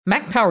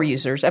Mac Power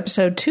Users,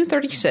 episode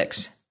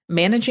 236,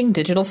 Managing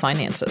Digital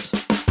Finances.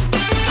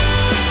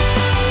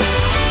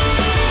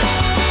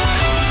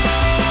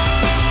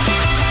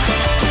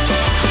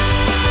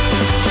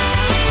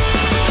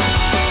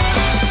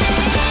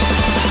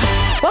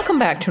 Welcome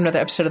back to another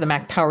episode of the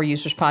Mac Power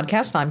Users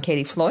podcast. I'm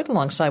Katie Floyd,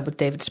 alongside with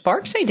David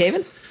Sparks. Hey,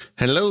 David.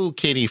 Hello,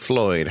 Katie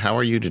Floyd. How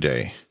are you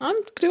today? I'm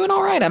doing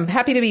all right. I'm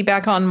happy to be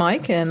back on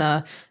mic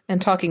and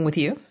talking with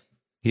you.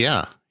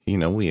 Yeah. You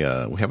know, we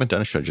haven't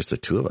done a show just the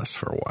two of us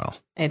for a while.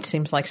 It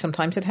seems like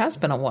sometimes it has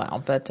been a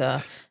while, but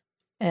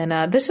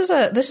this is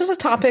a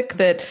topic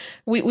that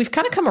we've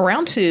kind of come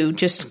around to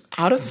just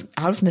out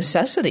of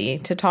necessity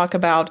to talk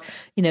about,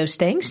 you know,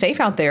 staying safe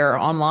out there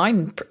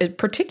online,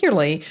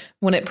 particularly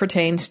when it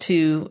pertains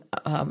to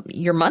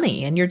your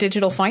money and your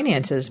digital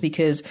finances,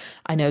 because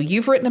I know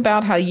you've written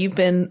about how you've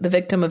been the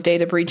victim of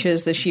data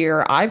breaches this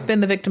year. I've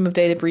been the victim of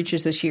data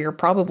breaches this year.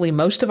 Probably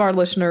most of our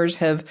listeners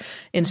have,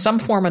 in some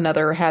form or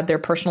another, had their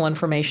personal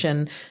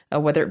information,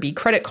 whether it be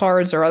credit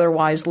cards or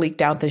otherwise,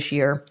 leaked out this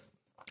year.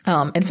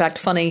 In fact,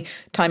 funny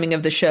timing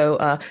of the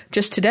show,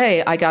 just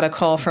today I got a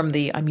call from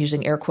the, I'm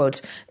using air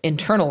quotes,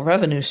 Internal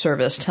Revenue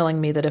Service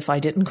telling me that if I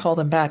didn't call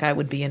them back, I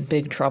would be in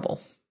big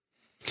trouble.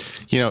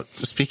 You know,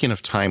 speaking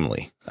of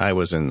timely, I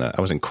was in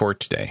court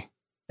today,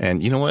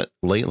 and you know what?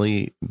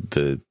 Lately,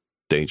 the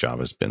day job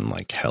has been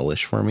like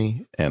hellish for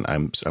me, and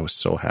I was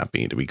so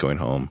happy to be going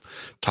home,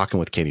 talking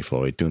with Katie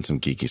Floyd, doing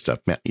some geeky stuff.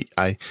 Man,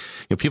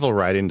 people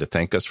write in to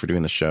thank us for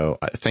doing the show.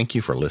 Thank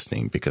you for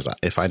listening, because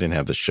if I didn't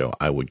have the show,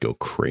 I would go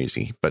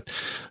crazy. But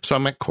so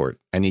I'm at court.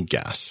 I need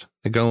gas.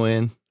 I go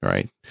in,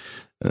 right,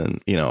 and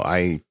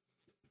I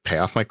pay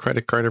off my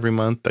credit card every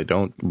month. I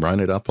don't run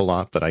it up a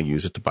lot, but I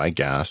use it to buy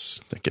gas.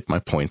 I get my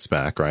points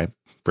back, right?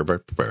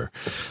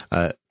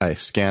 I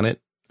scan it.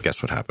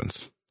 Guess what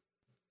happens?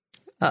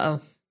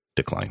 Uh-oh.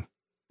 Decline.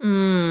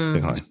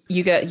 Decline.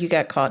 You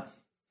got caught.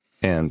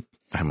 And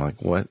I'm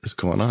like, what is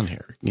going on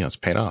here? You know, it's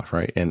paid off,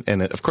 right? And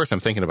of course,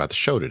 I'm thinking about the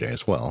show today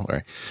as well,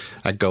 right?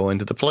 I go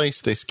into the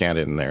place, they scan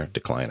it in there,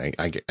 decline.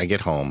 I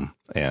get home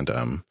and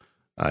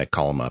I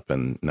call them up,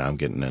 and now I'm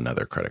getting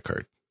another credit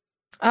card.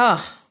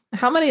 Oh,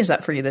 how many is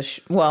that for you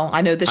well,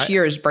 I know this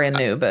year is brand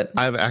new, but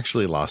I've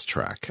actually lost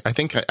track. I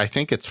think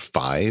it's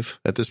 5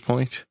 at this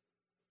point.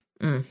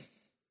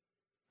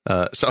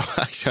 So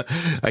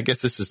I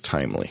guess this is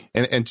timely.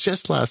 And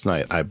just last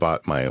night, I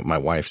bought my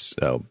wife's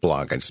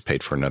blog. I just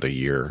paid for another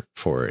year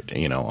for it,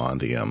 on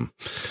the on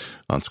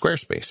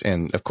Squarespace.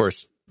 And of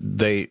course,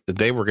 they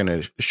were going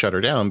to shut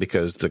her down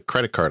because the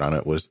credit card on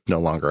it was no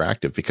longer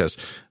active, because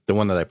the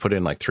one that I put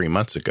in like 3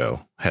 months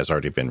ago has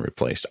already been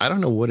replaced. I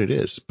don't know what it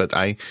is, but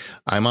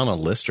I'm on a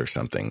list or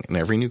something, and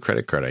every new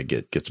credit card I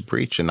get gets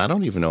breached, and I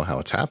don't even know how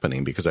it's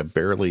happening because I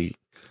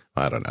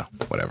don't know,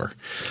 whatever.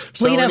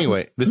 So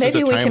anyway, this is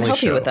a timely show. Maybe we can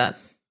help you with that.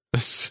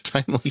 This is a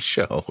timely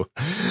show.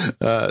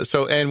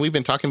 And we've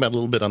been talking about a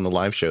little bit on the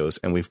live shows,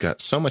 and we've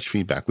got so much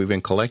feedback. We've been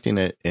collecting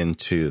it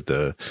into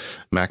the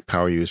Mac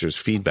Power Users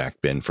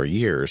feedback bin for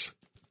years.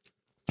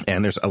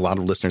 And there's a lot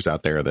of listeners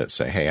out there that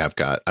say, hey, I've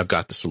got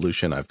the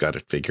solution. I've got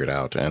it figured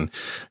out. And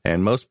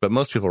most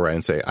people write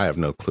and say, I have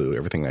no clue.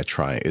 Everything I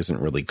try isn't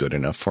really good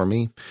enough for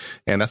me.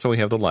 And that's why we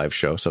have the live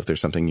show. So if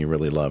there's something you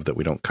really love that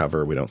we don't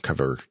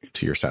cover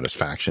to your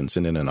satisfaction,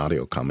 send in an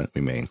audio comment.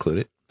 We may include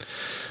it.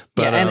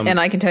 But, and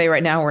I can tell you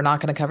right now, we're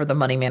not going to cover the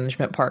money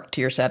management part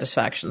to your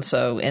satisfaction.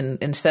 So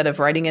instead of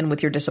writing in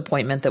with your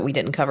disappointment that we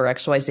didn't cover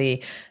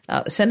XYZ,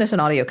 send us an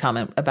audio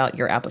comment about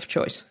your app of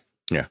choice.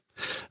 Yeah.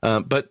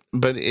 But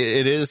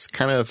it is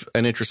kind of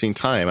an interesting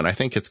time. And I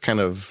think it's kind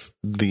of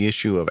the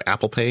issue of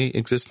Apple Pay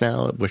exists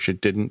now, which it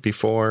didn't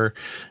before.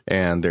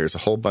 And there's a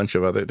whole bunch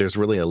of there's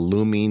really a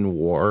looming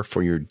war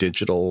for your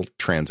digital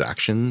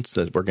transactions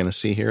that we're going to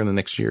see here in the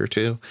next year or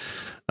two,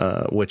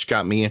 which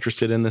got me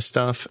interested in this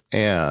stuff.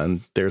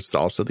 And there's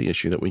also the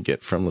issue that we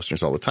get from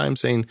listeners all the time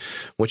saying,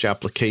 which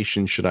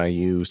application should I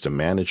use to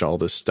manage all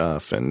this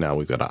stuff? And now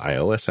we've got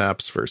iOS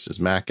apps versus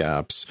Mac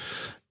apps.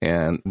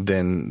 And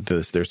then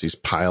there's these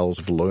piles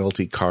of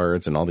loyalty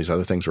cards and all these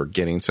other things we're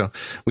getting. So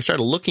we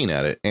started looking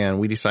at it, and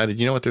we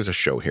decided, you know what, there's a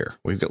show here.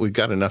 We've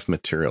got enough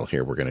material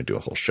here. We're going to do a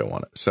whole show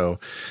on it.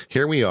 So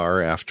here we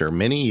are after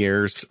many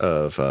years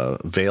of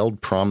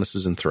veiled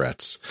promises and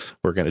threats.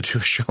 We're going to do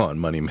a show on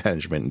money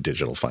management and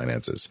digital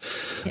finances.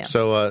 Yeah.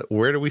 So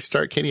where do we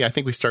start, Katie? I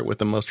think we start with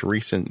the most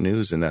recent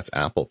news, and that's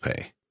Apple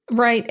Pay.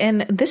 Right.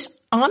 And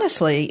this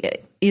honestly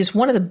is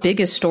one of the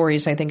biggest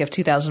stories, I think, of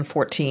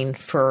 2014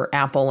 for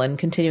Apple and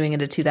continuing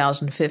into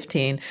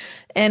 2015.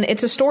 And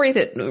it's a story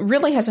that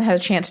really hasn't had a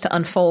chance to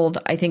unfold,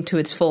 I think, to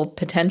its full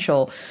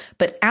potential.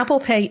 But Apple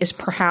Pay is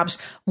perhaps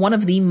one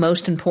of the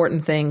most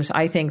important things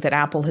I think that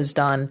Apple has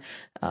done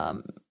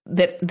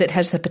that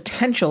has the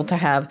potential to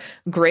have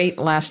great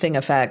lasting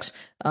effects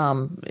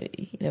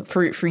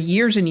for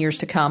years and years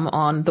to come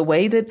on the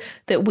way that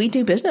we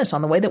do business,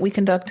 on the way that we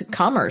conduct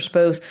commerce,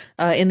 both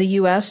in the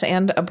U.S.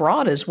 and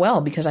abroad as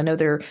well. Because I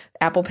know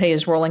Apple Pay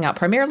is rolling out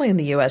primarily in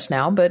the U.S.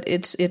 now, but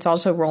it's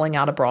also rolling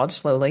out abroad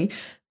slowly.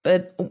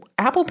 But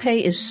Apple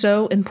Pay is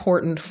so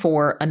important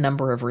for a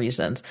number of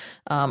reasons.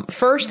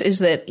 First is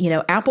that,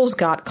 Apple's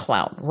got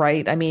clout,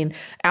 right? I mean,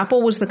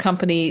 Apple was the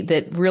company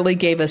that really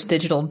gave us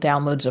digital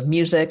downloads of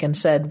music and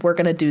said, we're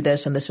going to do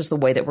this, and this is the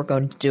way that we're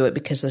going to do it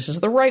because this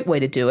is the right way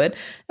to do it.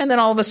 And then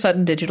all of a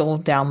sudden, digital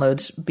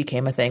downloads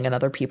became a thing and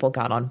other people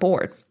got on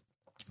board.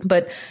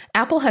 But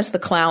Apple has the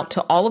clout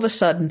to all of a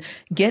sudden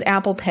get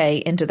Apple Pay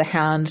into the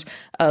hands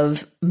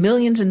of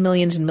millions and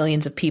millions and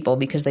millions of people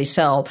because they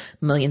sell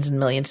millions and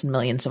millions and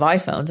millions of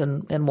iPhones.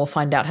 And we'll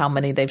find out how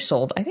many they've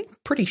sold, I think,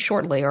 pretty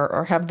shortly,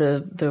 or have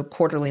the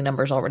quarterly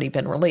numbers already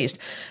been released.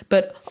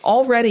 But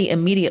already,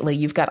 immediately,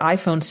 you've got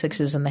iPhone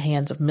 6s in the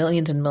hands of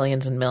millions and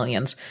millions and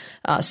millions.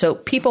 So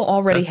people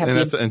already have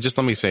and just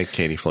let me say,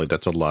 Katie Floyd,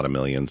 that's a lot of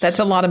millions. That's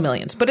a lot of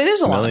millions. But it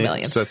is a lot of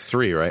millions. So that's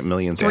three, right?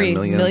 Millions and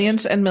millions?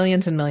 Millions and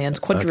millions and millions.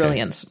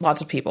 Quadrillions. Okay.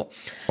 Lots of people.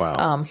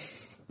 Wow.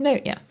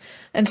 Yeah.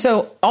 And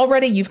so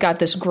already you've got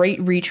this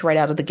great reach right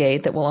out of the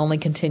gate that will only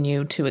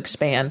continue to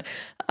expand.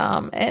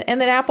 And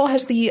then Apple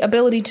has the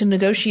ability to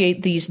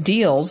negotiate these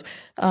deals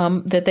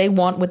that they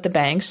want with the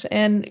banks.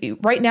 And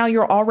right now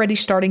you're already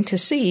starting to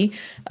see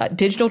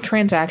digital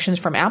transactions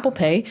from Apple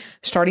Pay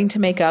starting to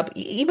make up,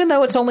 even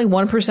though it's only 1%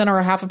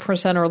 or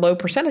 0.5% or low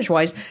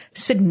percentage-wise,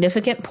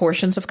 significant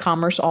portions of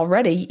commerce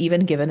already,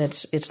 even given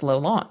its low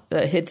launch,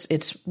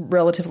 its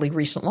relatively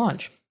recent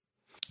launch.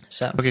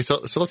 Okay, so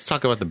let's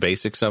talk about the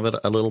basics of it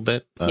a little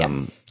bit.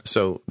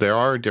 So there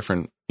are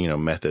different,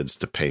 methods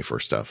to pay for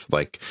stuff,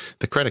 like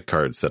the credit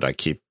cards that I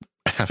keep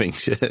having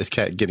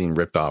getting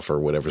ripped off or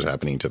whatever's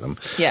happening to them.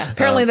 Yeah,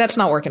 apparently that's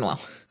not working well.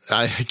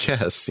 I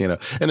guess,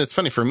 and it's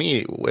funny for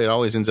me, it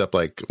always ends up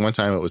like one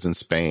time it was in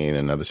Spain,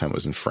 another time it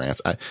was in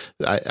France. I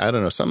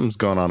don't know, something's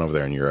going on over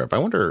there in Europe. I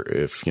wonder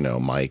if,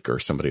 Mike or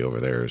somebody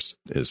over there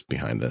is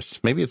behind this.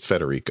 Maybe it's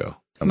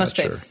Federico. I'm Must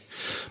not be. sure.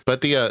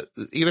 But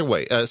either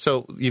way,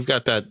 so you've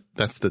got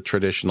that's the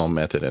traditional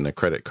method, and a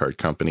credit card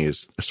company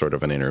is sort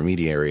of an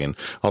intermediary, and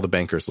all the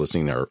bankers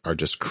listening are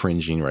just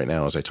cringing right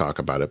now as I talk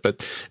about it.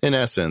 But in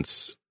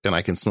essence, and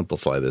I can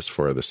simplify this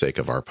for the sake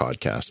of our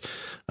podcast,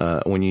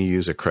 when you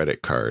use a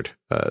credit card,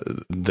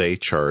 they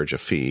charge a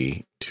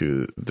fee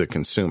to the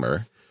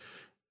consumer,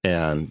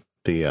 and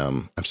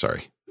I'm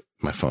sorry,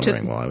 my phone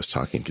rang while I was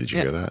talking. Did you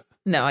hear that?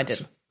 No, I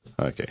didn't.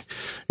 Okay.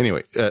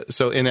 Anyway,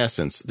 so in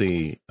essence,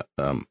 the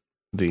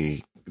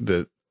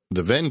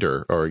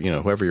vendor, or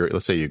whoever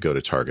let's say you go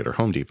to Target or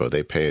Home Depot,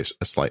 they pay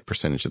a slight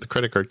percentage to the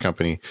credit card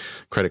company.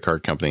 Credit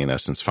card company in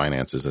essence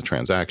finances the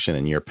transaction,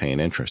 and you're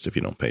paying interest if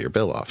you don't pay your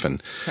bill off.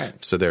 And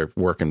so they're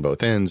working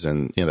both ends,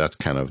 and that's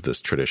kind of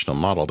this traditional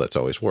model that's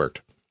always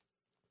worked.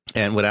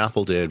 And what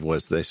Apple did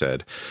was they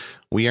said,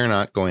 we are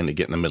not going to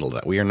get in the middle of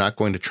that. We are not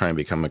going to try and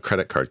become a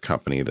credit card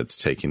company that's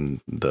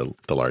taking the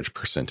large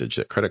percentage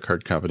that credit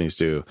card companies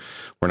do.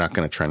 We're not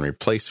going to try and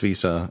replace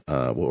Visa.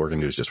 What we're going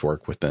to do is just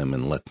work with them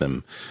and let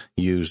them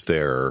use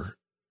their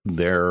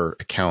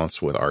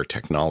accounts with our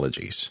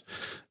technologies.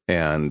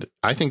 And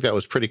I think that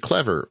was pretty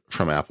clever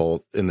from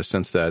Apple in the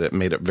sense that it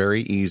made it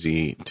very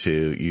easy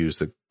to use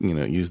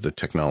the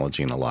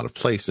technology in a lot of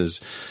places.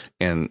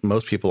 And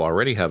most people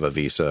already have a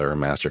Visa or a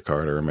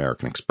MasterCard or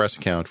American Express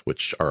account,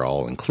 which are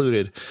all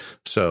included.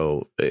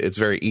 So it's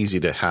very easy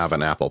to have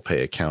an Apple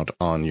Pay account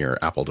on your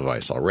Apple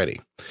device already.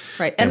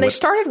 Right. And they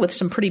started with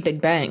some pretty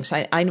big banks.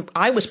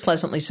 I was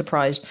pleasantly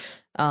surprised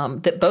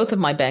that both of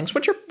my banks,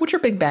 which are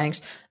big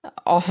banks,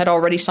 all had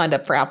already signed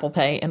up for Apple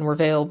Pay and were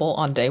available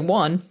on day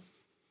one.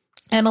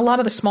 And a lot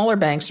of the smaller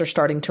banks are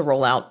starting to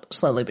roll out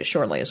slowly but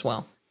surely as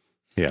well.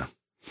 Yeah.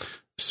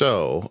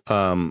 So,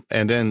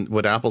 and then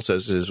what Apple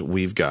says is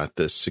we've got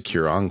this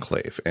secure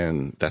enclave,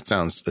 and it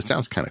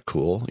sounds kind of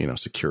cool,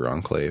 secure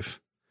enclave.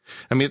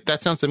 I mean,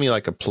 that sounds to me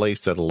like a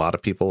place that a lot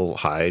of people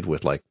hide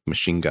with like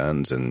machine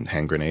guns and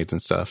hand grenades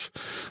and stuff.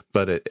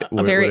 But a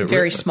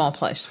very small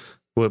place.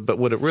 Well, but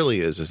what it really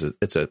is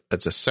it's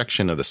a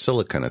section of the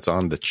silicon. It's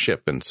on the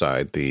chip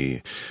inside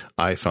the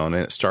iPhone,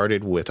 and it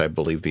started with, I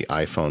believe, the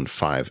iPhone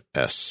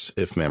 5S,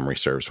 if memory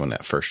serves, when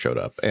that first showed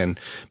up. And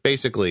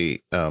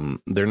basically,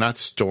 they're not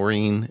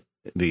storing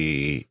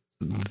the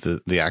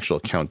actual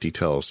account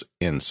details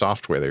in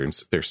software.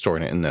 They're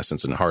storing it in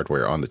essence in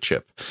hardware on the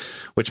chip,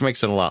 which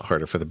makes it a lot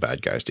harder for the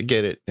bad guys to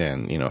get it,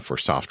 and for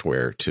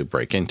software to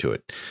break into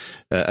it.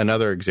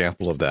 Another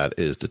example of that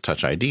is the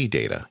Touch ID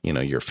data.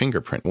 Your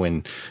fingerprint.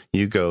 When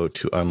you go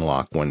to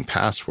unlock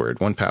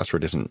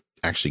 1Password isn't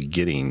actually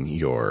getting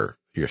your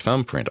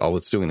thumbprint. All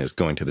it's doing is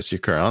going to the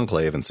secure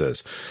enclave and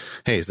says,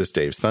 "Hey, is this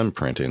Dave's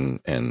thumbprint?" And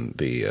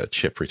the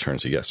chip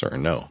returns a yes or a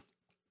no.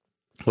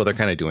 Well, they're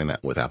kind of doing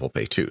that with Apple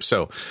Pay too.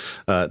 So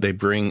they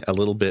bring a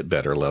little bit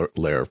better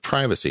layer of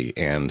privacy.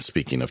 And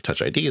speaking of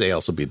Touch ID, they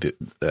also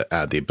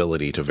add the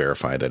ability to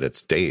verify that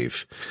it's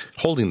Dave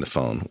holding the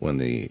phone when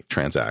the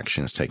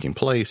transaction is taking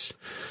place.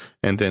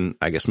 And then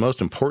I guess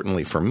most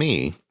importantly for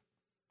me,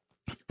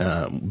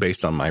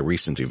 based on my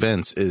recent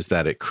events, is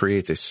that it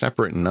creates a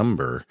separate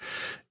number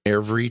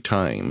every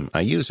time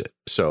I use it.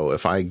 So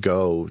if I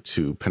go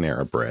to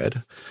Panera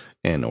Bread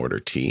and order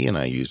tea and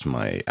I use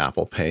my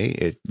Apple Pay,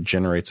 it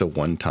generates a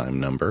one-time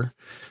number.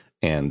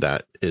 And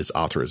that is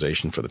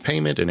authorization for the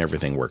payment, and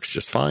everything works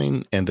just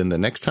fine. And then the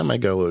next time I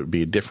go, it would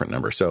be a different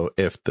number. So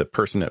if the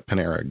person at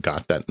Panera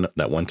got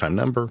that one-time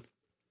number,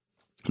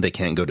 they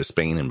can't go to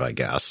Spain and buy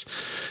gas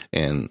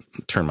and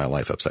turn my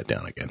life upside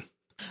down again.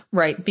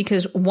 Right.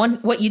 Because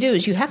what you do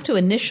is you have to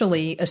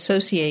initially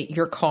associate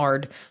your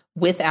card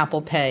with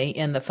Apple Pay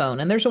in the phone.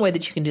 And there's a way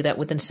that you can do that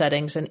within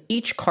settings. And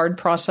each card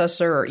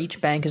processor or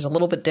each bank is a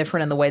little bit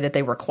different in the way that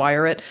they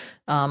require it.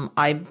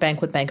 I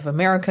bank with Bank of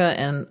America,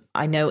 and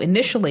I know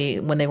initially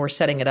when they were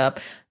setting it up,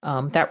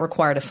 that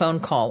required a phone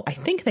call. I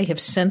think they have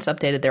since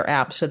updated their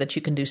app so that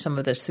you can do some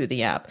of this through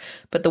the app.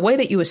 But the way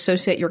that you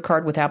associate your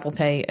card with Apple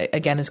Pay,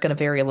 again, is going to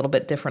vary a little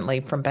bit differently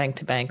from bank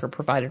to bank or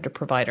provider to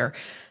provider.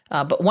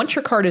 But once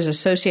your card is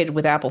associated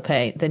with Apple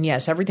Pay, then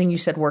yes, everything you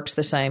said works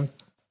the same.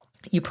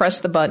 You press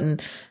the button,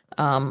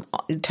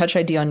 Touch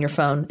ID on your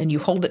phone, and you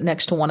hold it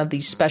next to one of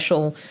these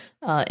special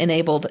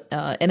enabled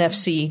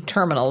NFC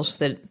terminals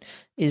that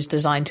is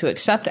designed to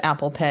accept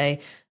Apple Pay,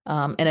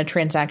 and a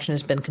transaction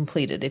has been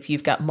completed. If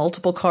you've got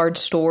multiple cards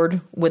stored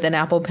within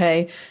Apple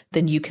Pay,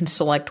 then you can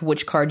select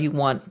which card you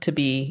want to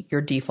be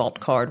your default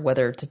card,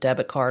 whether it's a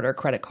debit card or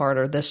credit card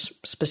or this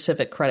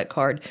specific credit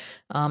card.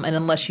 And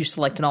unless you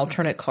select an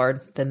alternate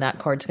card, then that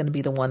card's going to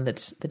be the one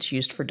that's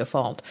used for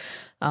default.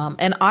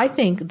 And I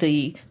think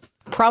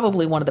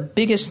probably one of the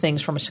biggest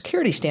things from a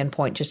security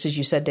standpoint, just as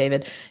you said,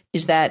 David,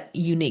 is that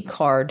unique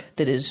card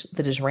that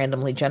is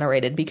randomly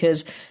generated,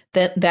 because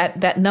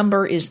that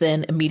number is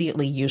then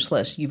immediately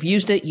useless. You've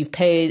used it, you've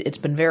paid, it's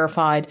been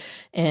verified,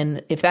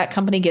 and if that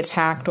company gets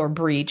hacked or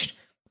breached,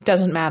 it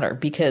doesn't matter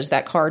because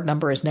that card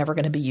number is never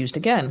going to be used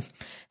again.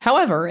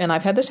 However, and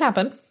I've had this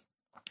happen,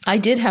 I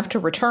did have to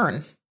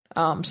return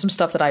some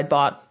stuff that I'd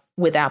bought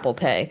with Apple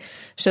Pay.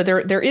 So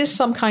there is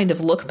some kind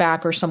of look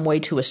back or some way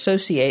to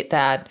associate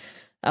that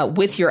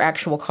with your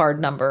actual card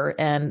number,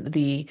 and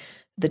the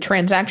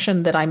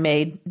transaction that I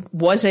made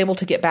was able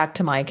to get back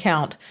to my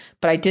account,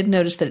 but I did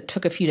notice that it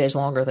took a few days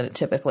longer than it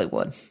typically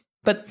would.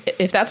 But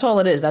if that's all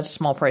it is, that's a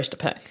small price to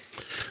pay.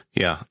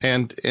 Yeah,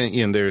 and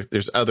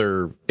there's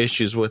other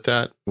issues with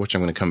that, which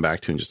I'm going to come back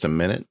to in just a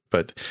minute.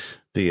 But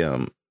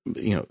the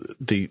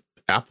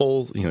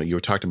Apple, you were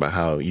talking about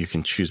how you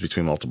can choose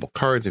between multiple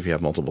cards if you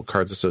have multiple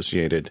cards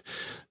associated.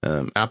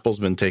 Apple's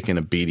been taking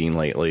a beating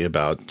lately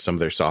about some of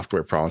their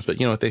software problems, but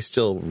they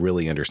still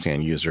really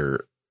understand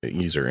user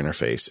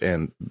interface,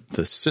 and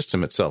the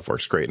system itself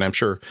works great. And I'm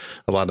sure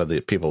a lot of the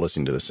people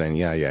listening to this saying,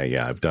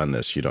 yeah, I've done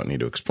this. You don't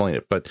need to explain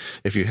it. But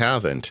if you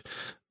haven't,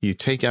 you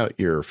take out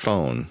your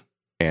phone,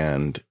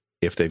 and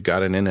if they've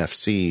got an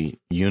NFC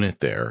unit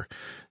there,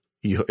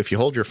 if you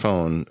hold your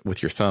phone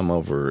with your thumb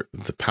over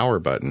the power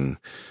button,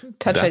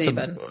 Touch ID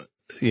button.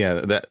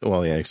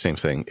 Yeah, same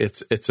thing.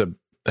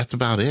 That's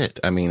about it.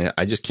 I mean,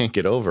 I just can't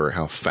get over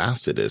how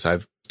fast it is.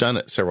 I've done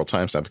it several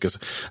times now because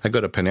I go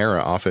to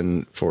Panera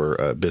often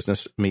for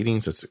business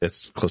meetings.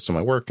 It's close to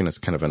my work, and it's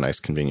kind of a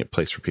nice, convenient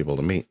place for people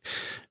to meet.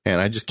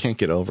 And I just can't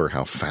get over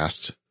how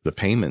fast the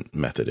payment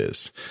method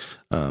is.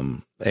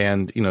 And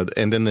then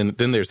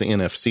there's the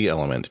NFC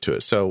element to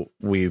it. So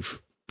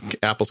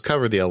Apple's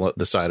covered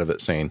the side of it,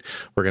 saying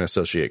we're going to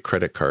associate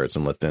credit cards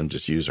and let them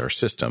just use our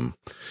system.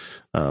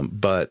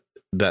 But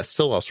that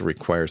still also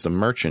requires the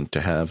merchant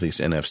to have these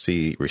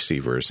NFC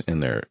receivers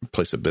in their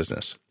place of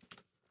business.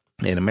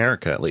 In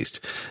America, at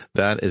least,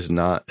 that is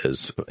not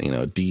as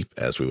deep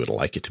as we would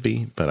like it to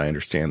be. But I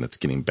understand that's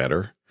getting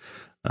better.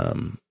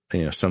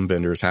 Some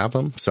vendors have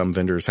them. Some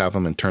vendors have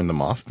them and turn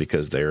them off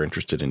because they're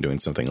interested in doing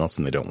something else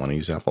and they don't want to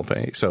use Apple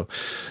Pay. So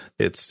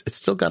it's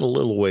still got a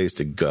little ways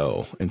to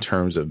go in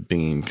terms of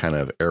being kind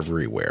of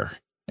everywhere.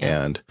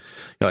 Yeah. And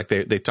like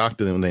they talked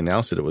to them when they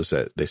announced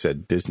it, they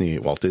said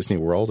Walt Disney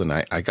World, and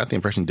I got the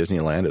impression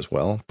Disneyland as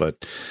well,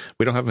 but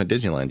we don't have them at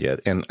Disneyland yet.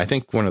 And I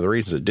think one of the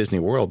reasons at Disney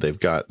World they've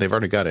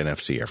already got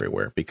NFC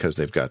everywhere because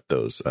they've got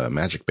those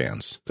magic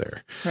bands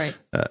there. Right.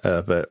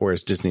 But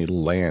whereas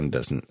Disneyland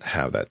doesn't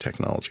have that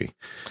technology.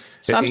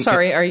 So I'm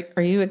sorry,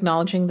 are you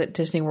acknowledging that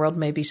Disney World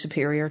may be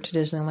superior to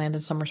Disneyland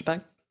in some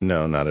respect?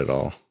 No, not at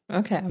all.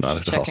 Okay, I'm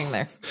not just checking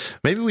there.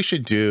 Maybe we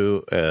should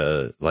do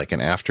like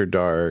an After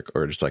Dark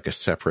or just like a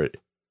separate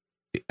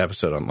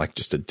episode on like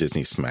just a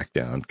Disney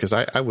Smackdown, because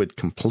I would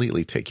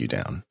completely take you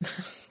down.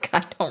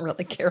 I don't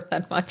really care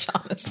that much,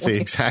 honestly. See,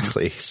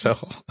 exactly. So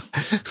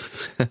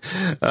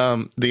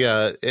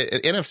the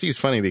NFC is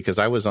funny because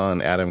I was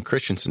on Adam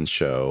Christensen's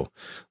show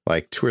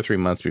like 2 or 3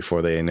 months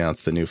before they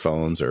announced the new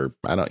phones, or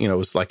it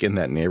was like in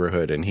that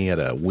neighborhood, and he had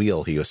a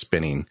wheel he was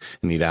spinning,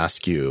 and he'd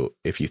ask you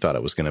if you thought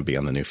it was going to be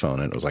on the new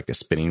phone, and it was like a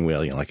spinning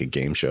wheel, like a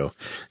game show.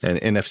 And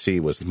NFC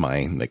was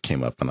mine that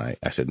came up, and I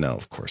said, no,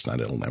 of course not.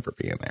 It'll never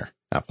be in there.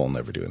 Apple will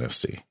never do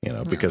NFC,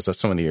 because of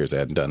so many years they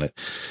hadn't done it.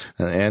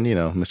 And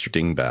Mr.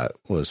 Dingbat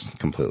was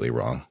completely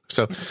wrong.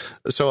 So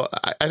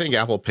I think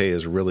Apple Pay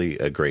is really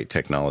a great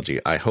technology.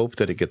 I hope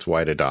that it gets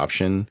wide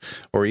adoption,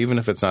 or even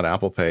if it's not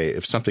Apple Pay,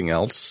 if something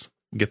else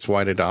gets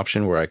wide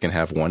adoption where I can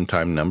have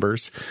one-time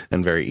numbers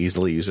and very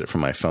easily use it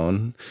from my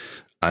phone,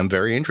 I'm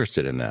very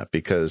interested in that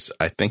because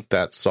I think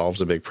that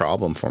solves a big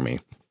problem for me.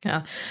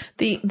 Yeah.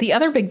 The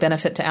other big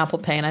benefit to Apple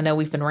Pay, and I know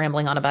we've been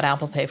rambling on about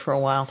Apple Pay for a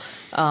while,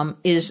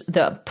 is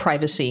the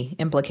privacy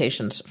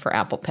implications for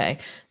Apple Pay,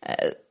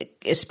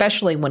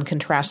 especially when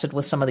contrasted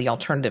with some of the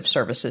alternative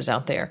services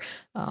out there.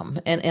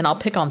 And I'll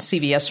pick on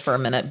CVS for a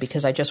minute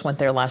because I just went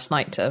there last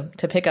night to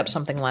pick up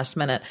something last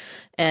minute.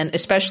 And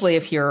especially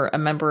if you're a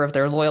member of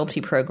their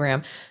loyalty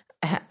program,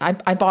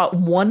 I bought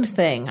one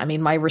thing. I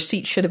mean, my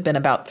receipt should have been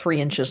about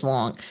 3 inches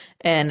long,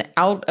 and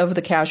out of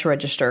the cash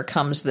register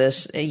comes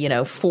this,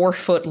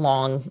 4-foot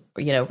long,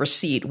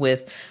 receipt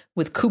with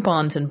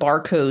coupons and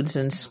barcodes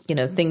and,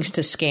 things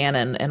to scan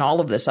and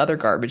all of this other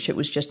garbage. It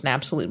was just an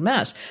absolute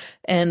mess.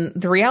 And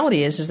the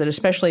reality is that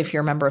especially if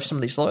you're a member of some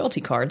of these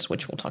loyalty cards,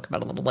 which we'll talk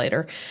about a little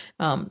later,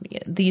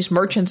 these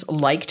merchants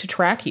like to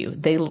track you.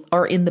 They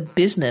are in the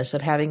business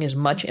of having as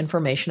much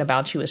information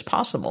about you as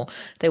possible.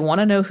 They want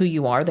to know who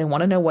you are. They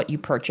want to know what you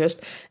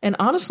purchased. And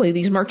honestly,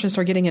 these merchants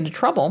are getting into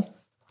trouble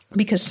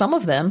because some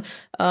of them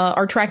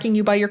are tracking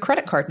you by your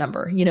credit card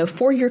number.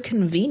 For your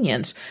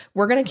convenience,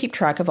 we're going to keep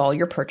track of all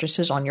your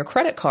purchases on your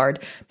credit card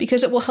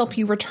because it will help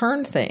you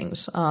return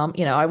things.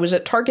 I was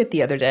at Target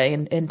the other day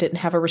and didn't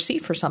have a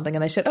receipt for something.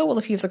 And they said, oh, well,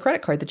 if you have the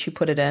credit card that you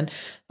put it in,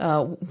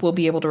 we'll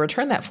be able to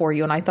return that for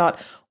you. And I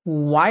thought,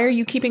 why are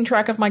you keeping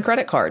track of my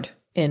credit card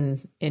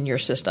in your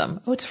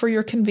system? Oh, it's for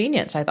your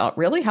convenience. I thought,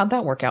 really? How'd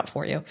that work out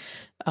for you?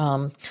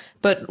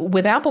 But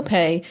with Apple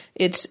Pay,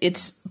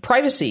 it's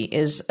privacy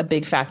is a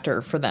big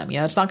factor for them.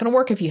 It's not going to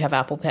work if you have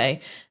Apple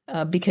Pay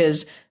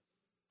because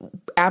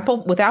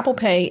with Apple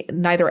Pay,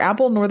 neither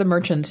Apple nor the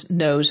merchants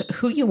knows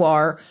who you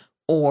are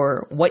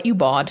or what you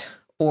bought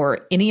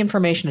or any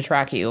information to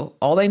track you.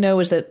 All they know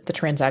is that the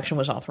transaction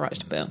was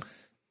authorized. Boom.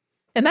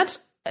 And that's,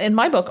 in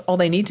my book, all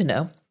they need to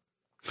know.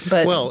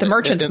 But the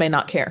merchants may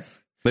not care.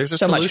 There's a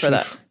so solution.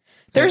 Much for that.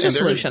 There's a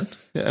solution.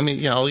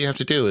 All you have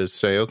to do is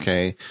say,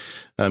 okay,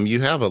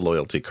 you have a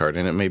loyalty card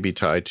and it may be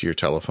tied to your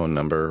telephone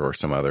number or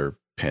some other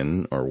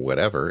PIN or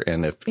whatever.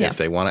 And if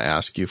they want to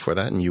ask you for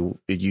that and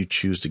you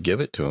choose to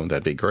give it to them,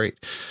 that'd be great.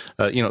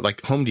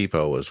 Like Home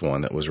Depot was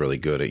one that was really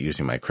good at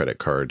using my credit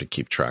card to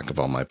keep track of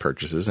all my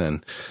purchases.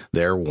 And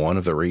they're one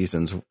of the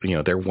reasons,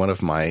 they're one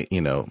of my,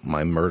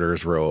 my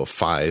murderer's row of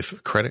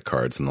 5 credit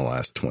cards in the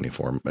last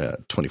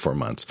 24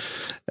 months.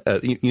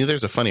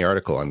 There's a funny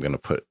article, I'm going to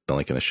put the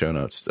link in the show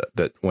notes,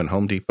 that when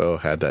Home Depot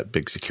had that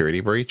big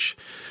security breach,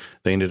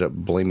 they ended up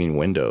blaming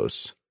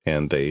Windows.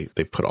 And they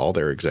put all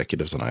their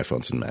executives on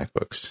iPhones and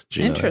MacBooks.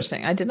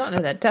 Interesting. I did not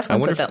know that.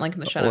 Definitely put that link in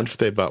the show notes. I wonder if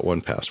they bought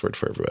 1Password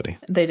for everybody.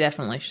 They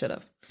definitely should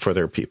have. For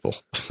their people.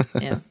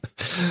 Yeah.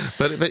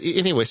 But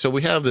anyway, so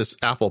we have this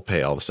Apple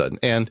Pay all of a sudden.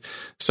 And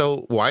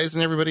so why isn't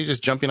everybody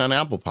just jumping on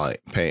Apple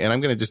Pay? And I'm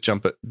going to just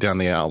jump down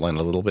the outline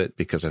a little bit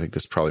because I think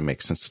this probably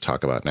makes sense to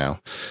talk about now.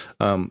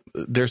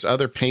 There's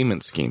other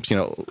payment schemes.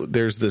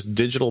 There's this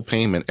digital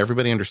payment.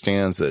 Everybody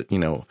understands that,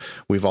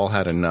 we've all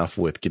had enough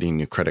with getting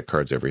new credit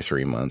cards every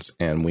 3 months.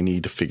 And we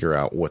need to figure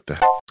out what the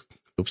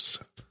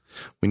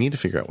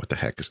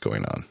heck is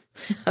going on.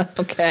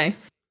 Okay.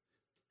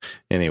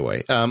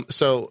 Anyway,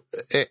 so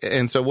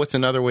what's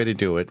another way to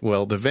do it?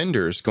 Well, the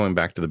vendors, going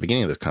back to the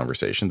beginning of this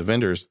conversation, the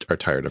vendors are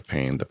tired of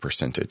paying the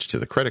percentage to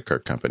the credit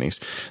card companies.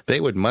 They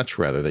would much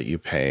rather that you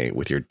pay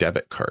with your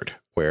debit card,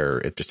 where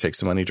it just takes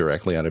the money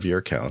directly out of your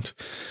account.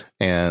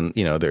 And,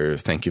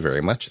 thank you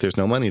very much. There's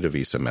no money to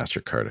Visa,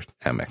 MasterCard,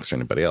 Amex, or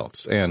anybody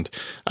else. And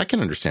I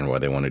can understand why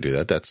they want to do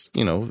that. That's,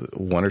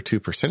 1 or 2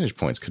 percentage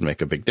points could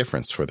make a big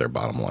difference for their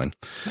bottom line.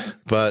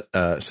 But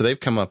so they've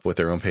come up with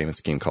their own payment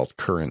scheme called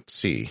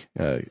CurrentC,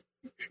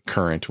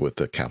 current with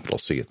the capital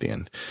C at the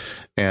end.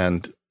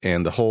 And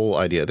the whole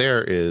idea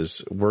there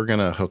is we're going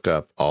to hook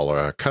up all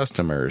our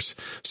customers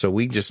so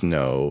we just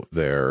know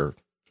their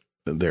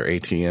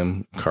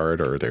ATM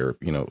card or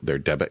their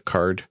debit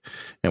card,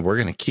 and we're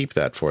going to keep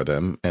that for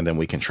them. And then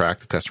we can track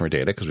the customer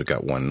data because we've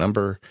got one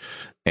number,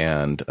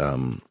 and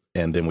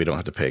then we don't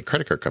have to pay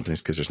credit card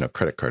companies because there's no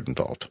credit card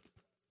involved.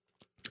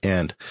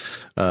 And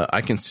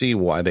I can see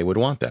why they would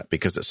want that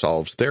because it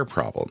solves their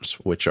problems,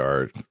 which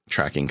are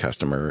tracking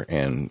customer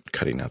and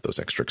cutting out those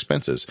extra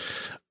expenses.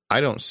 I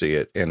don't see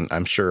it, and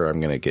I'm sure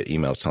I'm going to get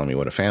emails telling me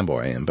what a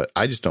fanboy I am, but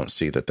I just don't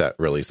see that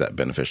really is that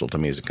beneficial to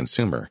me as a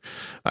consumer.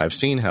 I've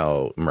seen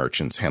how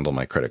merchants handle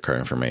my credit card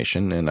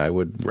information, and I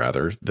would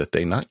rather that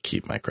they not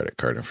keep my credit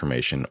card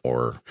information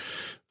or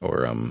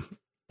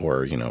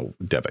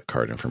debit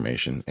card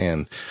information.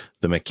 And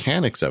the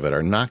mechanics of it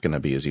are not going to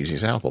be as easy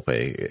as Apple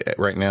Pay.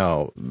 Right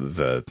now,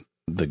 the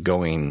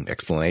going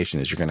explanation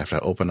is you're going to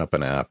have to open up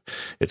an app.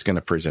 It's going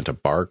to present a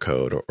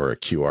barcode or a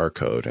QR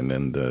code, and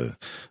then the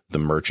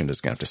merchant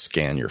is going to have to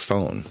scan your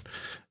phone.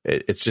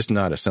 It's just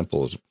not as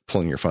simple as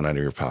pulling your phone out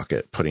of your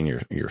pocket, putting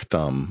your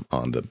thumb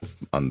on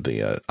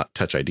the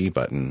Touch ID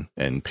button,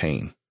 and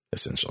paying,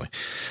 essentially.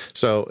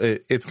 So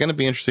it's going to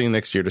be interesting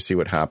next year to see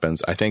what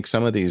happens. I think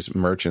some of these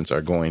merchants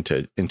are going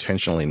to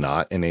intentionally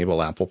not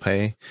enable Apple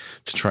Pay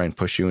to try and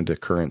push you into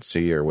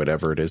CurrentC or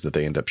whatever it is that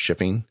they end up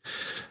shipping.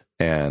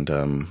 And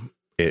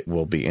it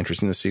will be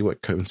interesting to see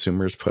what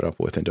consumers put up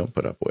with and don't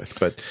put up with.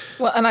 But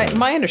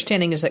my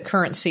understanding is that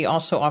CurrentC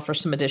also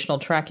offers some additional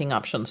tracking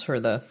options for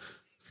the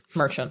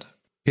merchant.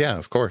 Yeah,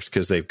 of course,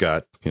 because they've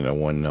got,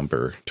 one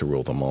number to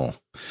rule them all.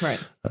 Right.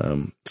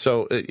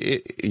 So,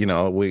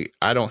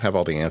 I don't have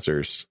all the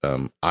answers.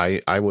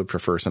 I would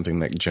prefer something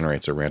that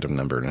generates a random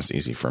number and is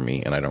easy for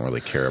me, and I don't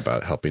really care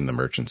about helping the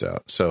merchants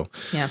out. So,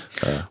 yeah.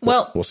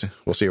 We'll see.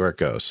 We'll see where it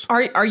goes.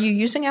 Are you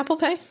using Apple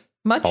Pay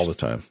much? All the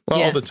time. Well,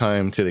 Yeah. all the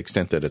time to the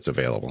extent that it's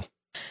available.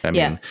 I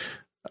mean,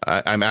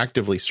 I'm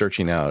actively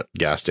searching out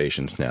gas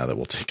stations now that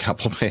will take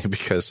Apple Pay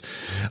because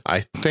I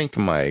think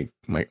my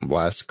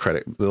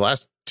the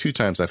last 2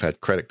 times I've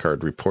had credit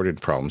card reported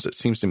problems, it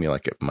seems to me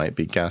like it might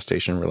be gas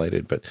station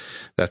related, but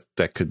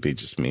that could be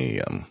just me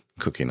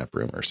cooking up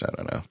rumors. I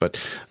don't know. But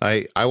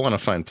I want to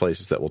find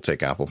places that will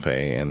take Apple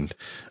Pay, and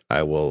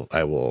I will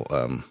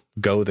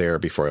go there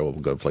before I will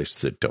go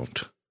places that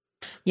don't.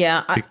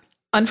 Yeah.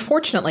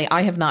 Unfortunately,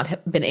 I have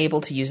not been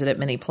able to use it at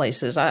many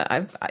places.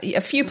 I've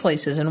a few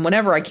places, and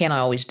whenever I can, I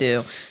always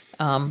do.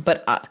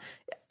 But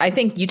I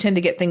think you tend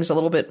to get things a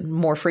little bit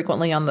more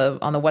frequently on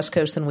the West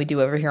Coast than we do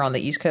over here on the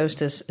East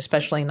Coast,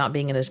 especially not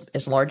being in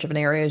as large of an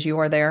area as you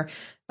are there.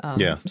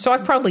 Yeah. So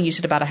I've probably used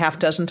it about a half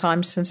dozen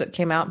times since it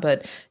came out,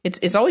 but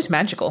it's always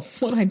magical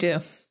when I do.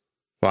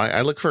 Well,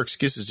 I look for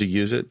excuses to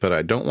use it, but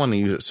I don't want to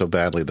use it so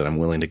badly that I'm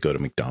willing to go to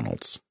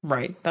McDonald's.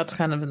 Right. That's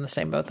kind of in the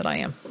same boat that I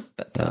am.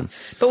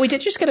 But we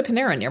did just get a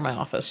Panera near my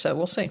office, so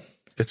we'll see.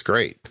 It's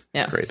great.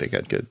 Yeah. It's great. They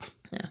got good.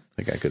 Yeah.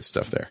 They got good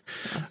stuff there.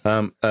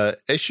 Yeah.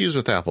 Issues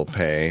with Apple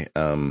Pay.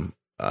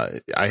 I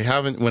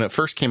haven't, when it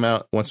first came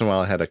out, once in a while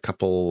I had a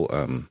couple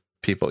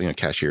people,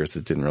 cashiers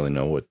that didn't really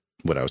know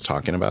what I was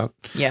talking about.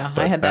 Yeah,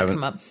 I had that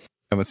come up.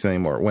 I haven't seen it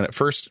anymore. When it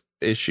first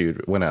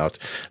went out,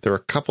 there were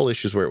a couple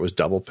issues where it was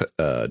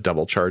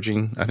double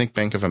charging. I think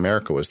Bank of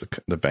America was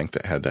the bank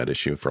that had that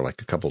issue for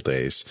like a couple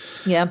days.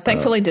 Yeah,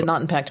 thankfully did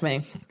not impact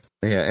me.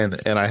 Yeah,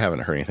 and I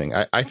haven't heard anything.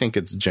 I think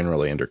it's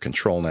generally under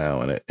control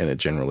now, and it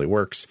generally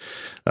works.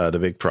 The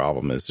big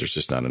problem is there's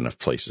just not enough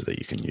places that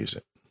you can use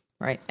it.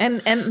 Right,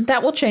 and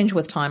that will change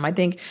with time. I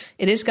think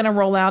it is going to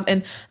roll out,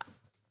 and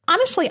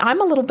honestly,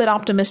 I'm a little bit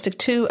optimistic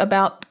too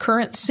about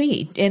Current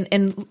C.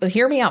 And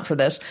hear me out for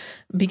this,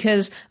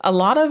 because a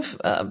lot of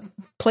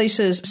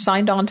places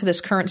signed on to this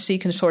Current C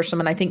consortium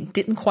and I think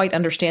didn't quite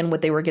understand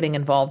what they were getting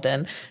involved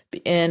in.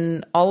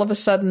 And all of a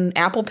sudden,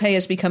 Apple Pay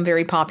has become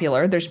very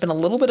popular. There's been a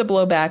little bit of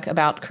blowback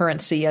about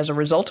Current C as a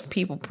result of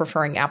people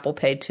preferring Apple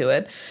Pay to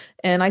it.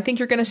 And I think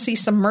you're going to see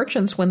some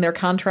merchants, when their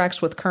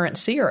contracts with Current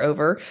C are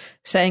over,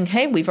 saying,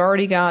 hey, we've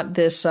already got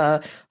this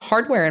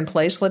hardware in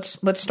place.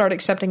 Let's start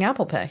accepting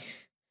Apple Pay.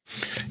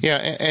 Yeah,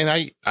 and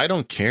I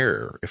don't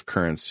care if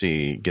Current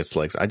C gets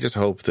legs. I just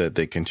hope that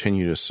they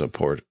continue to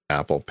support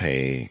Apple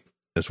Pay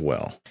as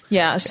well.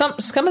 Yeah,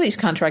 some of these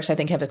contracts I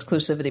think have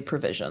exclusivity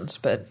provisions,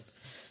 but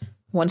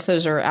once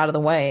those are out of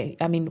the way,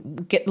 I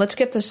mean, let's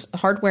get this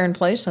hardware in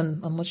place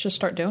and let's just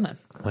start doing it.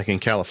 Like in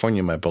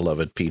California, my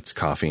beloved Pete's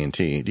Coffee and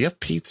Tea. Do you have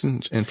Pete's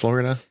in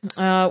Florida?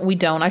 We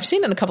don't. I've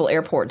seen it in a couple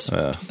airports,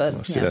 but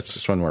that's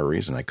just one more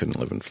reason I couldn't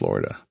live in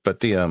Florida.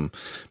 But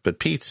but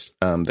Pete's,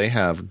 they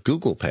have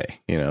Google Pay,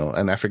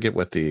 and I forget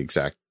what the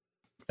exact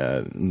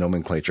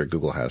nomenclature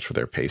Google has for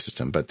their pay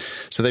system. But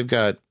so they've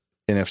got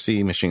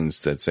NFC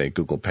machines that say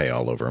Google Pay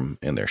all over them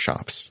in their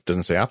shops. It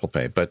doesn't say Apple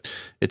Pay, but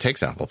it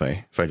takes Apple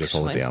Pay. If I just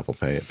hold it the Apple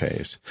Pay, it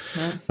pays.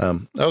 Yeah.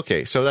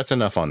 Okay, so that's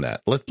enough on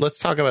that. Let's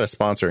talk about a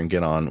sponsor and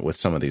get on with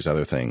some of these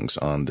other things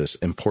on this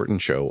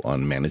important show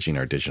on managing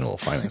our digital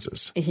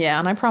finances. Yeah,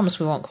 and I promise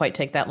we won't quite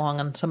take that long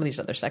on some of these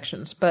other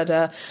sections, but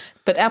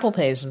Apple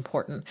Pay is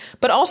important.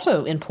 But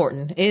also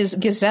important is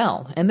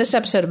Gazelle. And this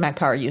episode of Mac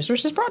Power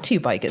Users is brought to you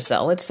by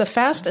Gazelle. It's the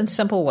fast and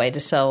simple way to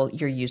sell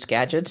your used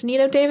gadgets.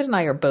 And David and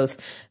I are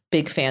both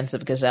big fans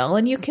of Gazelle,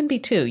 and you can be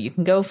too. You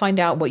can go find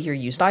out what your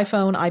used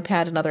iPhone,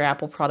 iPad, and other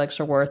Apple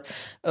products are worth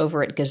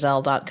over at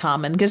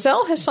Gazelle.com. And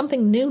Gazelle has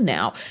something new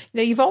now.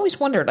 You've always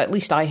wondered, at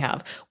least I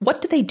have,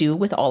 what do they do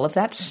with all of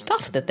that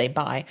stuff that they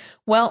buy?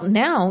 Well,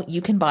 now you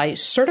can buy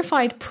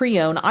certified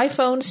pre-owned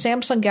iPhones,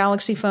 Samsung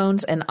Galaxy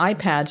phones, and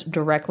iPads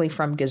directly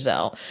from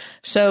Gazelle.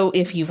 So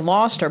if you've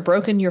lost or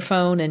broken your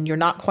phone and you're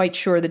not quite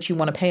sure that you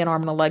want to pay an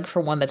arm and a leg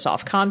for one that's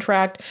off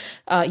contract,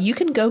 you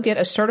can go get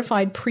a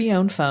certified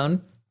pre-owned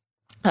phone.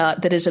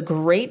 That is a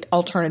great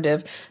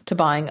alternative to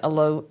buying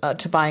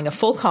a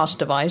full cost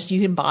device.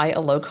 You can buy a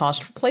low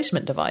cost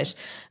replacement device.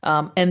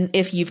 And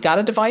if you've got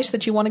a device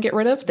that you want to get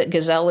rid of, that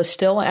Gazelle is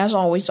still, as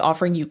always,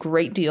 offering you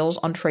great deals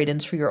on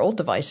trade-ins for your old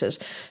devices.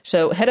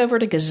 So head over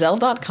to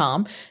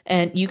Gazelle.com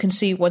and you can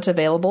see what's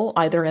available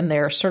either in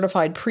their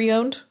certified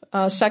pre-owned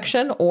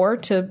section or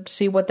to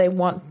see what they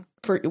want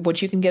for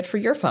what you can get for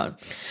your phone.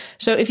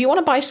 So if you want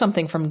to buy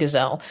something from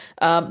Gazelle,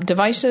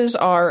 devices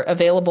are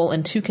available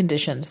in 2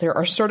 conditions. There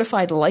are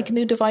certified like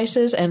new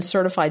devices and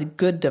certified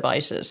good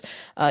devices.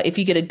 If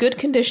you get a good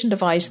condition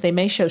device, they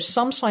may show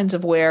some signs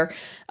of wear,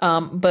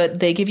 but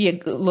they give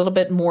you a little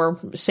bit more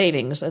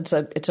savings. It's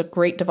a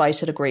great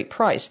device at a great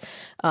price.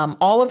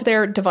 All of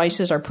their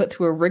devices are put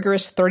through a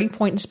rigorous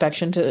 30-point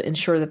inspection to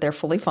ensure that they're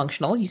fully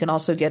functional. You can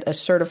also get a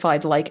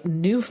certified like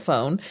new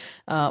phone.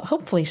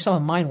 Hopefully some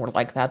of mine were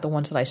like that, the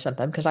ones that I sent sent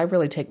them because I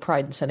really take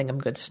pride in sending them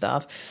good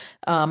stuff.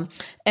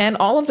 And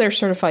all of their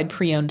certified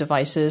pre-owned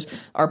devices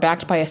are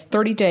backed by a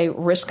 30-day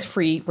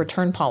risk-free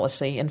return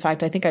policy. In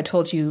fact, I think I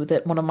told you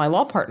that one of my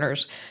law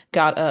partners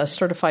got a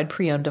certified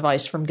pre-owned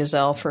device from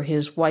Gazelle for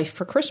his wife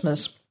for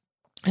Christmas.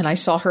 And I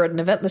saw her at an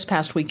event this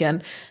past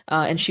weekend,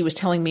 and she was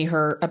telling me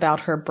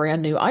about her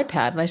brand new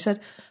iPad. And I said,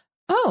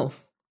 "Oh,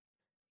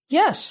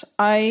 yes,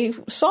 I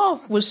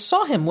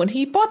saw him when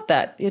he bought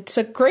that. It's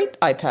a great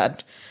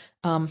iPad."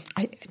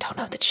 I don't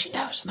know that she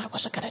knows, and I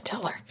wasn't going to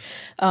tell her.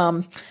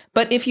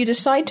 But if you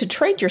decide to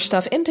trade your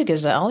stuff into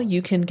Gazelle,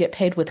 you can get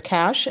paid with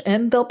cash,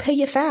 and they'll pay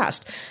you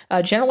fast,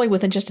 generally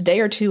within just a day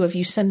or two of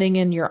you sending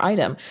in your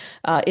item.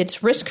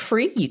 It's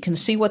risk-free. You can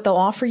see what they'll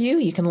offer you.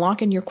 You can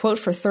lock in your quote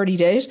for 30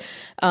 days,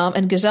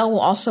 and Gazelle will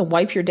also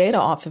wipe your data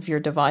off of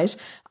your device.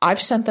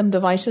 I've sent them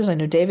devices. I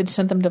know David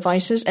sent them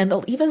devices, and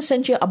they'll even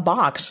send you a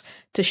box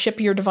to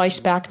ship your device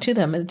back to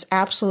them. It's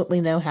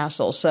absolutely no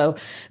hassle. So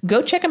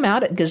go check them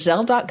out at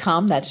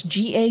Gazelle.com. That's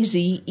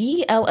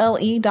GAZELLE.com,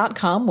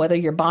 whether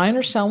you're buying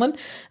or selling,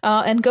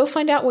 and go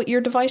find out what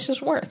your device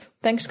is worth.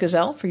 Thanks,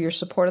 Gazelle, for your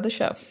support of the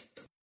show.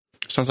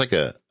 Sounds like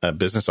a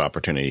business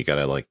opportunity. You got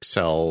to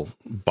sell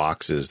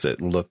boxes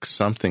that look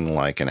something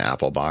like an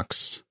Apple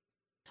box.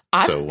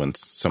 So when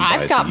somebody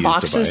buys the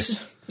used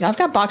device, I've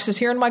got boxes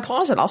here in my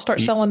closet. I'll start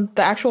selling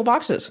the actual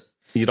boxes.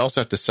 You'd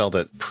also have to sell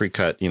that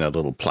pre-cut, the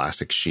little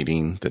plastic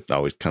sheeting that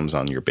always comes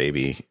on your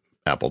baby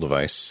Apple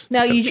device.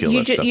 No,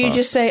 you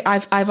just say,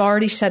 I've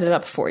already set it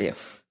up for you.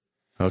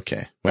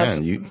 Okay.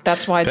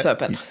 That's why it's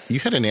open. You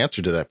had an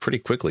answer to that pretty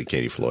quickly,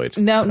 Katie Floyd.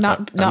 No, I'm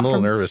a little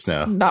nervous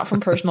now. Not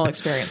from personal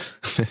experience.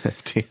 So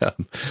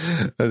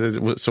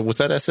was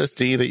that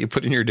SSD that you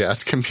put in your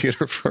dad's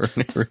computer for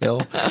an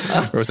real,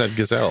 or was that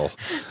Gazelle?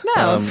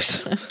 No.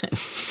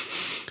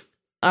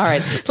 All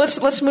right.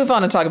 Let's move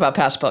on and talk about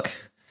Passbook.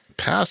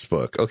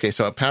 Passbook. Okay,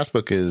 so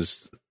Passbook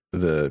is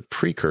the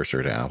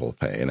precursor to Apple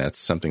Pay, and that's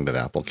something that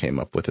Apple came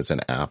up with as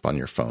an app on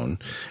your phone.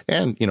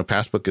 And,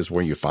 Passbook is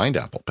where you find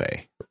Apple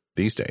Pay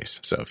these days.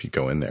 So if you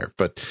go in there,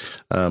 but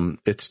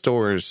it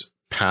stores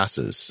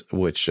passes,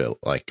 which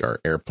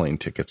are airplane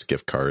tickets,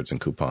 gift cards, and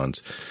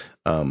coupons.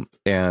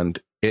 And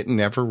it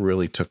never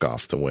really took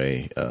off the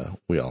way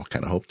we all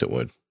kind of hoped it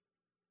would.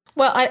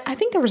 Well, I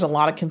think there was a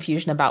lot of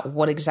confusion about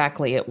what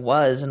exactly it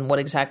was and what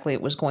exactly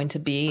it was going to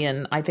be.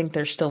 And I think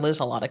there still is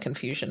a lot of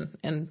confusion.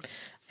 And I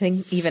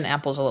think even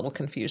Apple's a little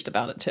confused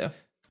about it, too.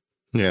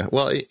 Yeah,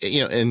 well,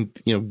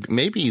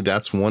 maybe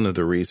that's one of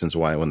the reasons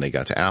why when they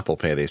got to Apple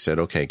Pay, they said,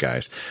 okay,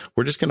 guys,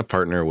 we're just going to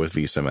partner with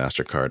Visa,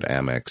 MasterCard,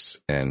 Amex,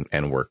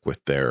 and work with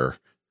their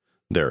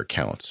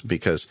accounts,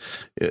 because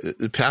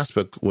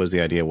Passbook was the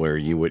idea where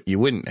you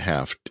wouldn't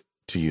have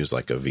to use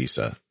a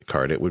Visa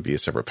card. It would be a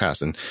separate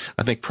pass. And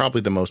I think probably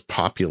the most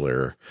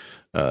popular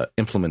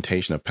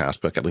implementation of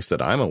Passbook, at least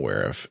that I'm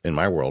aware of in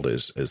my world,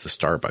 is the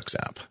Starbucks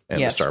app.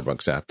 And yes. The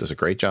Starbucks app does a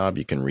great job.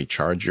 You can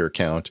recharge your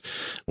account.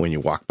 When you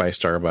walk by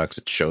Starbucks,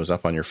 it shows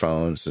up on your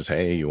phone. It says,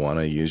 hey, you want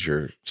to use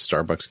your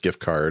Starbucks gift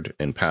card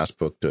and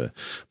Passbook to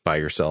buy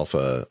yourself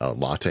a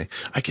latte.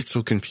 I get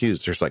so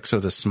confused. There's so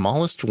the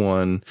smallest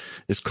one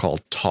is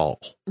called Tall.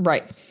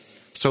 Right.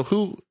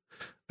 So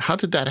how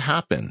did that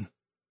happen?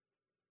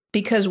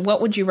 Because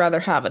what would you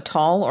rather have, a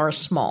tall or a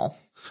small?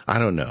 I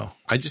don't know.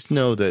 I just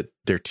know that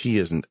their tea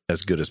isn't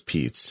as good as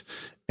Pete's.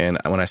 And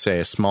when I say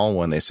a small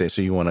one, they say,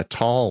 so you want a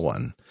tall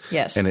one?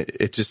 Yes. And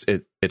it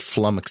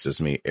flummoxes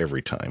me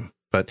every time.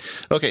 But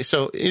okay,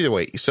 so either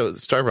way, so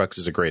Starbucks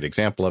is a great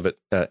example of it.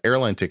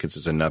 Airline tickets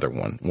is another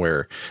one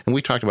where, and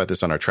we talked about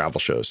this on our travel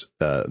shows,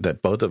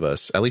 that both of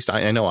us, at least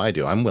I know I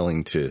do, I'm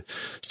willing to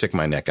stick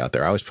my neck out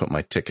there. I always put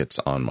my tickets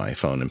on my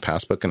phone in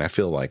Passbook, and I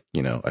feel like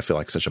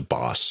such a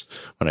boss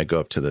when I go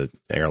up to the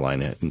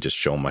airline and just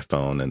show them my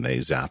phone and they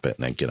zap it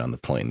and I get on the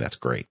plane. That's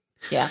great.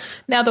 Yeah.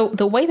 Now,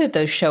 the way that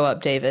those show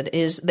up, David,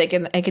 is they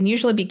can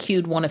usually be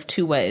queued one of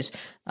two ways.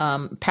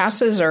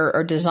 Passes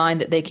are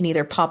designed that they can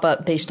either pop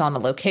up based on a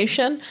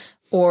location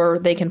or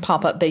they can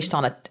pop up based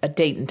on a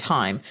date and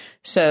time.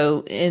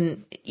 So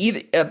in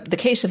either the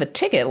case of a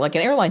ticket, like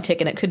an airline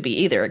ticket, it could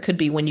be either. It could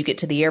be when you get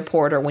to the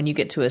airport or when you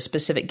get to a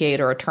specific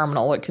gate or a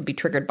terminal. Or it could be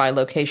triggered by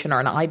location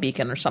or an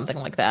iBeacon or something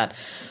like that.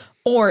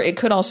 Or it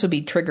could also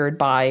be triggered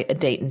by a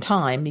date and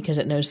time because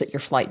it knows that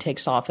your flight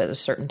takes off at a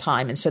certain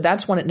time. And so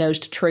that's when it knows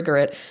to trigger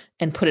it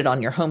and put it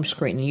on your home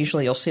screen.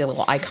 Usually you'll see a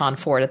little icon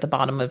for it at the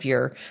bottom of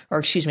your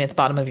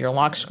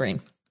lock screen.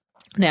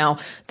 Now,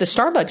 the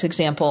Starbucks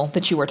example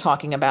that you were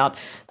talking about,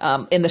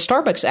 in the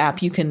Starbucks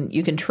app, you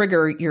can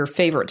trigger your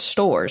favorite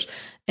stores.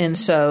 And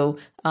so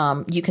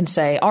you can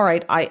say, all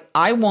right,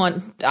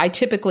 I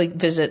typically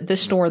visit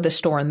this store,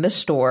 and this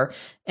store.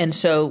 And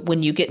so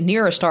when you get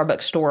near a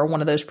Starbucks store,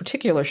 one of those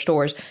particular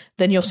stores,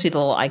 then you'll see the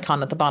little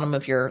icon at the bottom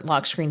of your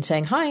lock screen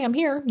saying, hi, I'm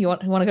here. You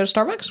want to go to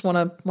Starbucks?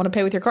 Want to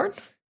pay with your card?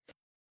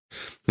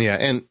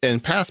 Yeah.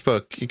 And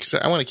Passbook,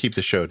 I want to keep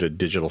the show to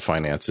digital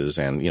finances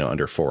and,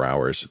 under 4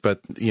 hours.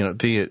 But,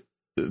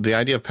 the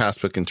idea of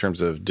Passbook in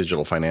terms of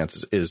digital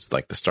finances is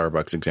like the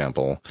Starbucks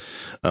example.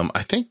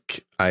 I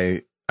think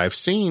I I've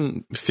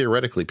seen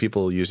theoretically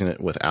people using it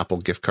with Apple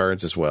gift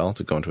cards as well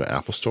to go into an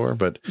Apple store,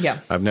 but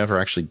I've never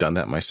actually done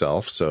that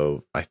myself.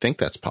 So I think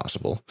that's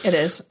possible. It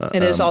is.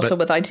 It is also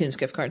with iTunes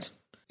gift cards.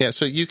 Yeah,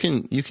 so you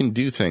can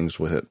do things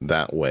with it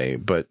that way,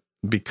 but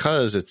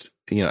because it's,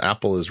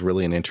 Apple is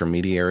really an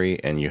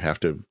intermediary and you have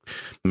to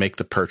make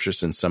the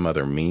purchase in some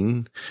other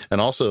mean. And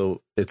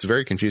also it's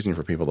very confusing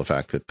for people, the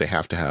fact that they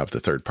have to have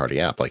the third-party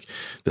app. Like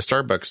the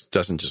Starbucks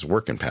doesn't just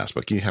work in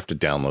Passbook. You have to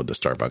download the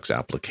Starbucks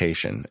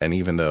application. And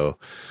even though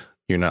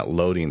you're not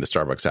loading the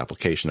Starbucks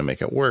application to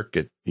make it work,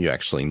 you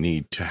actually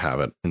need to have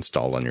it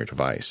installed on your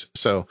device.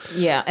 So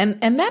yeah,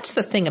 and that's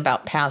the thing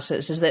about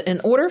passes, is that in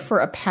order for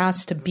a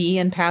pass to be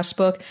in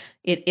Passbook,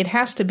 it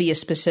has to be a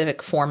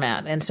specific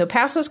format. And so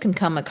passes can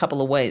come a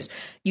couple of ways.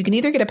 You can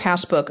either get a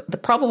passbook,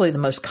 probably the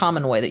most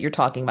common way that you're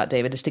talking about,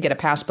 David, is to get a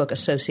passbook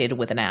associated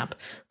with an app,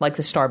 like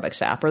the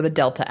Starbucks app or the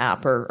Delta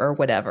app or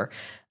whatever.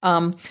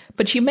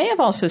 But you may have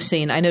also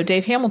seen, I know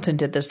Dave Hamilton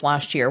did this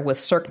last year with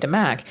Cirque de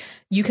Mac.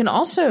 You can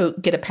also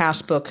get a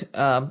passbook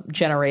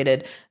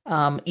generated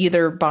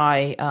either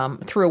by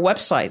through a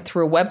website,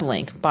 through a web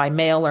link, by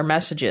mail or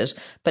messages,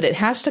 but it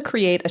has to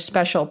create a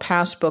special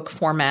passbook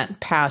format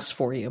pass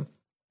for you.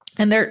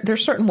 And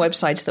there's certain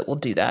websites that will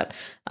do that,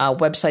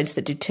 websites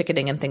that do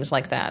ticketing and things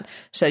like that.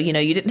 So, you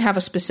didn't have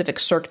a specific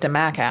Cirque de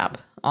Mac app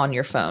on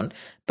your phone,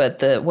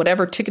 but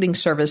whatever ticketing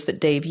service that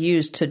Dave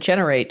used to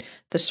generate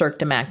the Cirque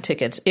de Mac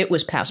tickets, it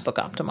was Passbook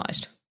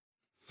optimized.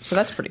 So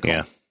that's pretty cool.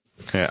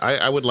 Yeah,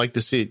 I would like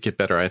to see it get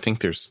better. I think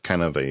there's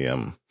kind of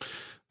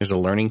there's a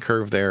learning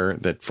curve there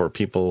that for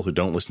people who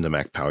don't listen to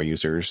Mac Power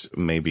users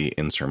may be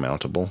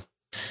insurmountable.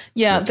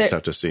 Yeah, we'll just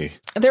have to see.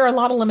 There are a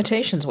lot of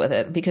limitations with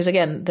it because,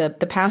 again,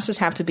 the passes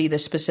have to be the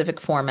specific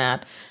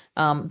format.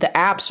 The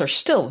apps are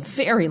still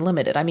very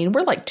limited. I mean,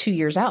 we're like 2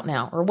 years out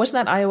now, or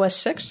wasn't that iOS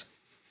 6?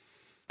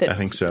 I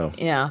think so.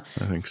 Yeah.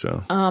 I think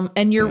so.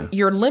 And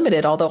you're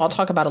limited, although I'll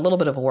talk about a little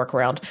bit of a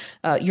workaround.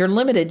 You're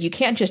limited. You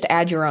can't just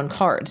add your own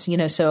cards.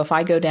 So if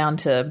I go down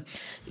to,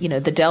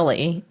 the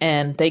deli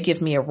and they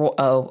give me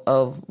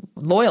a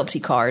loyalty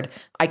card,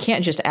 I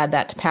can't just add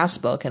that to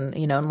Passbook and,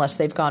 unless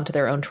they've gone to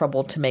their own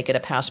trouble to make it a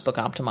Passbook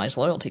optimized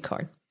loyalty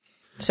card.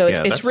 So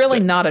it's really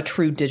not a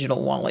true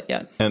digital wallet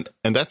yet. And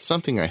that's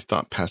something I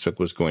thought Passbook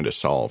was going to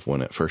solve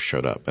when it first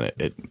showed up, and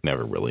it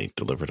never really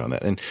delivered on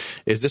that. And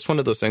is this one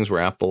of those things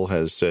where Apple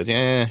has said,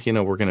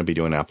 we're going to be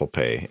doing Apple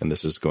Pay, and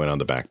this is going on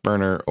the back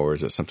burner, or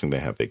is it something they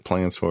have big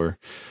plans for?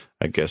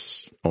 I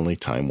guess only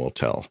time will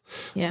tell.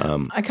 Yeah,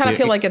 I kind of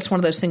feel like it's one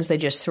of those things they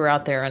just threw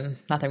out there and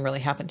nothing really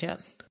happened yet.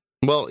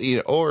 Well,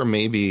 or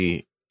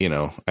maybe,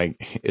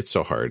 it's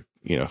so hard,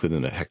 who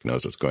the heck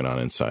knows what's going on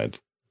inside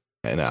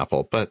an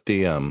Apple, but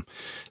it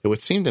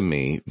would seem to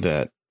me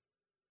that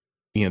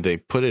they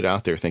put it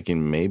out there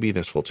thinking maybe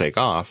this will take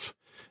off,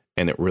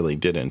 and it really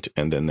didn't.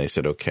 And then they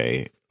said,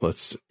 okay,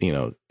 let's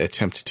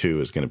attempt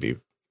 2 is going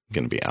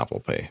to be Apple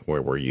Pay,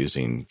 where we're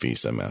using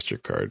Visa,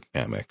 MasterCard,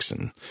 Amex,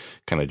 and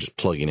kind of just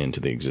plugging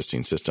into the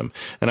existing system.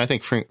 And I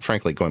think,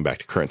 frankly, going back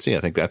to currency, I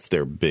think that's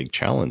their big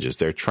challenge, is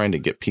they're trying to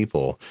get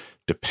people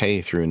to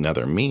pay through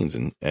another means,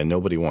 and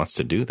nobody wants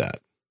to do that.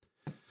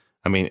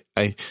 I mean,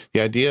 the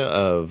idea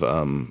of,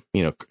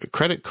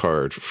 credit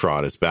card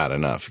fraud is bad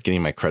enough.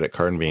 Getting my credit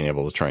card and being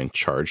able to try and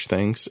charge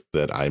things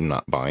that I'm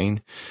not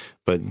buying,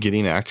 but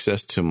getting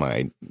access to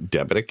my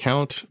debit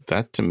account,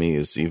 that to me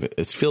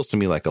it feels to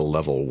me like a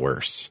level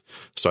worse.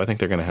 So I think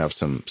they're going to have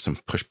some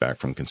pushback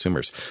from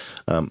consumers.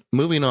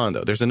 Moving on,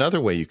 though, there's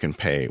another way you can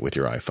pay with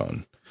your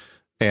iPhone.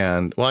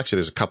 And, well, actually,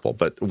 there's a couple,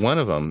 but one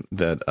of them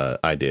that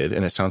I did,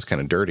 and it sounds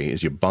kind of dirty,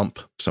 is you bump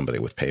somebody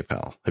with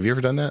PayPal. Have you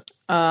ever done that?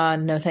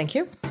 No, thank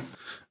you.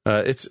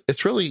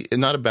 It's really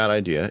not a bad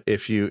idea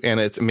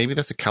maybe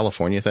that's a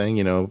California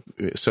thing,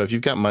 so if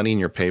you've got money in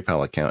your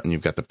PayPal account and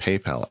you've got the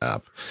PayPal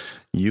app,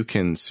 you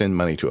can send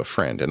money to a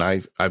friend. And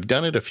I've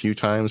done it a few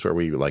times where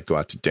we go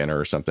out to dinner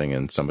or something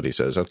and somebody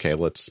says, okay,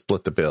 let's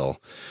split the bill.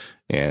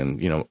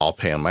 And, I'll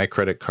pay on my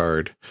credit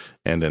card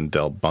and then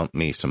they'll bump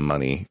me some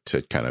money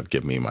to kind of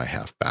give me my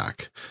half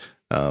back.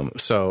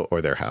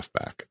 Or their half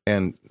back.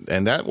 And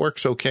that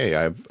works okay.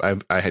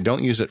 I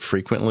don't use it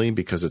frequently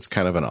because it's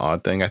kind of an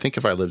odd thing. I think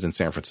if I lived in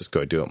San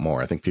Francisco, I'd do it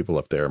more. I think people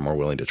up there are more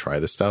willing to try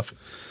this stuff.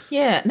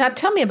 Yeah. Now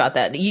tell me about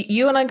that.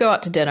 You and I go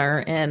out to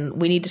dinner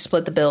and we need to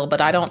split the bill, but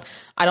I don't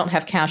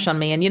have cash on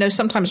me. And,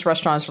 sometimes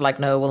restaurants are like,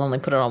 no, we'll only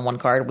put it on one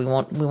card. We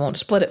won't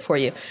split it for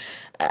you.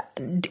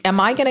 Am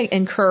I going to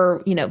incur,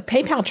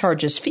 PayPal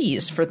charges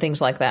fees for things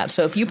like that.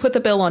 So if you put the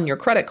bill on your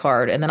credit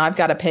card and then I've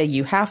got to pay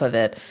you half of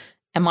it,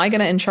 am I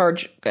going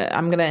to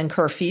I'm going to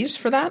incur fees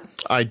for that?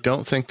 I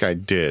don't think I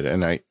did.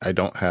 And I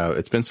don't have,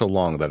 it's been so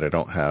long that I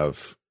don't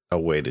have a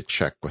way to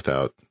check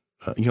without,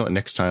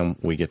 next time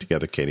we get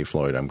together, Katie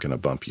Floyd, I'm going to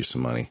bump you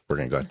some money. We're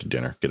going to go out to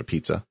dinner, get a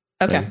pizza.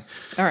 Okay. Maybe.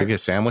 All right. We'll get a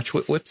sandwich.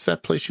 What's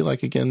that place you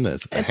like again?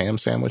 Is it the ham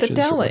sandwiches? The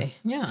deli.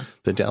 Yeah.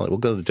 The deli. We'll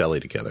go to the deli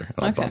together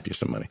and I'll bump you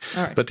some money.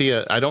 All right. But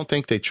I don't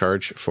think they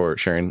charge for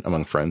sharing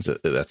among friends.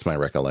 That's my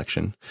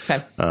recollection.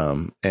 Okay.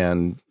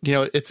 And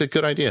it's a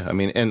good idea. I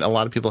mean, and a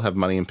lot of people have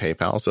money in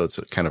PayPal, so it's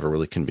kind of a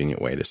really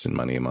convenient way to send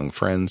money among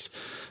friends.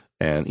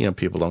 And,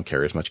 people don't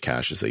carry as much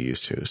cash as they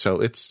used to. So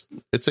it's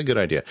a good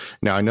idea.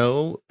 Now, I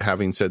know,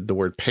 having said the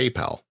word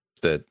PayPal,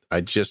 that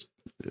I just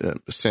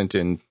sent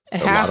in a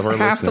lot of our listeners.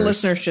 Half the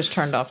listeners just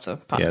turned off the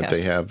podcast. Yeah,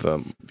 they have,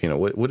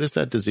 what is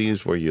that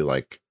disease where you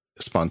like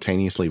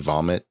spontaneously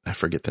vomit? I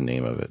forget the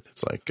name of it.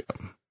 It's like,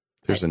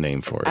 there's a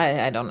name for it.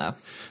 I don't know.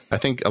 I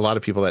think a lot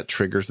of people, that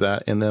triggers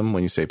that in them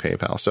when you say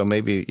PayPal. So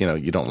maybe,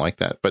 you don't like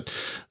that. But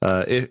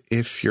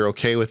if you're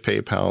okay with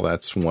PayPal,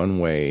 that's one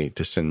way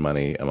to send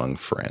money among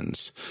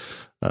friends.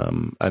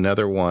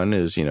 Another one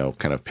is,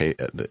 kind of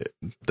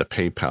the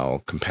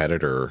PayPal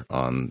competitor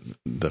on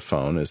the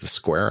phone is the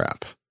Square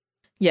app.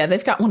 Yeah,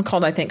 they've got one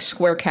called, I think,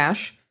 Square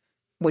Cash,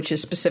 which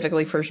is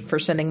specifically for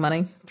sending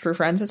money through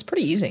friends. It's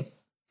pretty easy.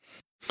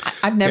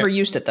 I've never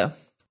used it, though.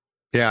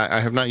 Yeah, I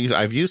have not used.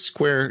 I've used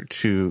Square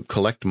to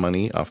collect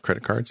money off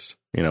credit cards.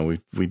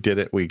 We did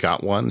it. We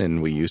got one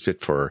and we used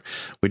it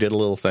we did a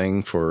little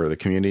thing for the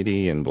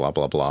community and blah,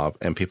 blah, blah.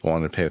 And people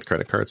wanted to pay with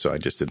credit cards. So I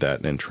just did that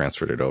and then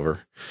transferred it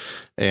over.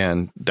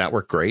 And that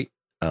worked great.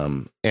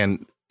 And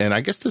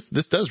I guess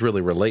this does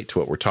really relate to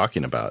what we're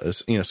talking about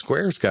is,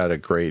 Square's got a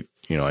great,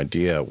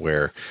 idea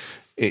where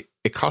it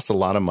costs a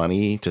lot of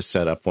money to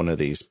set up one of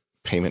these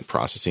payment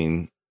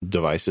processing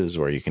devices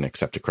where you can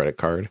accept a credit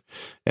card,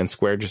 and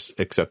Square just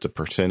accepts a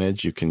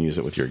percentage. You can use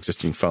it with your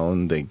existing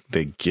phone.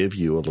 They give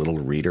you a little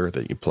reader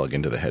that you plug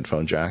into the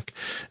headphone jack,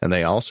 and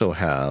they also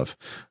have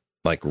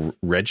like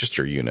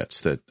register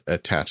units that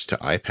attach to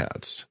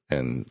iPads.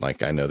 And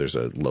like, I know there's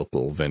a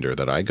local vendor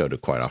that I go to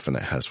quite often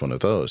that has one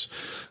of those.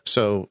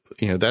 So,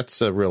 that's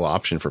a real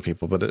option for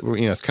people, but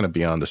it's kind of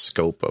beyond the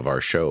scope of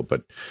our show.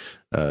 But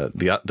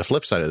the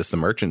flip side of this, the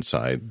merchant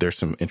side, there's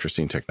some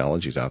interesting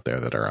technologies out there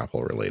that are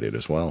Apple related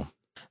as well.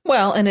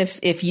 Well, and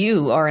if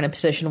you are in a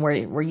position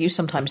where you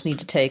sometimes need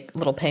to take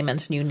little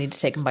payments and you need to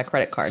take them by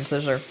credit cards,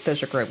 those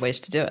are great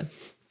ways to do it.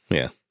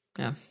 Yeah.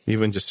 Yeah.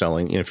 Even just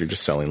selling, if you're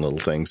just selling little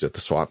things at the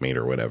swap meet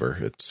or whatever,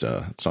 it's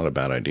not a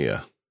bad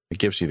idea. It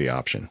gives you the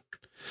option.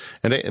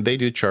 And they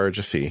do charge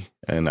a fee,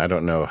 and I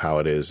don't know how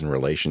it is in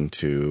relation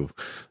to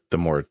the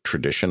more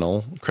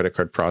traditional credit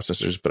card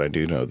processors, but I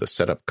do know the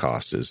setup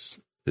cost is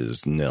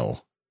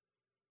nil.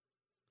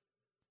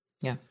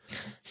 Yeah.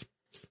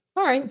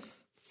 All right.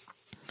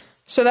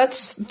 So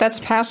that's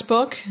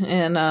Passbook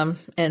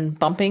and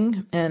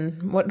bumping,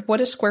 and what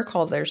is Square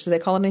called theirs? Do they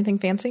call it anything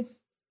fancy?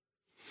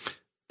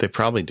 They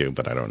probably do,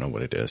 but I don't know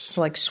what it is. So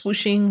like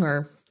swooshing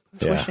or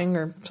swishing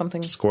or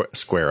something.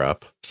 Square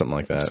up, something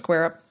like that.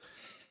 Square up.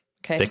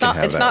 Okay,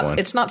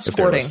 it's not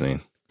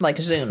squirting like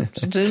Zune.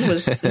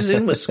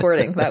 Zune was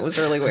squirting. That was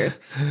really weird.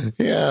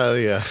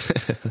 Yeah.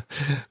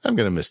 I'm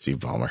gonna miss Steve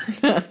Ballmer.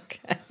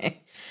 Okay.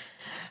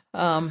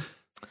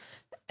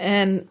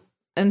 And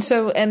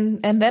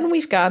then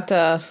we've got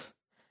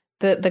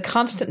the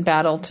constant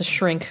battle to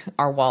shrink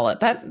our wallet.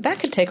 That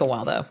could take a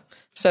while though.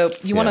 So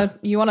you want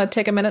to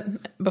take a minute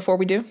before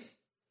we do?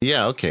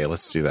 Yeah, okay,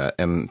 let's do that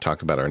and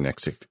talk about our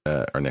next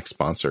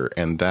sponsor,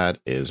 and that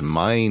is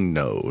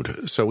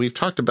MindNode. So we've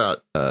talked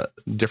about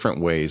different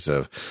ways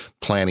of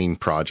planning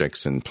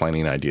projects and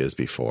planning ideas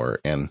before,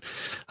 and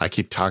I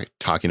keep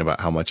talking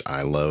about how much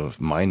I love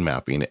mind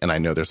mapping, and I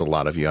know there's a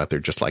lot of you out there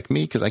just like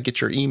me, because I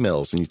get your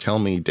emails and you tell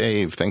me,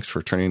 Dave, thanks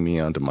for turning me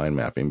on to mind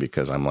mapping,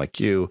 because I'm like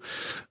you,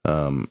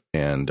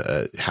 and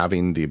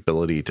having the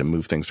ability to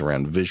move things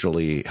around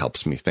visually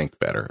helps me think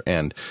better.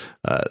 And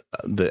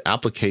the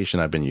application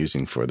I've been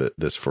using for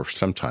this for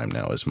some time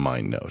now is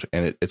MindNode,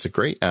 and it's a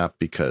great app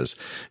because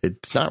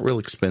it's not real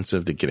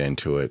expensive to get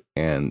into it,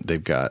 and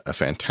they've got a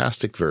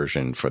fantastic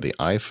version for the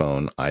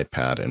iPhone,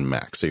 iPad, and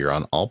Mac. So you're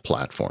on all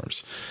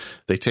platforms.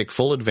 They take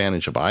full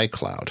advantage of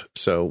iCloud.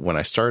 So when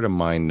I start a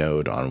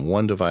MindNode on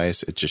one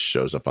device, it just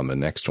shows up on the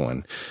next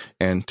one.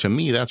 And to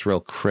me, that's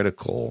real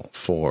critical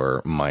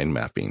for mind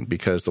mapping,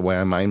 because the way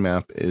I mind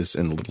map is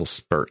in little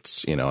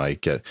spurts. I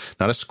get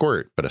not a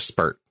squirt, but a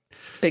spurt.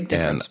 Big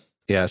difference. And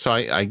yeah, so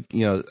I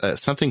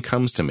something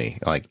comes to me,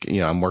 like,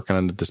 I'm working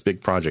on this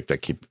big project I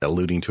keep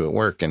alluding to at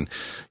work, and,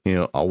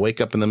 I'll wake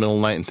up in the middle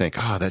of the night and think,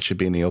 that should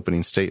be in the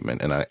opening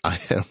statement. And I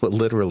will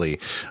literally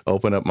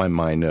open up my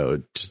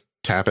MindNode, just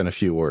tap in a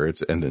few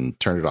words and then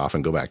turn it off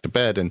and go back to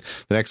bed. And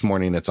the next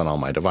morning it's on all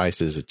my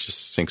devices. It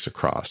just syncs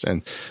across.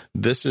 And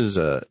this is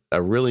a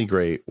really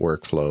great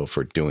workflow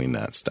for doing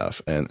that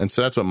stuff. And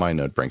so that's what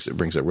MindNode brings. It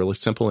brings a really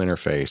simple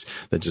interface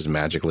that just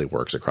magically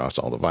works across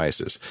all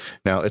devices.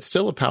 Now, it's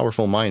still a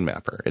powerful mind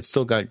mapper. It's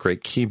still got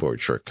great keyboard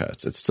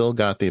shortcuts. It's still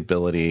got the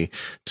ability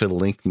to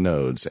link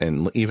nodes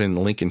and even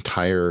link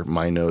entire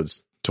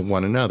MindNodes to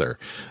one another.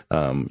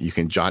 You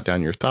can jot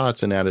down your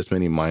thoughts and add as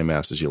many mind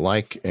maps as you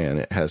like, and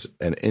it has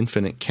an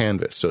infinite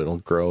canvas, so it'll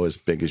grow as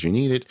big as you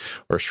need it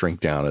or shrink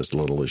down as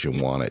little as you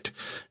want it.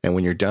 And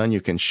when you're done, you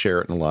can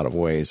share it in a lot of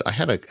ways. I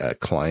had a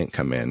client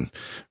come in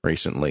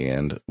recently,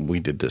 and we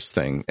did this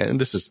thing,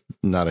 and this is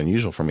not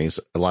unusual for me.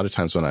 A lot of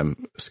times when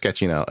I'm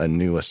sketching out a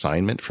new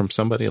assignment from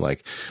somebody,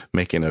 like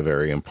making a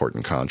very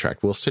important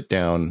contract, we'll sit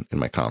down in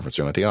my conference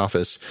room at the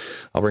office.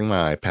 I'll bring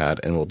my iPad,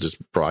 and we'll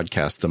just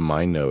broadcast the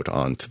MindNode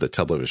onto the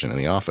television in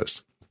the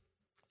office.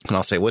 And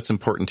I'll say, what's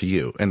important to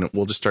you? And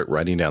we'll just start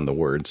writing down the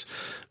words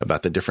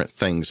about the different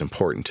things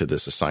important to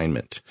this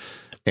assignment.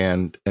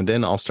 And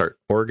then I'll start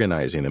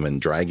organizing them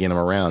and dragging them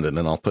around. And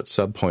then I'll put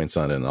subpoints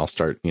on it, and I'll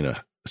start,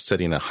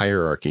 setting a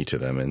hierarchy to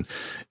them. And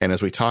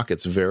as we talk,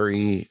 it's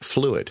very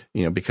fluid,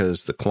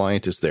 because the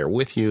client is there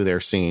with you.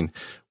 They're seeing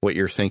what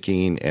you're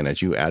thinking. And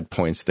as you add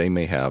points, they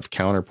may have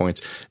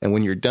counterpoints. And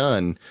when you're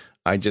done,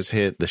 I just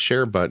hit the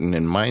share button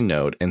in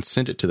MindNote and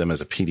send it to them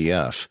as a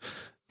PDF.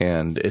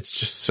 And it's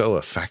just so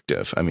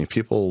effective. I mean,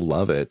 people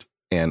love it.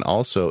 And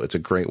also, it's a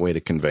great way to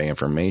convey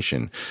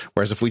information.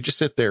 Whereas if we just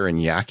sit there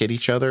and yak at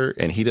each other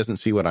and he doesn't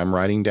see what I'm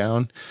writing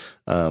down,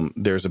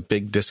 there's a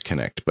big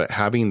disconnect. But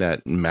having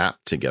that map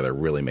together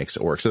really makes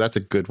it work. So that's a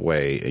good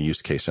way, a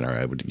use case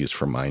scenario I would use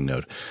for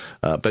MindNote.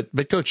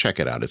 But go check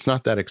it out. It's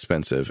not that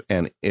expensive.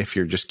 And if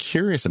you're just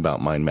curious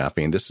about mind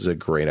mapping, this is a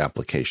great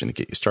application to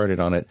get you started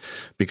on it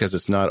because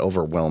it's not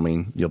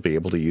overwhelming. You'll be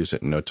able to use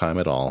it in no time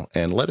at all.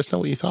 And let us know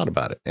what you thought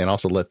about it. And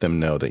also let them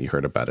know that you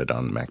heard about it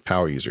on Mac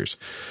Power Users.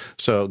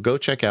 So go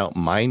check out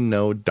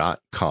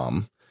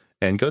mindnode.com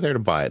and go there to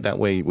buy it. That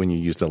way, when you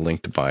use the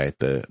link to buy it,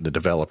 the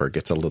developer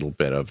gets a little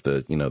bit of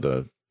the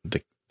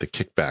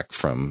kickback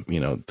from,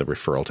 the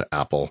referral to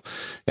Apple.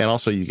 And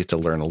also you get to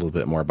learn a little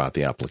bit more about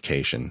the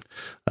application.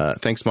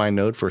 Thanks,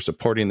 MindNode, for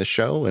supporting the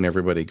show, and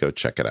everybody go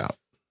check it out.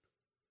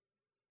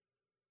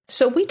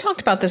 So we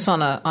talked about this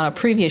on a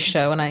previous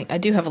show, and I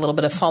do have a little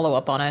bit of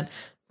follow-up on it.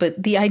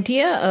 But the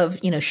idea of,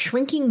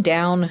 shrinking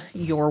down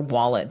your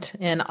wallet,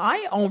 and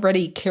I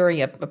already carry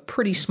a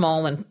pretty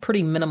small and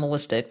pretty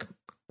minimalistic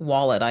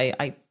wallet.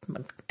 I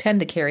tend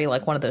to carry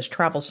like one of those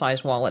travel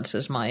size wallets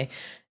as my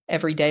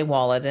everyday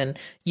wallet. And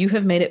you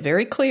have made it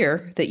very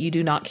clear that you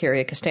do not carry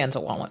a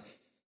Costanza wallet.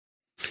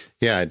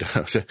 Yeah, I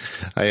don't.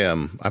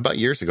 About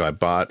years ago, I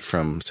bought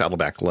from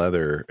Saddleback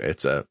Leather.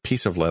 It's a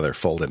piece of leather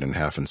folded in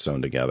half and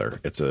sewn together.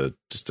 It's the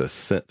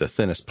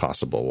thinnest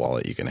possible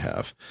wallet you can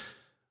have,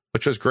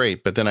 which was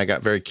great. But then I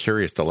got very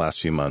curious the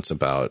last few months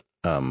about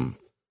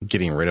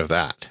getting rid of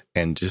that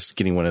and just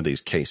getting one of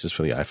these cases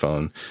for the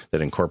iPhone that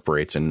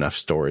incorporates enough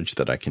storage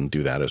that I can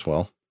do that as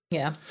well.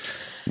 Yeah.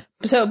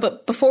 So,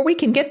 but before we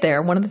can get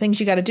there, one of the things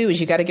you got to do is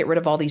you got to get rid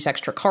of all these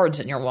extra cards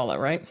in your wallet,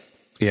 right?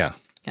 Yeah.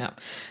 Yeah.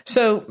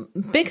 So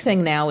big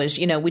thing now is,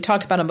 we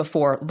talked about them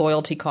before,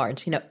 loyalty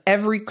cards.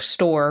 Every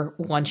store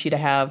wants you to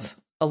have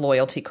a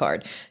loyalty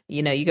card.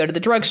 You go to the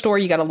drugstore,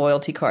 you got a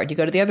loyalty card. You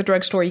go to the other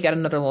drugstore, you got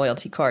another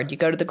loyalty card. You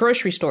go to the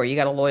grocery store, you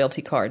got a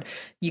loyalty card.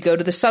 You go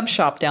to the sub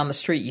shop down the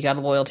street, you got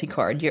a loyalty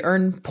card. You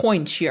earn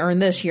points, you earn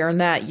this, you earn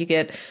that. You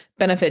get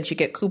benefits, you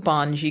get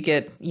coupons, you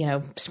get,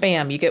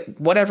 spam, you get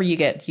whatever you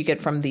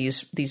get from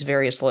these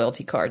various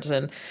loyalty cards.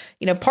 And,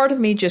 part of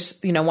me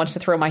just, wants to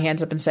throw my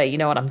hands up and say, you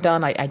know what, I'm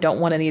done. I don't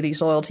want any of these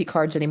loyalty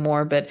cards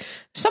anymore. But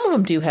some of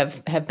them do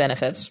have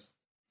benefits.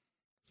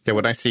 Yeah,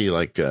 when I see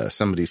like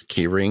somebody's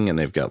key ring and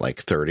they've got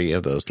like 30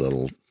 of those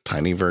little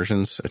tiny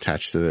versions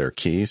attached to their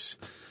keys,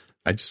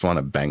 I just want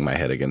to bang my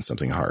head against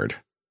something hard.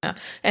 Yeah.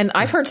 And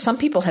I've heard some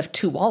people have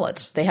two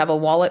wallets. They have a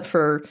wallet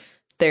for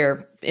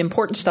their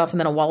important stuff and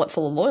then a wallet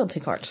full of loyalty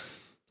cards.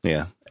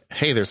 Yeah.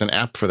 Hey, there's an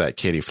app for that,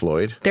 Katie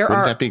Floyd.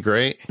 Wouldn't that be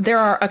great? There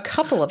are a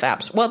couple of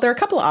apps. Well, there are a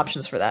couple of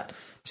options for that.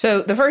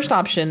 So the first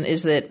option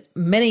is that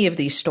many of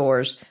these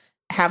stores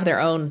have their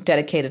own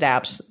dedicated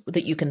apps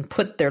that you can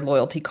put their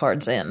loyalty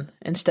cards in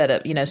instead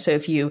of, so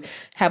if you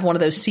have one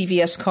of those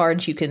CVS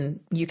cards, you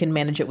can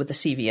manage it with the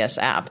CVS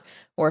app.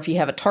 Or if you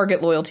have a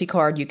Target loyalty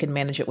card, you can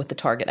manage it with the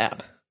Target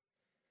app.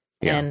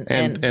 Yeah.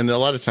 And a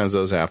lot of times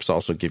those apps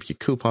also give you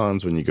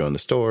coupons when you go in the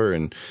store.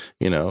 And,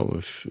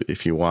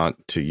 if you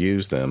want to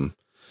use them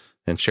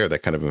and share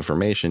that kind of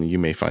information, you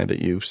may find that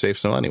you save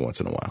some money once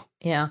in a while.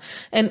 Yeah.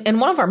 And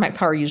one of our Mac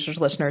Power Users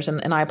listeners,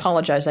 and I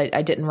apologize,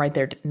 I didn't write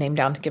their name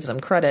down to give them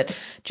credit,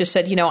 just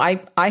said,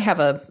 I have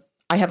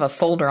a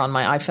folder on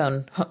my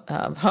iPhone.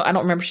 I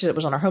don't remember if it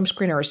was on our home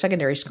screen or a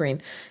secondary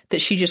screen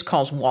that she just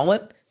calls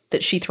wallet,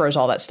 that she throws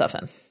all that stuff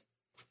in.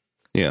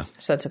 Yeah.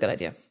 So that's a good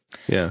idea.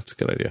 Yeah, it's a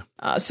good idea.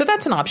 So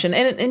that's an option.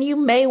 And you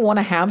may want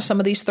to have some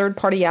of these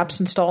third-party apps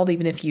installed,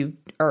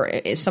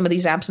 some of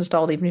these apps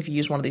installed, even if you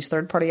use one of these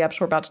third-party apps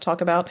we're about to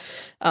talk about,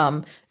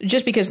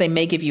 just because they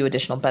may give you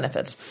additional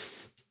benefits.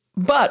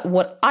 But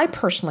what I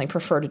personally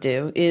prefer to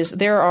do is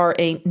there are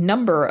a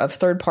number of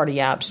third-party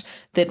apps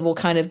that will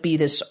kind of be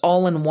this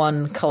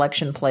all-in-one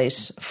collection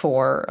place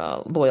for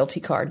loyalty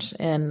cards.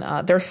 And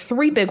there are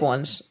three big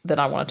ones that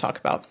I want to talk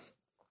about.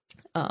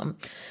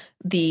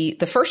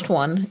 The first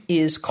one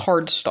is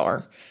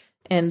CardStar,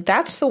 and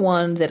that's the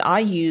one that I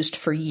used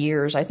for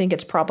years. I think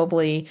it's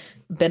probably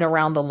been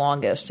around the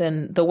longest.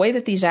 And the way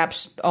that these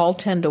apps all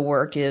tend to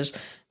work is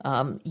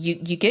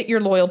you get your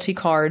loyalty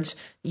cards,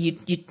 you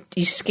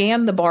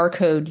scan the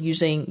barcode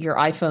using your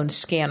iPhone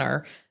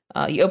scanner.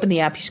 You open the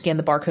app, you scan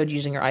the barcode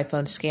using your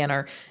iPhone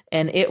scanner,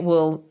 and it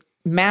will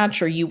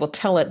match, or you will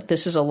tell it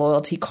this is a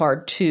loyalty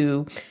card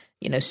to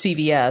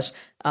CVS.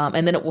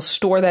 And then it will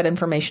store that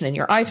information in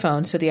your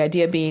iPhone. So the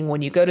idea being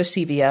when you go to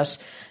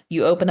CVS,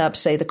 you open up,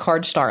 say, the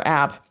CardStar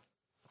app,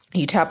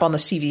 you tap on the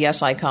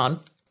CVS icon,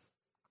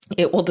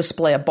 it will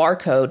display a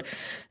barcode,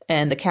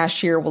 and the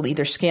cashier will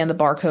either scan the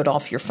barcode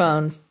off your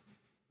phone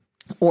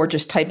or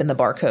just type in the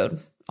barcode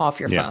off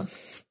your phone.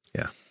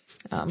 Yeah.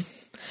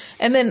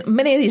 And then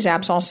many of these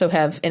apps also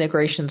have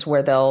integrations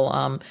where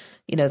they'll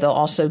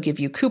also give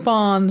you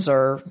coupons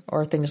or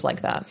things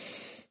like that.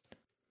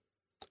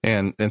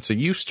 And so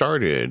you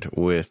started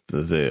with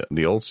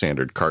the old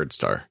standard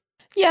CardStar.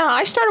 Yeah,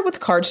 I started with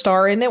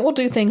CardStar, and it will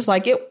do things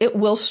like it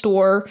will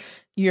store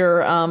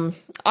your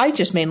I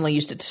just mainly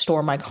used it to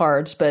store my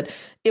cards, but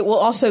it will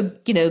also,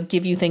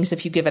 give you things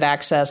if you give it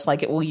access,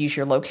 like it will use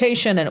your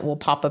location and it will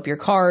pop up your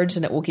cards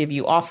and it will give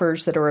you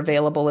offers that are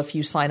available if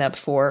you sign up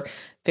for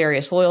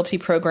various loyalty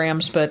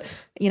programs. But,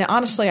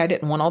 honestly, I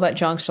didn't want all that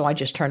junk, so I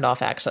just turned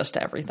off access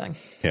to everything.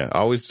 Yeah,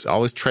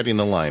 always treading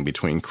the line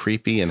between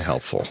creepy and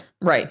helpful.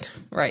 Right.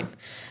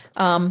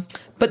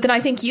 But then I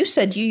think you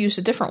said you used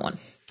a different one.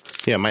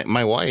 Yeah,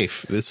 my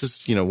wife, this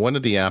is, one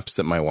of the apps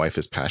that my wife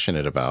is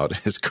passionate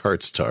about is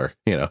CardStar,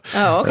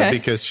 Oh, okay.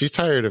 Because she's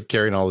tired of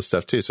carrying all this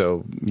stuff too.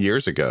 So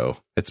years ago,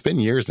 it's been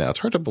years now. It's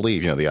hard to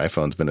believe, the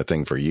iPhone's been a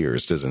thing for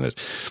years, isn't it?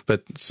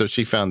 But so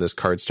she found this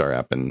CardStar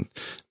app and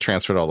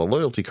transferred all the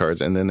loyalty cards.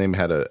 And then they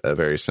had a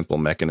very simple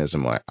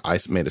mechanism. I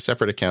made a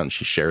separate account and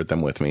she shared them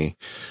with me.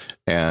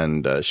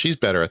 And she's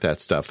better at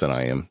that stuff than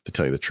I am, to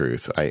tell you the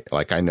truth.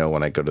 I know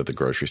when I go to the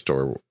grocery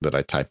store that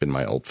I type in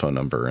my old phone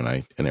number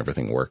and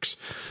everything works.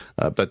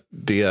 But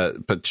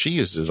she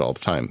uses it all the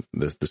time.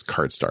 This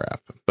CardStar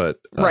app. But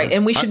right,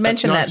 and we should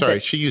mention that. I'm sorry,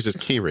 she uses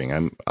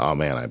Keyring.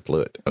 I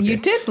blew it. Okay. You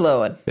did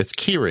blow it. It's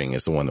Keyring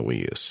is the one that we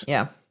use.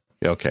 Yeah.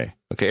 Okay.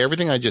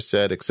 Everything I just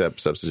said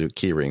except substitute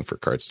Keyring for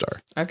CardStar.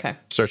 Okay.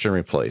 Search and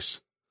replace.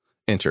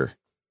 Enter.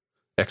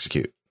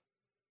 Execute.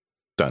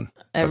 Done.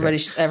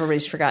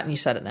 Everybody's forgotten you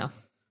said it now.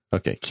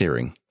 Okay,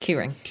 Keyring.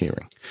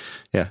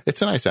 Yeah,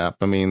 it's a nice app.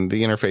 I mean,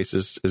 the interface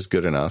is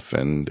good enough,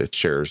 and it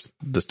shares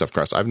the stuff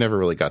across. I've never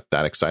really got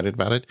that excited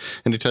about it,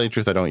 and to tell you the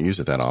truth, I don't use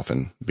it that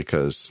often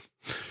because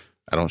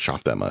I don't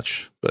shop that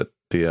much. But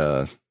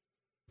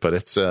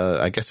it's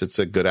I guess it's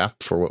a good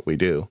app for what we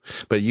do.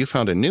 But you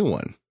found a new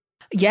one.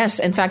 Yes,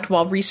 in fact,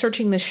 while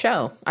researching this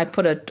show, I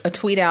put a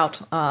tweet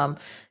out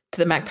to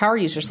the Mac Power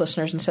Users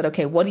listeners and said,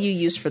 okay, what do you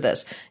use for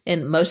this?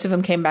 And most of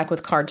them came back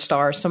with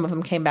CardStar. Some of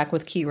them came back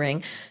with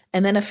Keyring.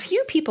 And then a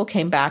few people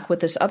came back with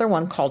this other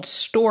one called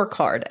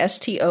StoreCard,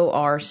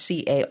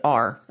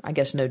 STORCAR. I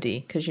guess no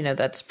D, because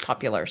that's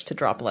popular to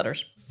drop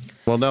letters.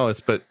 Well, no,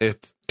 it's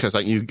because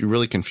you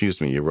really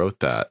confused me. You wrote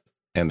that,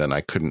 and then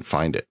I couldn't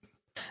find it.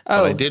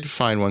 Oh, but I did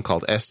find one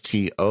called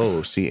STOCARD.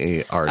 Oh,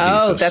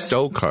 that's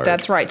StoCard.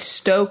 That's right,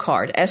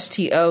 StoCard,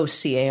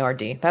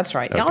 STOCARD. That's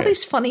right. Okay. All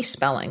these funny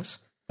spellings.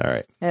 All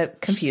right.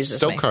 It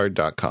confuses me.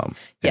 StoCard.com.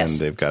 Yes.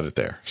 And they've got it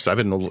there. So I've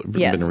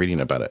been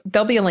reading about it.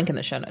 There'll be a link in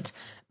the show notes.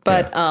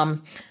 But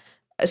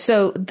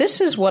so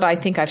this is what I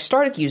think I've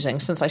started using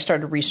since I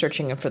started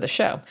researching it for the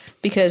show,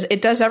 because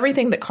it does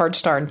everything that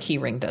CardStar and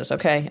Keyring does.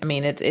 Okay. I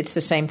mean, it's the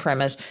same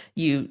premise.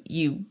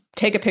 You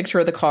take a picture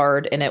of the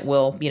card and it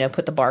will,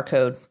 put the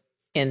barcode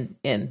in.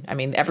 I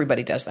mean,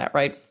 everybody does that,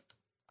 right?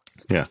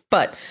 Yeah.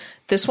 But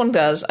this one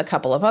does a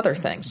couple of other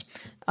things.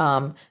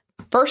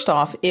 First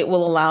off, it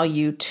will allow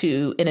you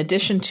to, in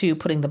addition to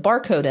putting the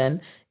barcode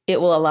in, it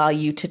will allow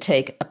you to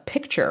take a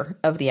picture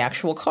of the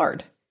actual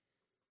card,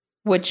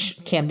 which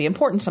can be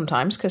important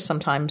sometimes because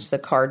sometimes the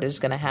card is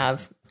going to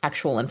have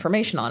actual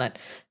information on it.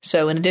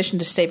 So in addition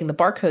to saving the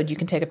barcode, you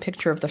can take a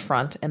picture of the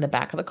front and the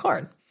back of the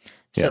card.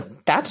 So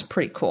that's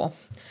pretty cool.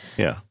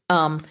 Yeah.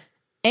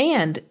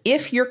 And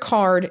if your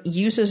card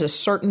uses a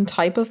certain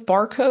type of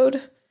barcode,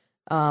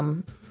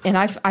 and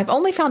I've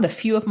only found a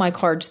few of my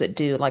cards that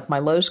do, like my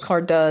Lowe's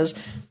card does,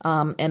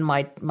 and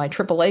my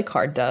AAA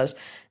card does.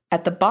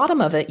 At the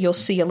bottom of it, you'll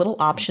see a little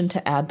option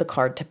to add the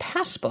card to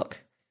Passbook,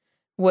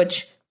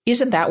 which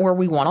isn't that where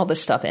we want all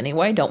this stuff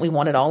anyway? Don't we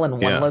want it all in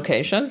one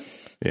location?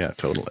 Yeah,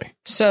 totally.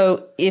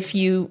 So if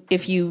you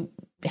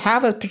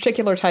have a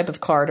particular type of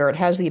card or it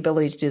has the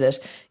ability to do this,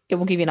 it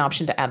will give you an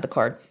option to add the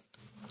card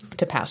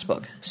to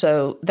Passbook.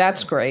 So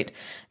that's great.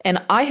 And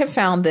I have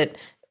found that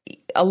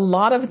a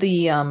lot of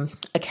the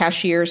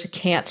cashiers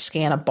can't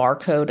scan a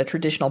barcode, a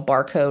traditional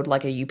barcode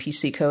like a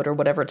UPC code or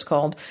whatever it's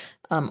called,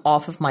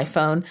 off of my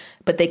phone,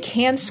 but they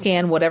can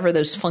scan whatever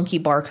those funky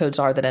barcodes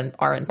are that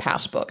are in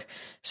Passbook.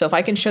 So if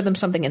I can show them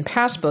something in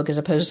Passbook as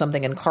opposed to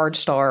something in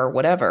CardStar or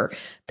whatever,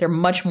 they're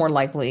much more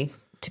likely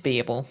to be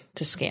able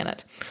to scan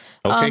it.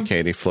 Okay,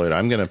 Katie Floyd,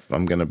 I'm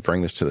gonna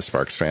bring this to the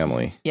Sparks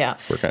family. Yeah,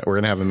 we're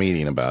gonna have a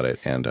meeting about it,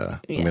 and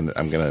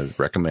I'm gonna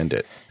recommend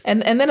it.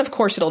 And then of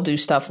course it'll do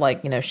stuff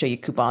like show you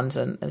coupons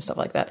and stuff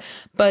like that.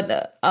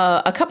 But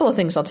a couple of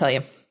things I'll tell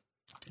you.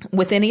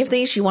 With any of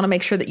these, you want to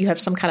make sure that you have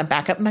some kind of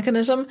backup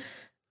mechanism,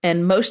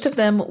 and most of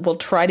them will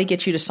try to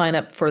get you to sign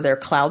up for their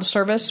cloud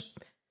service,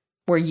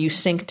 where you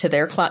sync to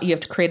their cloud. You have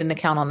to create an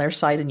account on their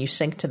site and you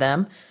sync to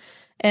them.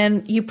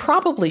 And you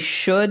probably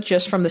should,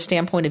 just from the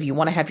standpoint of you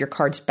want to have your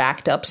cards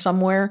backed up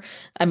somewhere.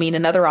 I mean,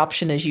 another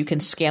option is you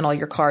can scan all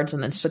your cards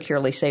and then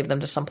securely save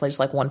them to someplace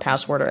like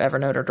 1Password or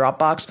Evernote or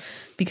Dropbox.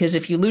 Because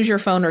if you lose your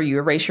phone or you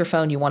erase your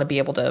phone, you want to be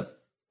able to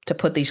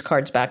put these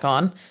cards back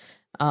on.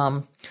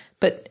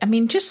 But I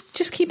mean,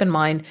 just keep in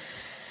mind,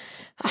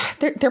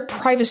 there are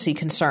privacy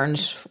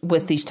concerns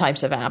with these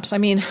types of apps. I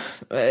mean,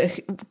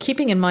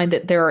 keeping in mind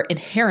that there are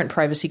inherent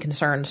privacy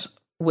concerns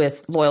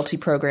with loyalty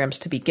programs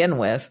to begin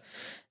with.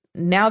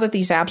 Now that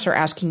these apps are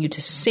asking you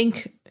to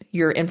sync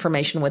your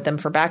information with them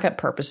for backup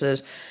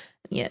purposes,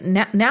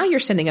 now you're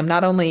sending them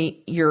not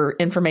only your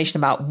information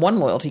about one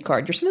loyalty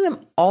card, you're sending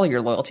them all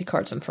your loyalty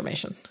cards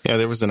information. Yeah,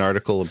 there was an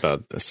article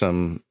about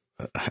some,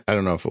 I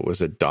don't know if it was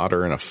a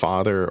daughter and a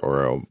father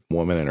or a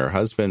woman and her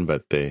husband,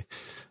 but they,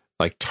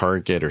 like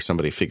Target or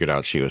somebody figured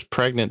out she was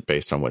pregnant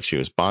based on what she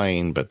was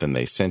buying, but then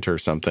they sent her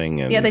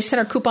something. And they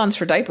sent her coupons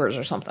for diapers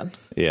or something.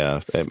 Yeah,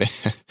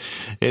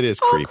 it is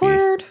Awkward.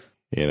 Creepy.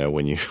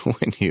 When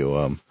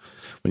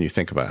you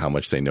think about how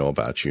much they know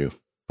about you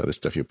by the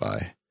stuff you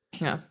buy.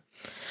 Yeah.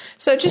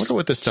 So I wonder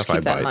what the stuff I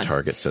buy at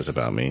Target says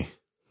about me.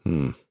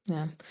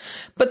 Yeah.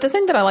 But the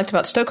thing that I liked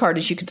about Stokard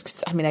is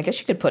I guess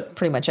you could put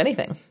pretty much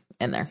anything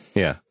in there.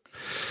 Yeah.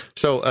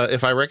 So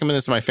if I recommend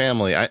this to my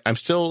family, I'm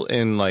still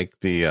in like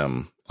the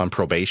on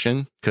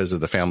probation because of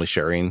the family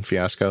sharing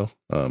fiasco.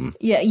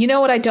 Yeah. You know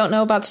what I don't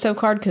know about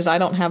Stokard, because I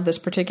don't have this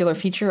particular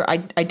feature. I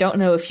don't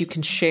know if you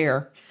can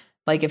share.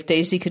 Like if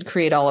Daisy could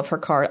create all of her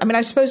cards. I mean,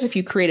 I suppose if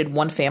you created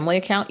one family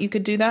account, you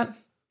could do that.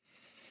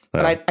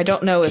 But I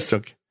don't know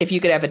if you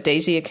could have a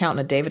Daisy account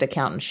and a David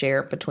account and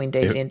share between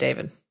Daisy and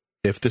David.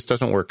 If this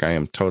doesn't work, I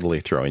am totally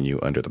throwing you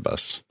under the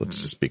bus.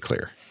 Let's just be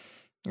clear.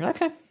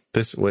 Okay.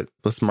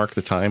 Let's mark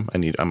the time.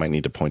 I might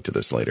need to point to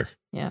this later.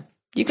 Yeah.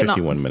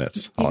 51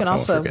 minutes. You can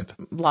also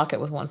lock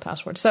it with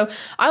 1Password. So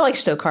I like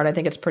Stokard. I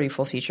think it's pretty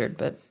full featured,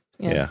 but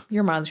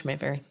your mileage may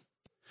vary.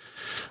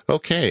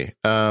 Okay.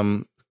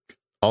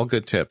 All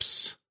good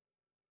tips.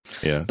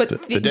 Yeah. But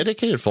the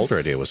dedicated folder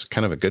idea was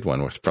kind of a good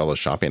one with fellow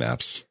shopping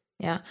apps.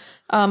 Yeah.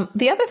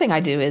 The other thing I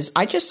do is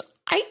I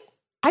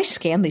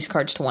scan these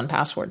cards to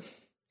 1Password.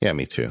 Yeah,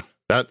 me too.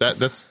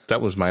 That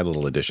was my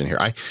little addition here.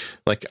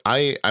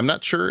 I'm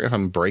not sure if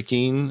I'm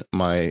breaking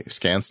my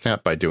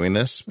ScanSnap by doing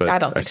this, but I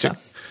don't think so.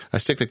 I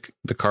stick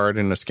the card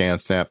in a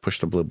ScanSnap, push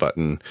the blue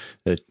button.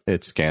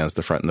 It scans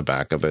the front and the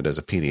back of it as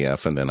a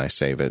PDF, and then I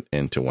save it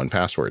into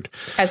 1Password.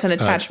 As an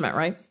attachment,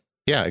 right?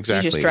 Yeah,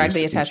 exactly. You just drag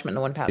the attachment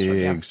to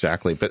 1Password. Yeah.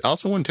 Exactly. But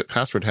also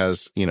 1Password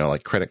has,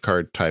 like credit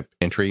card type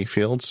entry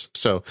fields.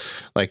 So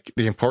like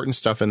the important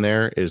stuff in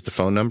there is the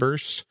phone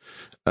numbers.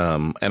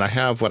 And I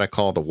have what I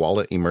call the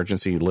wallet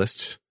emergency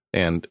list.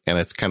 And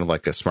it's kind of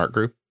like a smart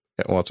group.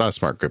 Well, it's not a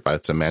smart group, but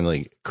it's a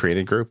manually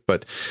created group.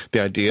 But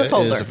the idea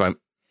is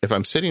if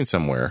I'm sitting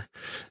somewhere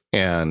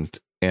and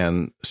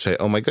say,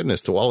 oh my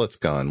goodness, the wallet's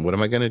gone, what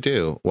am I going to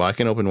do? Well, I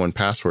can open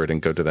 1Password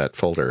and go to that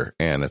folder,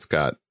 and it's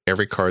got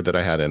every card that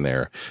I had in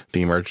there,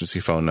 the emergency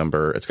phone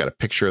number. It's got a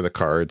picture of the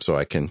card so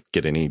I can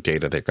get any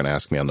data they're going to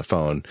ask me on the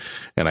phone,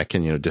 and I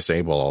can,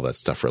 disable all that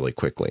stuff really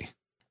quickly.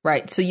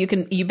 Right. So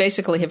you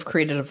basically have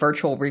created a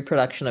virtual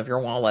reproduction of your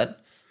wallet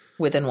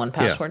within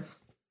 1Password. Yeah.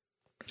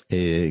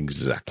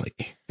 Exactly.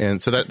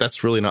 And so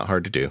that's really not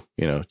hard to do.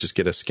 Just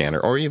get a scanner,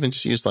 or even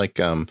just use like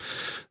the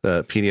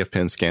PDF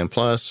Pen Scan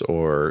Plus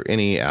or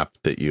any app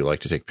that you like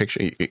to take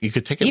pictures. You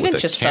could take it even with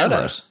a just camera.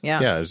 Photos.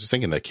 Yeah. Yeah. I was just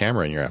thinking the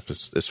camera in your app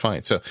is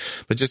fine. So,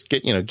 but just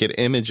get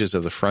images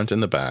of the front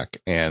and the back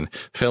and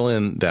fill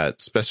in that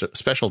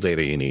special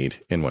data you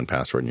need in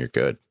 1Password, and you're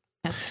good.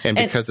 Yeah. And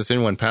because it's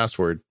in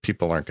 1Password,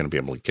 people aren't going to be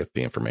able to get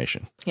the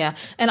information. Yeah.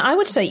 And I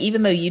would say,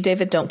 even though you,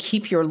 David, don't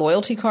keep your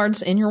loyalty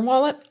cards in your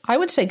wallet, I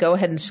would say go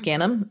ahead and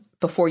scan them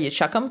before you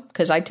chuck them,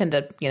 because I tend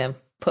to,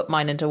 put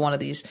mine into one of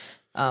these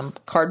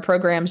card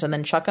programs and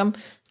then chuck them.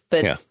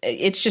 But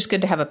it's just good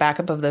to have a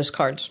backup of those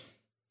cards,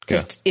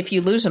 because if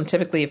you lose them,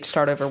 typically you have to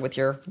start over with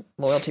your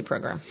loyalty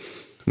program.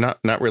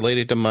 Not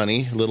related to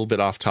money, a little bit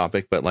off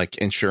topic, but like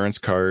insurance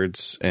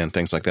cards and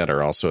things like that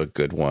are also a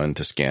good one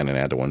to scan and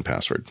add to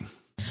 1Password.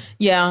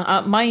 Yeah,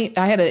 I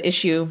had an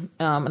issue,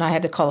 and I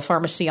had to call the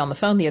pharmacy on the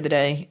phone the other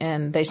day,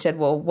 and they said,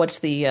 well, what's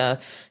do you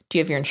have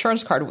your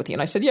insurance card with you?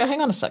 And I said, yeah,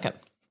 hang on a second.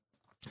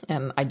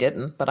 And I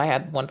didn't, but I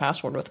had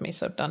 1Password with me,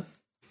 so done.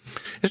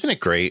 Isn't it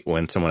great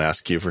when someone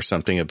asks you for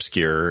something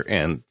obscure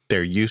and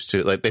they're used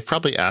to, like, they've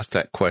probably asked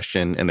that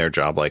question in their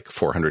job like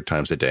 400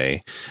 times a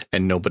day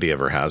and nobody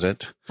ever has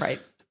it.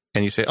 Right.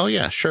 And you say, oh,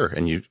 yeah, sure.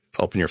 And you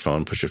open your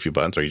phone, push a few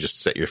buttons, or you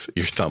just set your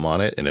thumb on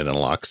it and it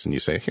unlocks and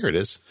you say, here it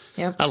is.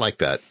 Yeah. I like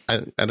that.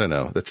 I don't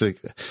know. That's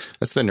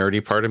the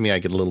nerdy part of me. I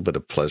get a little bit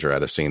of pleasure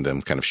out of seeing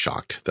them kind of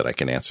shocked that I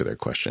can answer their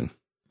question.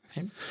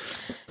 Right.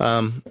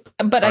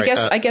 But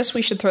I guess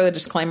we should throw the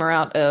disclaimer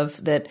out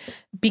of that.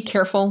 Be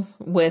careful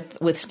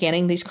with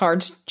scanning these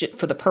cards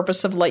for the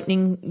purpose of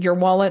lightening your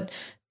wallet,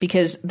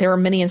 because there are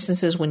many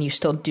instances when you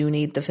still do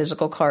need the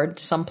physical card.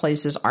 Some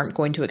places aren't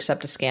going to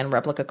accept a scan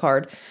replica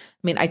card.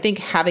 I mean, I think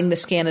having the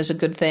scan is a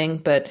good thing,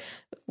 but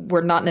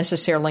we're not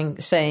necessarily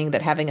saying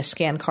that having a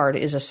scan card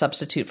is a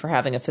substitute for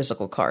having a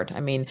physical card.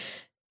 I mean,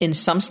 in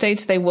some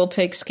states, they will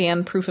take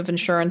scan proof of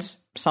insurance.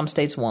 Some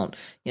states won't.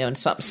 And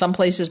some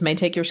places may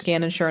take your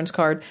scan insurance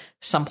card.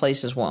 Some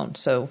places won't.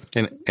 So,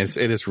 and it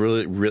is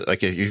really, really,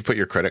 like if you put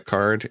your credit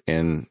card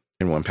in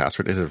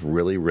 1Password, it is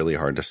really, really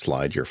hard to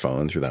slide your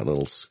phone through that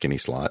little skinny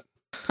slot.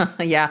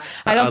 Yeah,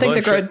 I don't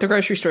think the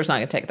grocery store's not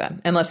going to take that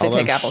unless they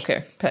take Apple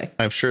Pay.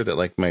 I'm sure that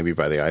like maybe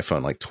by the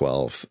iPhone like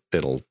 12,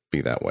 it'll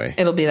be that way.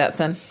 It'll be that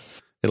thin.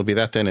 It'll be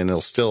that thin, and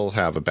it'll still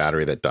have a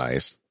battery that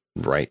dies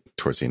right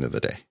towards the end of the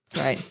day.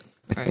 Right.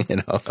 Right.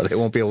 They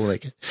won't be able to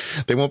make it.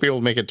 They won't be able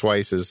to make it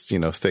twice as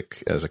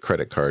thick as a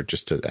credit card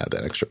just to add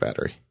that extra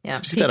battery. Yeah.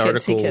 Did you see that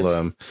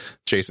article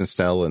Jason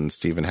Snell and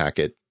Stephen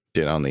Hackett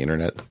did on the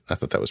internet? I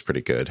thought that was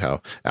pretty good.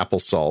 How Apple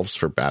solves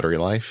for battery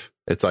life.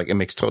 It's like it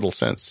makes total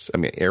sense. I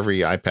mean, every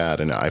iPad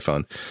and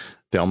iPhone,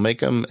 they'll make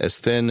them as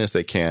thin as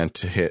they can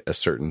to hit a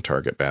certain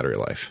target battery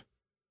life.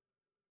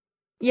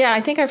 Yeah, I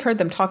think I've heard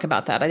them talk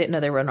about that. I didn't know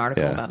they wrote an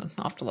article about it.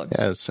 I'll have to look.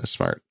 Yeah, it's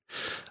smart.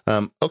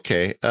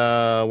 Okay,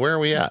 where are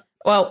we at?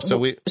 Well,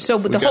 the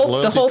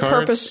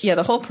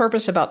whole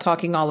purpose about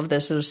talking all of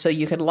this is so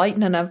you could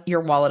lighten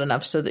your wallet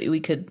enough so that we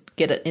could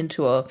get it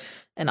into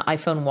an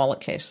iPhone wallet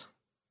case.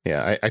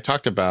 Yeah, I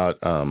talked about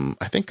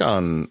I think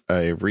on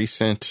a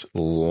recent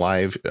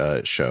live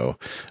show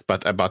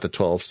about the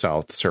 12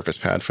 South Surface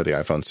Pad for the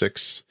iPhone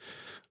 6,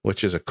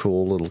 which is a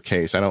cool little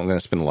case. I'm going to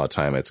spend a lot of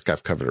time.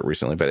 I've covered it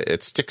recently, but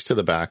it sticks to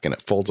the back and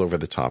it folds over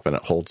the top and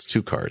it holds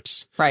 2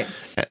 cards. Right.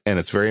 And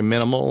it's very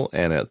minimal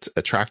and it's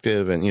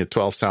attractive. And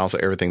 12 South,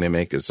 everything they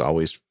make is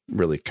always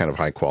really kind of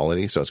high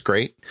quality. So it's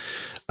great.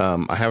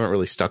 I haven't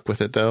really stuck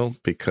with it though,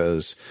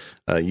 because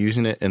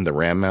using it in the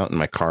RAM mount in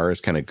my car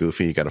is kind of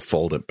goofy. You got to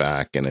fold it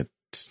back and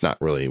it's not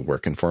really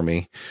working for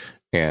me.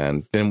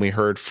 And then we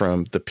heard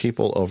from the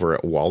people over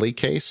at Wally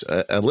Case.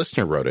 A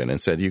listener wrote in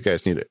and said, you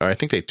guys need, I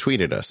think they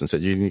tweeted us and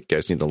said, you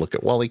guys need to look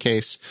at Wally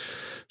Case.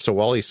 So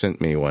Wally sent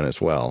me one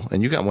as well.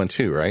 And you got one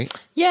too, right?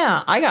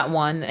 Yeah, I got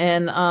one.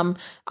 And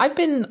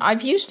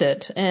I've used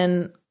it.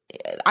 And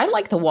I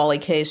like the Wally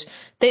Case.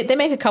 They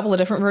make a couple of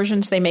different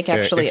versions. They make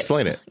actually...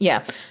 explain it.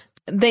 Yeah.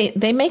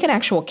 They make an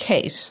actual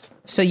case.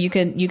 So you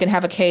can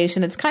have a case,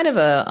 and it's kind of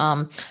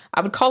a,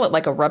 I would call it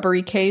like a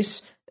rubbery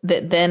case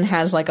that then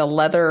has like a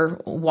leather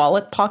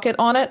wallet pocket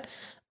on it,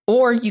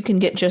 or you can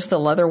get just the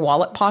leather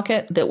wallet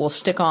pocket that will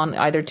stick on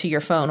either to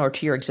your phone or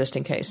to your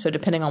existing case. So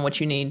depending on what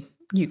you need,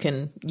 you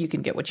can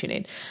get what you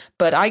need.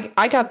 But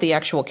I got the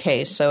actual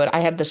case. So I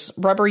had this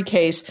rubbery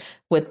case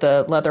with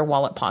the leather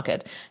wallet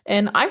pocket,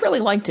 and I really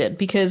liked it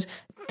because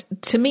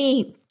to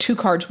me, 2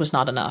 cards was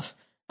not enough.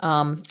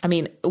 I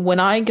mean,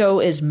 when I go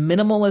as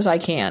minimal as I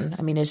can,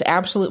 as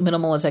absolute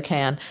minimal as I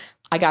can,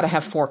 I got to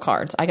have 4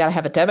 cards. I got to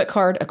have a debit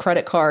card, a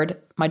credit card,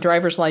 my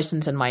driver's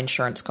license, and my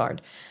insurance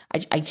card.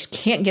 I just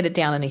can't get it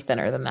down any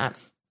thinner than that.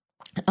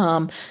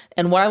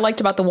 And what I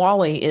liked about the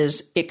Wally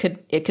is it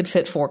could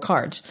fit 4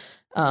 cards.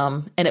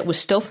 And it was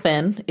still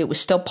thin. It was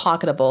still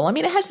pocketable.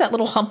 It has that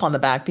little hump on the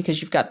back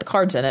because you've got the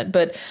cards in it,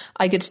 but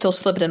I could still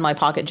slip it in my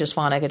pocket just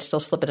fine. I could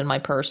still slip it in my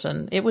purse,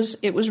 and it was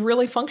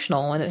really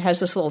functional. And it has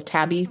this little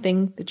tabby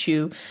thing that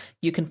you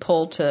can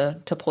pull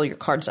to pull your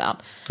cards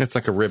out. It's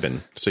like a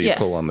ribbon. So you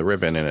pull on the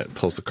ribbon and it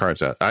pulls the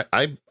cards out.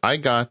 I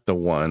got the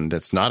one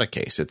that's not a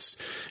case.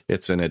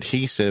 It's an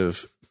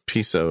adhesive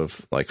piece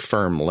of like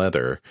firm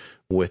leather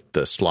with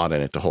the slot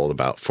in it to hold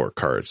about 4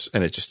 cards,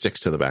 and it just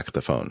sticks to the back of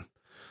the phone.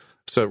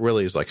 So it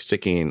really is like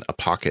sticking a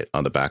pocket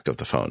on the back of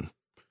the phone.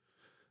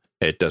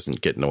 It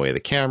doesn't get in the way of the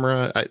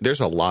camera.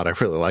 There's a lot I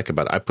really like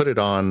about it. I put it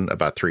on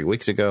about 3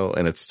 weeks ago,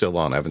 and it's still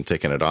on. I haven't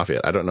taken it off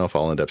yet. I don't know if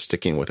I'll end up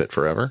sticking with it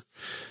forever.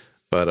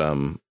 But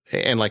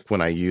and like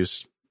when I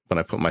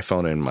put my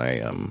phone in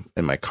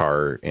my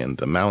car and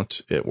the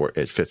mount,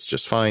 it fits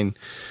just fine,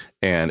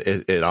 and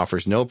it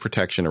offers no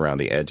protection around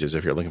the edges.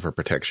 If you're looking for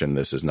protection,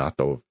 this is not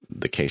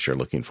the case you're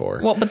looking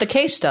for. Well, but the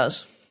case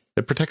does.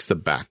 It protects the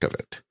back of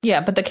it.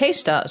 Yeah, but the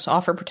case does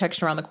offer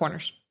protection around the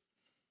corners.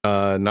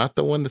 Not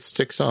the one that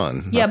sticks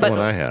on. Yeah, but the one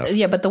I have.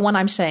 Yeah, but the one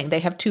I'm saying, they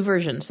have 2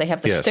 versions. They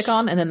have the stick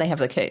on, and then they have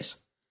the case.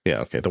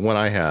 Yeah, okay. The one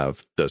I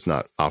have does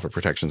not offer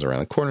protections around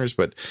the corners,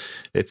 but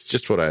it's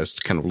just what I was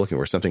kind of looking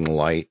for, something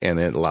light, and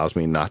it allows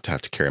me not to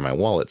have to carry my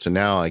wallet. So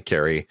now I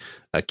carry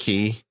a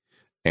key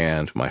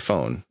and my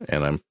phone,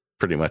 and I'm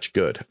pretty much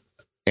good.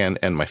 And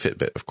my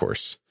Fitbit, of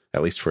course,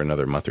 at least for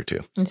another month or 2.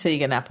 And so you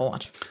get an Apple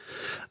Watch.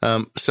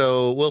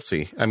 So we'll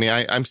see.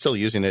 I'm still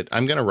using it.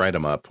 I'm going to write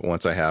them up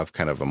once I have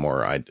kind of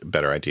a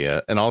better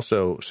idea. And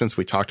also, since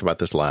we talked about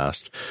this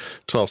last,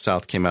 12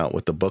 South came out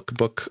with the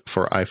book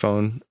for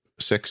iPhone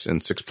 6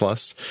 and 6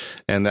 Plus,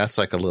 and that's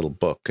like a little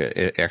book.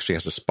 It actually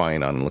has a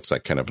spine on and looks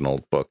like kind of an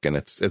old book, and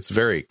it's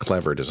very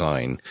clever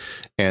design.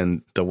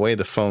 And the way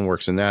the phone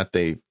works in that,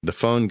 the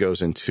phone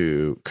goes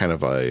into kind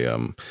of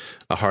a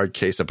hard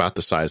case about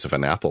the size of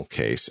an Apple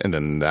case, and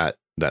then that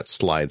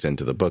slides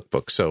into the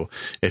book. So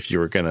if you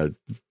were going to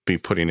be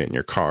putting it in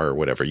your car or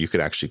whatever, you could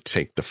actually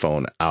take the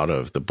phone out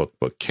of the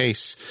book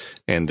case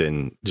and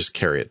then just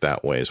carry it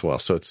that way as well.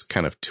 So it's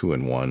kind of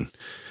 2-in-1.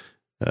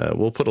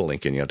 We'll put a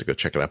link in. You have to go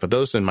check it out. But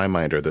those, in my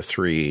mind, are the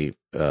 3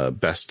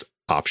 best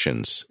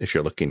options if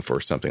you're looking for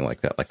something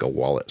like that, like a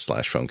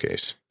wallet/phone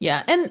case.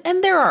 Yeah,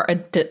 and there are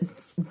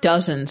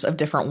dozens of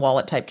different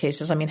wallet type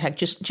cases. Heck,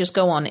 just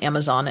go on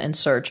Amazon and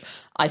search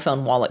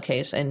iPhone wallet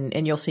case,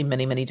 and you'll see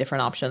many, many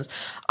different options.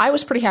 I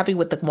was pretty happy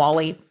with the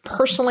Wally.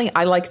 Personally,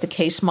 I like the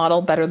case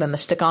model better than the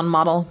stick-on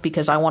model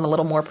because I want a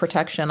little more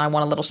protection. I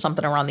want a little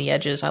something around the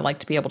edges. I like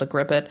to be able to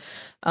grip it.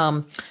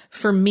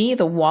 For me,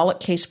 the wallet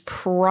case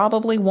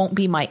probably won't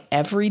be my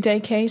everyday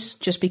case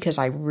just because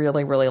I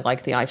really, really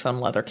like the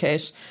iPhone leather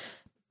case.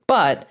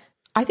 But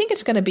I think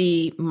it's going to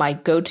be my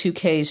go-to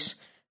case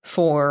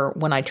for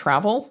when I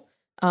travel,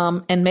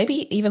 and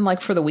maybe even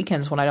like for the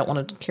weekends when I don't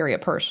want to carry a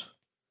purse.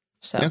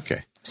 So,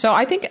 okay. So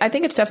I think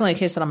it's definitely a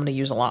case that I'm going to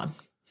use a lot.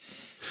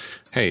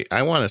 Hey,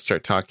 I want to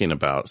start talking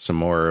about some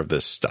more of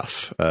this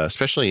stuff,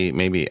 especially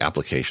maybe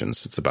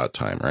applications. It's about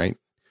time, right?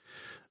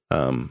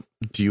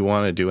 Do you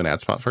want to do an ad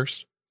spot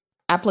first?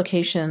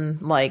 Application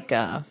like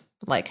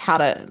how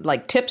to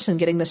like tips and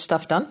getting this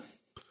stuff done?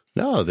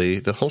 No,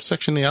 the whole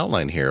section, the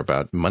outline here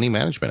about money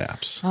management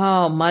apps.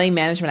 Oh, money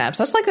management apps.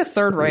 That's like the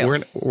third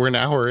rail. We're an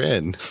hour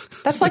in.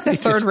 That's like the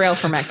third rail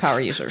for Mac Power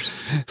users.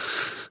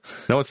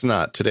 No, it's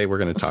not. Today we're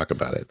going to talk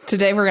about it.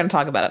 Today we're going to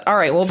talk about it. All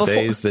right. Well,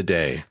 today's the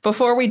day.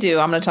 Before we do,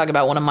 I'm going to talk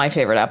about one of my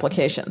favorite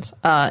applications.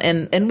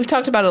 And we've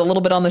talked about it a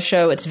little bit on the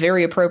show. It's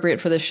very appropriate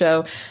for the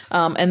show.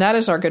 And that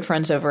is our good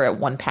friends over at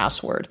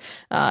 1Password.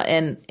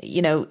 And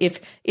you know,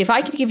 if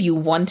I could give you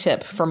one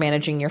tip for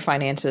managing your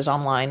finances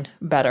online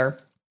better,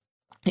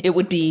 it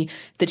would be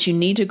that you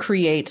need to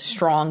create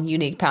strong,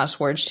 unique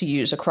passwords to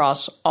use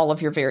across all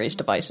of your various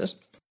devices.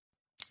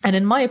 And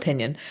in my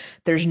opinion,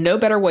 there's no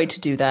better way to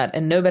do that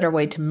and no better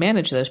way to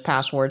manage those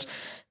passwords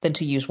than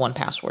to use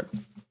 1Password.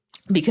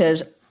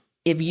 Because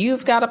if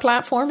you've got a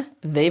platform,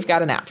 they've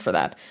got an app for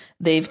that.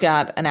 They've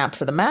got an app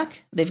for the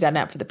Mac. They've got an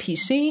app for the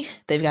PC.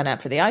 They've got an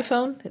app for the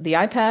iPhone, the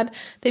iPad.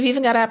 They've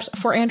even got apps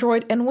for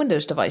Android and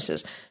Windows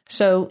devices.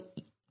 So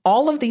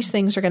all of these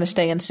things are going to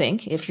stay in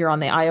sync. If you're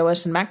on the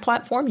iOS and Mac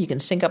platform, you can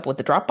sync up with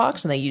the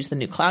Dropbox, and they use the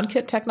new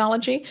CloudKit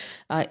technology.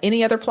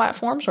 Any other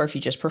platforms, or if you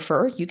just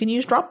prefer, you can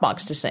use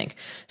Dropbox to sync.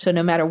 So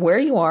no matter where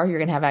you are, you're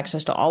going to have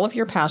access to all of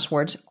your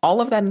passwords. All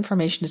of that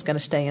information is going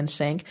to stay in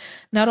sync.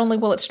 Not only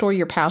will it store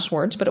your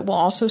passwords, but it will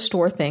also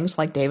store things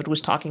like David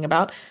was talking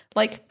about,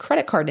 like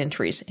credit card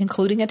entries,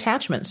 including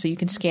attachments. So you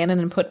can scan in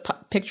and put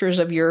pictures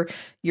of your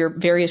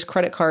various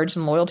credit cards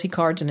and loyalty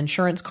cards and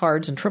insurance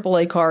cards and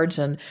AAA cards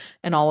and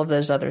all of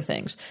those other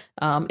things.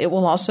 It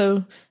will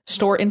also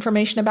store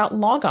information about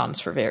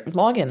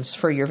logins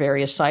for your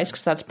various sites,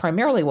 because that's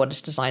primarily what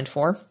it's designed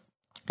for.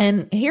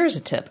 And here's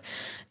a tip.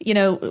 You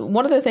know,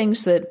 one of the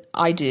things that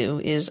I do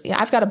is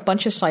I've got a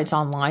bunch of sites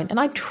online, and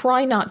I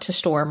try not to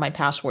store my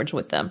passwords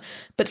with them.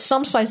 But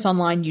some sites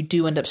online, you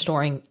do end up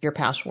storing your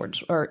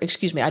passwords. Or,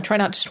 excuse me, I try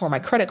not to store my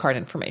credit card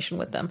information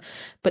with them.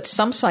 But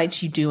some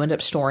sites you do end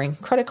up storing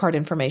credit card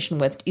information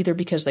with, either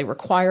because they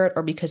require it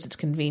or because it's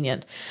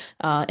convenient.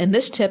 And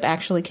this tip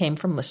actually came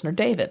from listener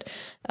David.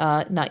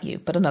 Not you,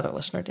 but another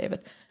listener,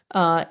 David.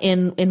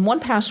 In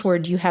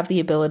 1Password, you have the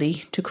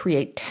ability to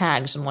create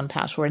tags in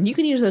 1Password, and you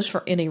can use those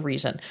for any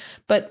reason.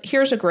 But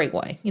here's a great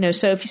way. You know,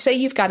 so if you say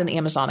you've got an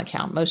Amazon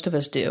account, most of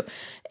us do,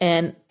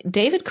 and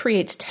David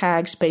creates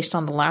tags based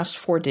on the last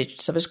 4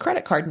 digits of his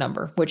credit card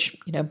number, which,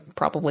 you know,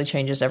 probably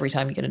changes every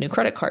time you get a new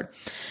credit card.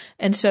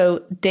 And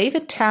so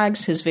David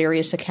tags his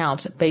various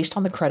accounts based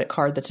on the credit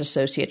card that's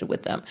associated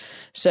with them.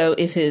 So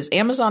if his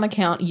Amazon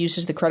account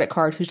uses the credit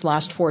card whose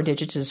last 4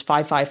 digits is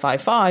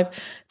 5555,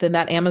 then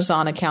that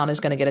Amazon account is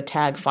going to get a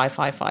tag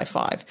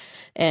 5555.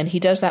 And he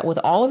does that with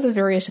all of the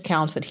various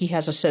accounts that he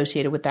has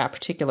associated with that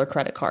particular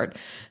credit card.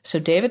 So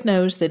David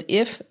knows that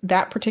if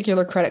that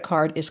particular credit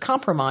card is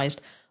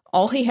compromised,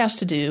 all he has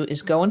to do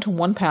is go into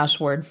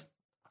 1Password,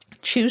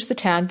 choose the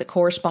tag that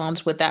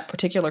corresponds with that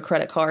particular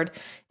credit card,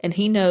 and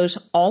he knows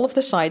all of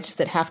the sites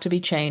that have to be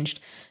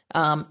changed,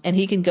 and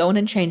he can go in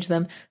and change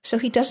them so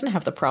he doesn't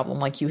have the problem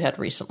like you had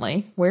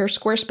recently, where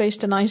Squarespace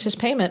denies his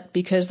payment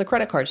because the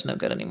credit card's no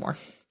good anymore.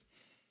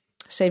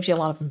 Saves you a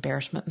lot of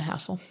embarrassment and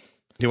hassle.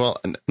 Yeah,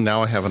 well,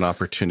 now I have an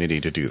opportunity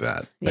to do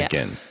that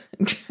again.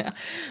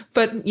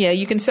 But yeah,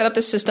 you can set up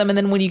the system, and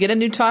then when you get a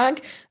new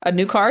tag, a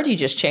new card, you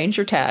just change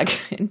your tag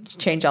and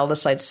change all the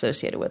sites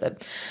associated with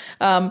it.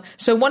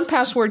 So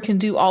 1Password can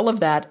do all of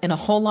that and a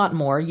whole lot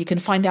more. You can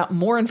find out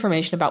more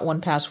information about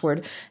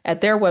 1Password at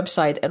their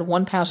website at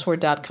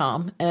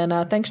onepassword.com. And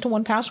thanks to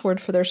 1Password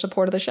for their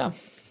support of the show.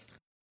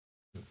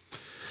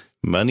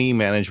 Money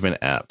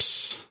management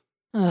apps.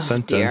 Oh,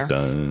 dun, dear.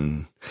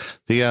 Dun,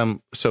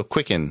 dun. So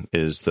Quicken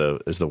is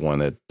the one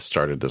that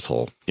started this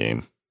whole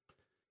game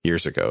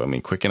years ago. I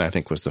mean, Quicken, I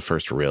think, was the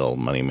first real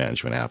money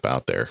management app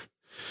out there,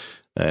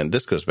 and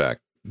this goes back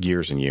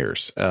years and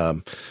years.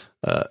 But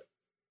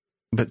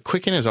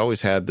Quicken has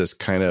always had this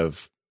kind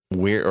of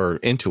weird, or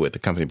Intuit, the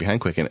company behind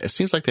Quicken, it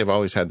seems like they've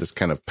always had this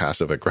kind of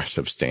passive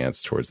aggressive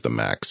stance towards the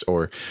Macs,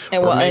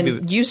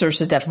 and users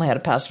have definitely had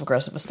a passive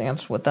aggressive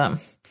stance with them.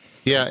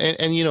 Yeah,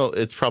 and you know,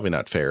 it's probably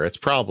not fair. It's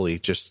probably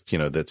just, you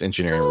know, that's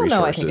engineering resources.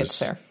 No, I think it's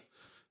fair.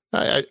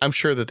 I'm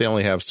sure that they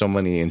only have so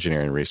many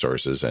engineering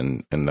resources,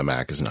 and the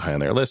Mac isn't high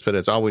on their list, but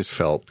it's always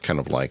felt kind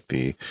of like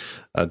the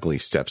ugly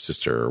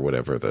stepsister or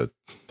whatever the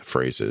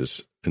phrase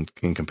is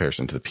in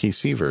comparison to the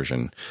PC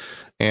version.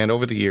 And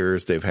over the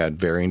years, they've had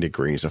varying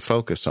degrees of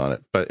focus on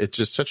it. But it's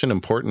just such an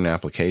important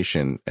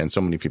application, and so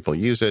many people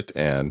use it,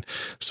 and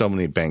so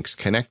many banks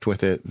connect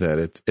with it,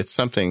 that it's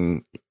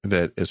something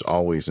that is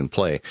always in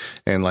play.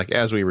 And like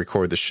as we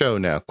record the show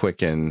now,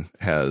 Quicken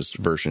has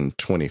version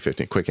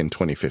 2015, Quicken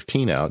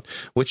 2015 out,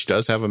 which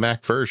does have a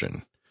Mac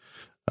version.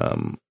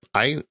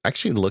 I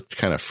actually looked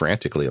kind of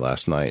frantically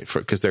last night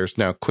because there's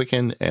now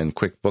Quicken and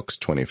QuickBooks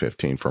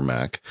 2015 for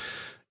Mac.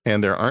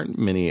 And there aren't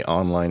many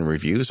online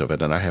reviews of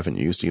it, and I haven't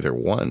used either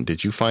one.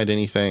 Did you find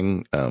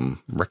anything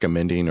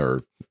recommending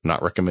or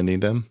not recommending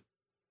them?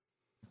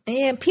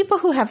 Yeah, people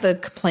who have the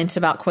complaints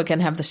about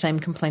Quicken have the same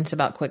complaints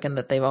about Quicken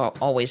that they've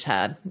always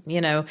had.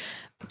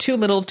 Too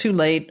little, too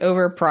late,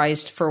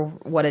 overpriced for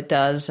what it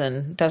does,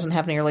 and doesn't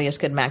have nearly as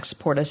good Mac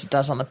support as it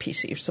does on the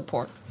PC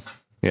support.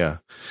 Yeah.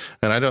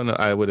 And I don't know.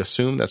 I would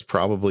assume that's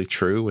probably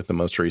true with the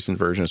most recent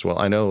version as well.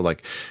 I know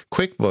like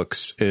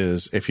QuickBooks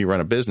is, if you run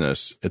a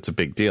business, it's a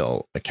big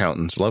deal.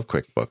 Accountants love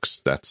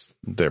QuickBooks. That's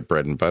their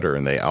bread and butter.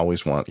 And they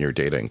always want your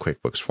data in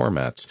QuickBooks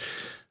formats.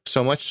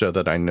 So much so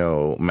that I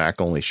know Mac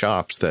only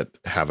shops that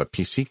have a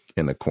PC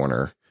in the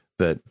corner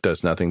that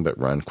does nothing but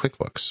run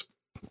QuickBooks.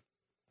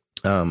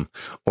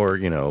 Or,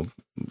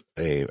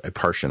 a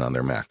partition on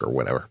their Mac or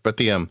whatever. But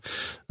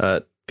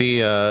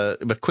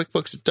but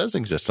QuickBooks does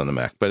exist on the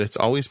Mac, but it's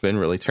always been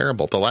really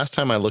terrible. The last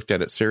time I looked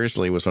at it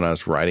seriously was when I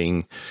was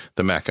writing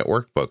the Mac at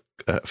Work book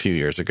a few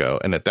years ago.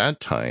 And at that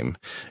time,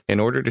 in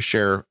order to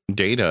share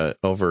data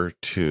over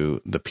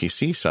to the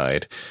PC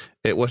side,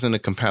 it wasn't a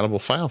compatible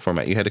file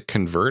format. You had to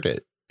convert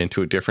it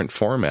into a different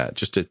format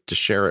just to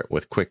share it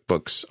with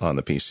QuickBooks on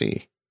the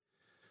PC.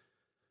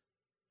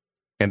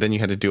 And then you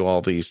had to do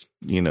all these,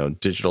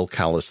 digital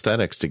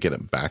calisthenics to get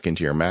it back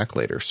into your Mac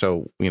later.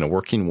 So,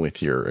 working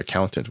with your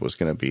accountant was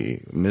going to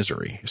be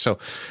misery. So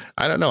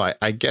I don't know.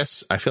 I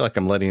guess I feel like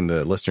I'm letting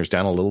the listeners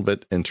down a little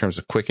bit in terms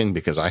of Quicken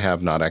because I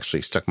have not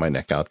actually stuck my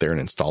neck out there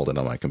and installed it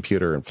on my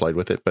computer and played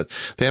with it. But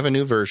they have a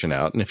new version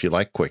out. And if you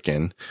like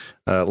Quicken,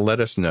 let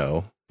us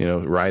know.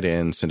 Write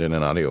in, send in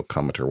an audio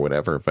comment or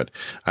whatever. But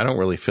I don't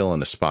really feel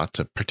in a spot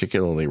to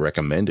particularly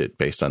recommend it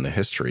based on the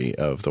history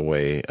of the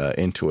way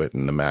Intuit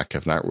and the Mac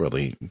have not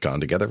really gone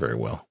together very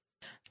well.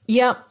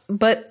 Yeah,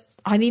 but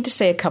I need to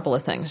say a couple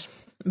of things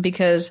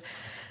because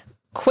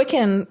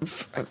Quicken,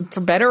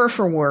 for better or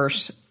for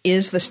worse,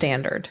 is the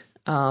standard.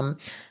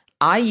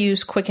 I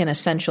use Quicken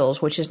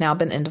Essentials, which has now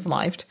been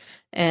end-of-lifed,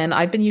 and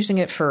I've been using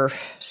it for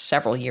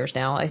several years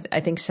now. I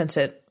think since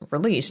it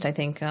released,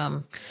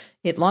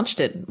 it launched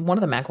at one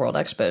of the Macworld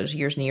Expos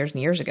years and years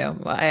and years ago.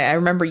 I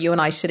remember you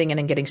and I sitting in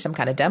and getting some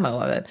kind of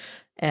demo of it,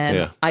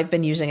 and I've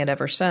been using it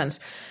ever since.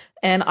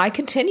 And I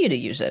continue to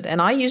use it,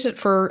 and I use it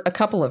for a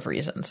couple of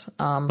reasons.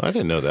 I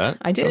didn't know that.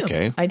 I do.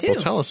 Okay. I do. Well,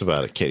 tell us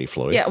about it, Katie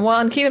Floyd. Yeah, well,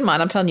 and keep in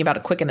mind, I'm telling you about a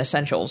Quicken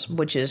Essentials,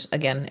 which is,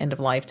 again,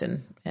 end-of-life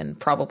and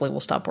probably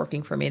will stop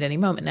working for me at any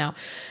moment now.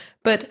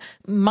 But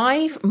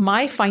my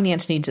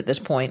finance needs at this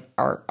point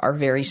are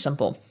very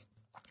simple.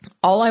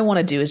 All I want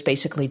to do is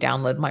basically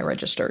download my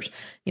registers.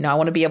 I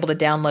want to be able to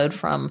download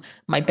from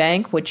my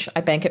bank, which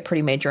I bank at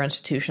pretty major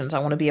institutions. I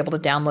want to be able to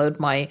download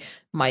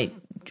my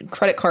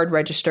credit card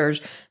registers.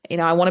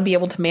 I want to be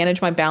able to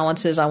manage my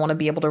balances. I want to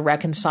be able to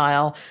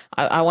reconcile.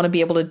 I want to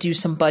be able to do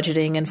some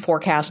budgeting and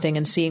forecasting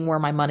and seeing where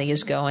my money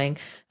is going.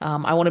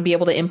 I want to be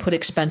able to input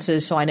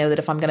expenses so I know that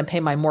if I'm going to pay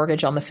my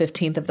mortgage on the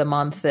 15th of the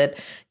month that,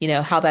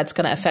 how that's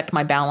going to affect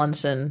my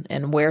balance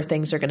and where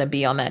things are going to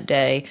be on that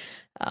day.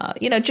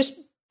 Just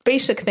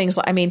basic things,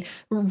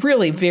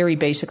 really very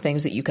basic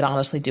things that you could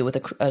honestly do with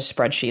a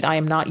spreadsheet. I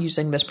am not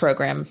using this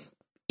program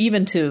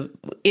even to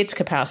its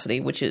capacity,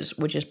 which is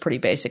pretty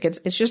basic.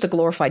 It's just a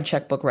glorified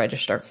checkbook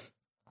register.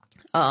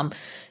 And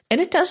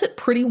it does it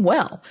pretty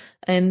well.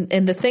 And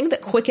the thing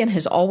that Quicken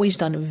has always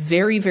done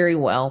very, very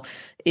well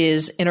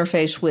is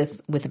interface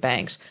with the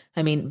banks.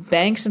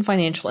 Banks and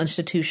financial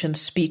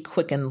institutions speak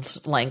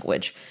Quicken's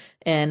language.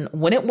 And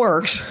when it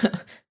works,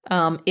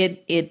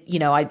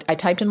 I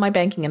typed in my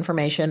banking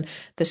information.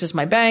 This is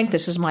my bank.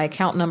 This is my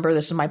account number.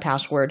 This is my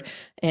password.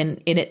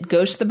 And it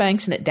goes to the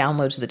banks and it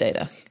downloads the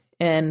data.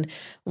 And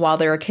while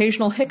there are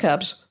occasional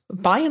hiccups,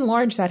 by and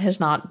large, that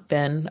has not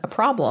been a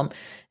problem.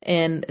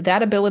 And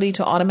that ability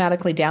to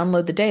automatically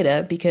download the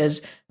data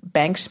because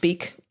banks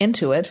speak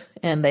into it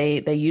and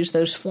they use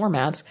those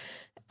formats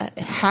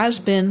has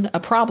been a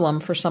problem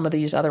for some of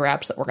these other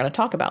apps that we're going to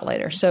talk about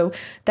later. So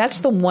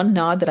that's the one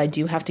nod that I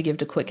do have to give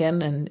to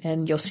Quicken,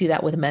 and you'll see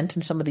that with Mint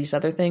and some of these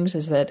other things,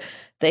 is that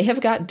they have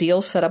got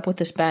deals set up with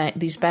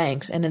these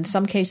banks, and in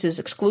some cases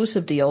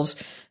exclusive deals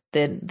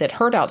that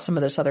hurt out some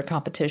of this other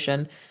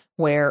competition,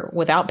 where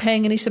without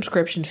paying any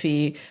subscription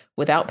fee,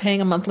 without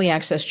paying a monthly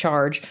access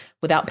charge,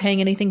 without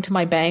paying anything to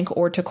my bank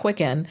or to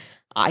Quicken,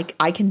 I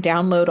can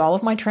download all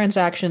of my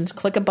transactions,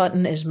 click a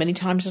button as many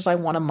times as I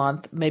want a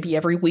month. Maybe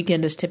every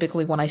weekend is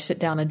typically when I sit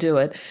down and do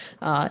it,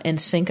 and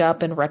sync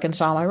up and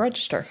reconcile my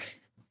register.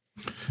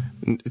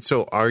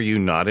 So are you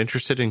not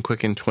interested in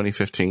Quicken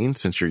 2015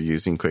 since you're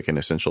using Quicken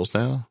Essentials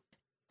now?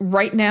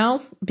 Right now,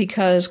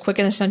 because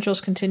Quicken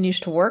Essentials continues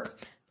to work,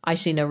 I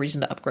see no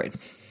reason to upgrade.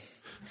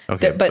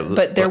 Okay,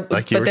 but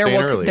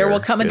there will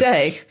come a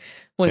day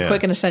when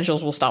Quicken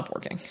Essentials will stop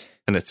working.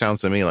 And it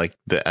sounds to me like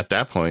at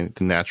that point,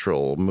 the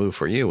natural move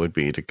for you would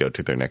be to go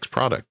to their next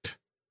product.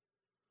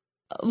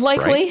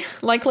 Likely.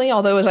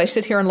 Although as I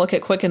sit here and look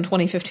at Quicken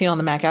 2015 on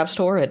the Mac App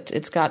Store,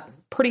 it's got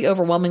pretty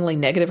overwhelmingly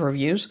negative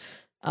reviews.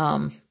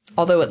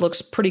 Although it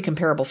looks pretty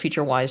comparable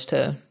feature-wise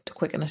to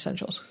Quicken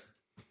Essentials.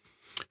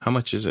 How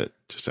much is it?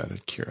 Just out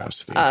of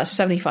curiosity.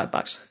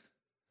 $75.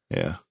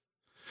 Yeah.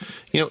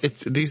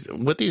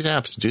 What these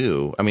apps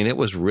do, I mean, it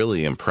was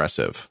really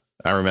impressive.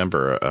 I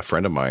remember a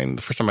friend of mine,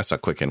 the first time I saw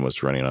Quicken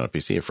was running on a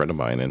PC, a friend of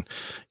mine, and,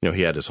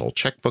 he had his whole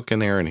checkbook in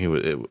there and he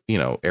would,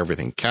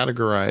 everything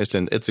categorized,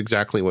 and it's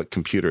exactly what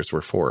computers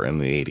were for in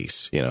the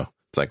 80s.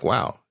 It's like,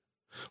 wow,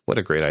 what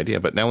a great idea.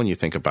 But now when you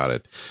think about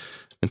it,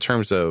 in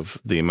terms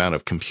of the amount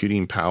of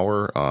computing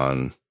power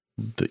on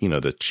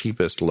the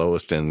cheapest,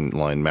 lowest in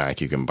line Mac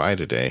you can buy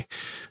today,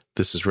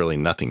 this is really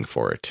nothing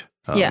for it.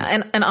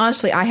 And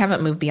honestly, I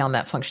haven't moved beyond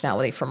that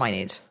functionality for my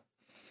needs.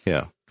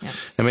 Yeah.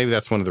 And maybe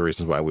that's one of the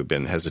reasons why we've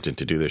been hesitant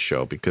to do this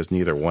show, because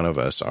neither one of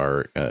us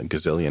are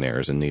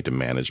gazillionaires and need to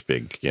manage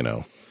big,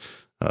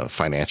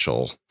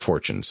 financial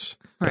fortunes.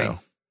 Right.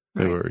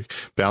 We were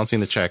balancing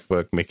the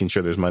checkbook, making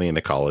sure there's money in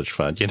the college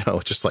fund,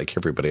 just like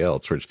everybody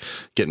else. We're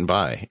getting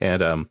by.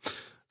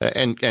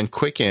 And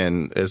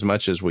Quicken, as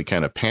much as we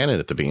kind of panned it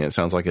at the beginning, it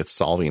sounds like it's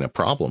solving a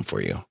problem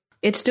for you.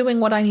 It's doing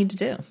what I need to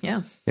do.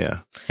 Yeah. Yeah.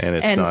 And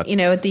it's not,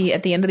 at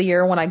the end of the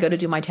year, when I go to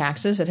do my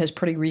taxes, it has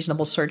pretty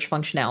reasonable search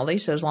functionality.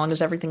 So as long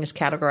as everything is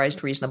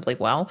categorized reasonably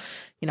well,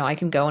 I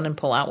can go in and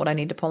pull out what I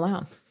need to pull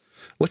out.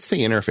 What's the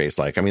interface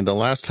like? I mean, the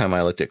last time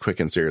I looked at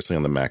Quicken seriously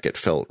on the Mac, it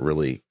felt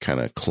really kind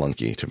of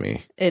clunky to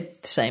me.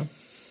 It's the same.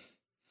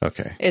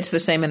 Okay. It's the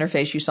same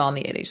interface you saw in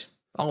the 80s,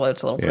 although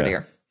it's a little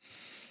prettier.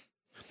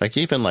 Like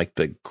even like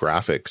the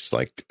graphics,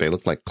 like they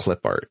look like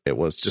clip art. It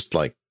was just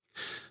like,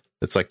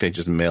 it's like they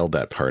just mailed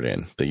that part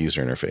in, the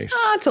user interface.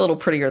 It's a little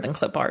prettier than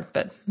clip art,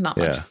 but not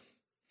much.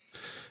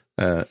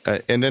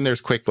 And then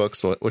there's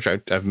QuickBooks, which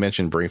I've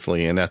mentioned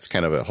briefly, and that's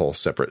kind of a whole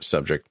separate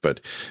subject. But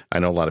I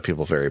know a lot of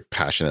people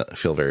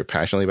feel very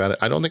passionately about it.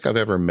 I don't think I've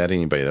ever met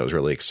anybody that was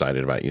really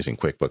excited about using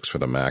QuickBooks for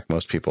the Mac.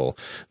 Most people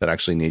that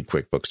actually need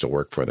QuickBooks to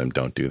work for them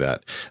don't do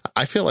that.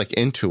 I feel like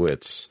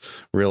Intuit's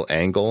real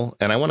angle,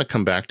 and I want to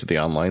come back to the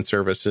online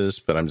services,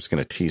 but I'm just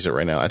going to tease it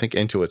right now. I think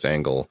Intuit's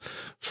angle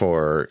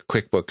for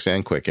QuickBooks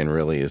and Quicken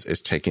really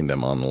is taking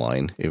them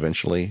online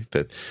eventually,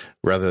 that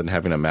rather than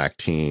having a Mac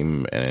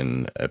team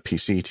and a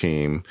PC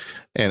team,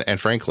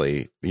 and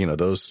frankly,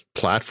 those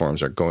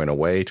platforms are going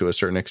away to a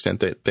certain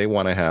extent, that they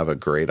want to have a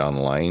great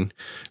online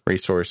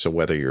resource. So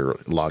whether you're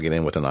logging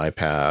in with an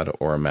iPad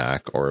or a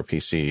Mac or a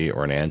PC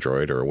or an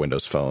Android or a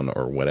Windows Phone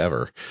or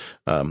whatever,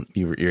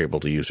 you're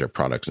able to use their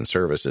products and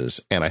services.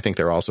 And I think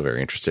they're also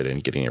very interested in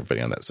getting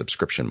everybody on that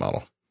subscription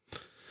model.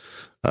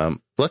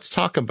 Let's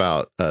talk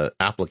about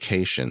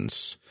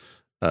applications.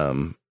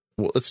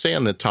 Well, let's stay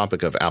on the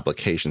topic of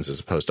applications as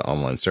opposed to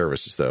online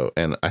services, though.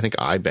 And I think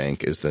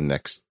iBank is the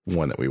next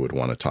one that we would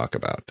want to talk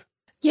about.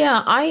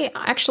 Yeah, I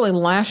actually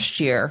last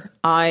year,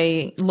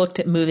 I looked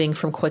at moving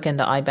from Quicken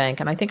to iBank.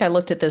 And I think I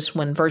looked at this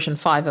when version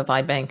 5 of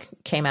iBank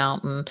came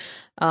out. And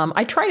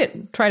I tried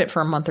it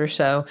for a month or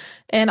so.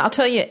 And I'll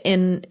tell you,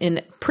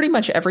 in pretty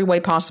much every way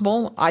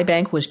possible,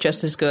 iBank was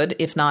just as good,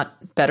 if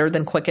not better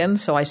than Quicken.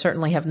 So I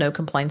certainly have no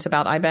complaints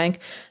about iBank.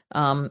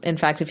 In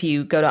fact, if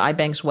you go to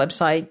iBank's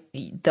website,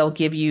 they'll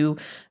give you,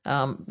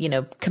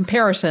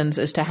 comparisons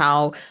as to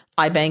how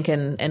iBank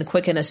and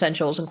Quicken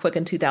Essentials and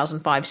Quicken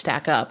 2005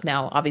 stack up.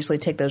 Now, obviously,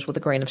 take those with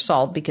a grain of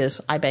salt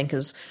because iBank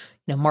is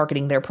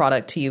marketing their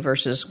product to you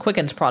versus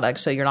Quicken's product.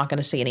 So you're not going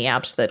to see any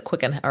apps that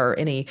Quicken or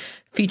any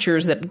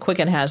features that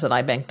Quicken has that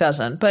iBank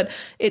doesn't. But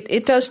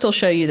it does still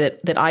show you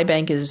that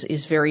iBank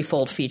is very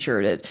full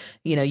featured.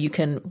 You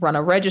can run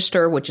a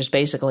register, which is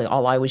basically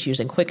all I was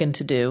using Quicken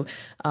to do.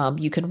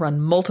 You can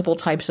run multiple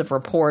types of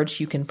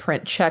reports. You can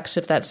print checks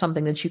if that's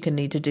something that you can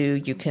need to do.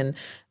 You can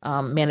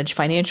manage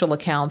financial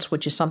accounts,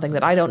 which is something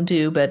that I don't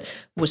do, but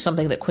was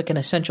something that Quicken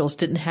Essentials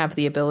didn't have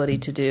the ability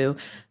to do.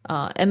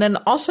 And then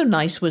also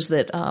nice was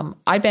that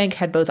iBank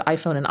had both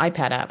iPhone and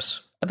iPad apps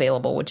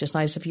available, which is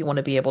nice if you want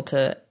to be able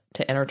to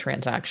enter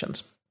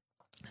transactions.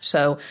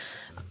 So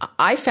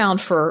I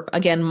found for,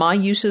 again, my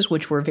uses,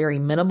 which were very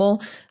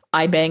minimal,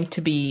 iBank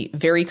to be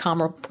very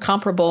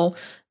comparable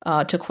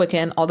to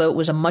Quicken, although it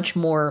was a much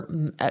more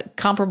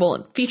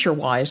comparable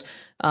feature-wise.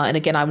 And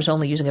again, I was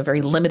only using a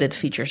very limited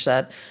feature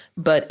set,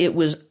 but it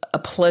was a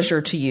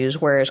pleasure to use,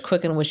 whereas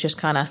Quicken was just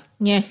kind of,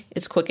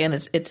 it's Quicken,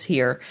 it's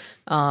here.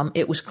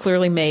 It was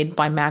clearly made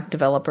by Mac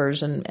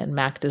developers and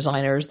Mac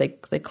designers. They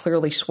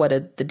clearly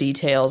sweated the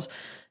details.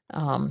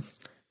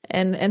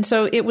 And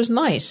so it was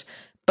nice.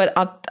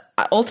 But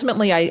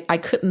ultimately, I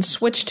couldn't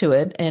switch to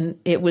it, and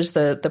it was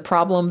the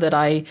problem that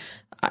I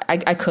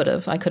could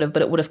have,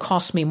 but it would have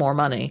cost me more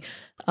money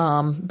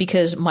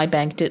because my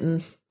bank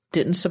didn't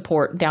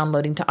support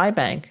downloading to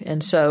iBank.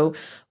 And so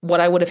what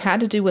I would have had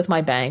to do with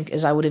my bank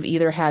is I would have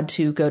either had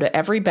to go to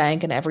every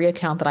bank and every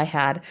account that I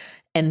had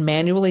and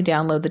manually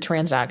download the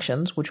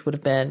transactions, which would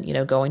have been,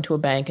 going to a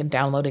bank and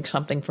downloading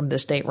something from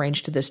this date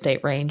range to this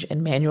date range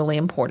and manually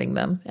importing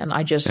them. And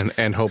I just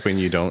and hoping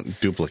you don't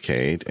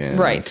duplicate and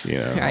right.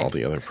 all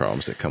the other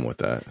problems that come with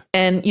that.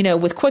 And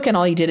with Quicken,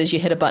 all you did is you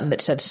hit a button that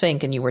said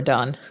sync and you were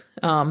done.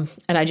 And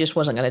I just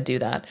wasn't going to do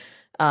that.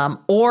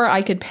 Or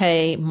I could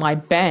pay my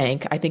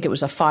bank, I think it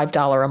was a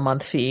 $5 a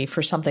month fee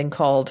for something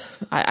called,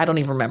 I don't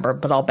even remember,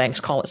 but all banks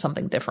call it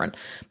something different.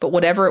 But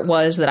whatever it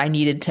was that I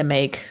needed to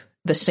make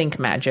the sync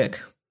magic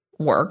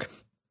work,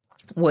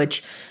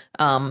 which,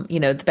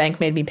 the bank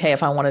made me pay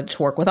if I wanted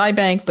to work with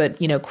iBank, but,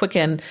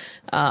 Quicken,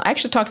 I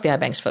actually talked to the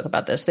iBanks folk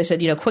about this. They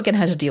said, Quicken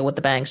has a deal with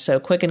the bank, so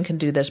Quicken can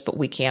do this, but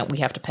we can't. We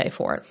have to pay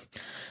for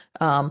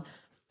it.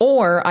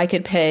 Or I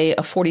could pay a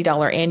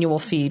 $40 annual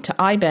fee to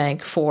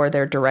iBank for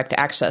their direct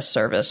access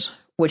service,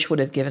 which would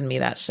have given me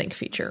that sync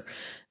feature.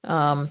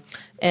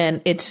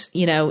 And it's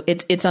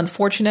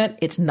unfortunate.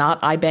 It's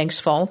not iBank's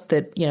fault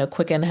that,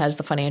 Quicken has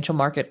the financial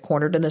market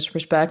cornered in this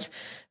respect.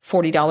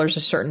 $40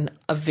 is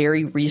a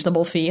very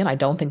reasonable fee, and I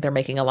don't think they're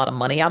making a lot of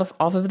money off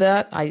of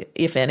that.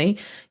 If any,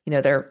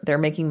 they're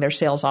making their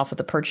sales off of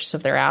the purchase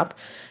of their app.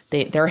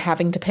 They're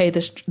having to pay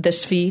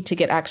this fee to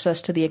get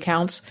access to the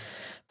accounts.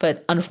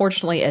 But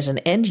unfortunately, as an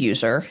end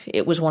user,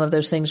 it was one of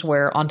those things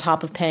where on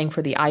top of paying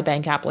for the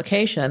iBank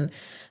application,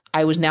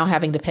 I was now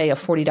having to pay a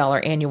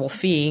 $40 annual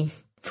fee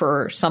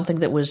for something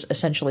that was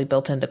essentially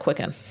built into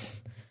Quicken.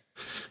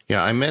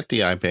 Yeah, I met the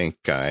iBank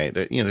guy.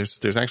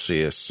 There's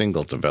actually a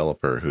single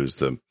developer who's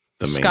the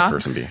main Scott?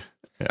 person.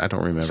 I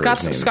don't remember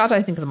his name. Scott,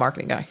 I think, the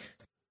marketing guy.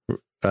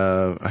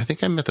 I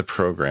think I met the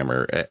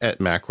programmer at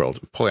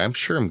Macworld. Boy, I'm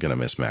sure I'm going to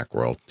miss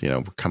Macworld.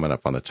 We're coming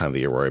up on the time of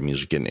the year where I'm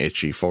usually getting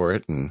itchy for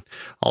it, and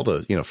all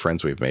the,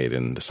 friends we've made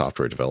in the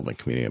software development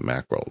community at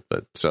Macworld.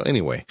 But so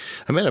anyway,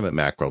 I met him at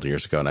Macworld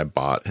years ago, and I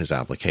bought his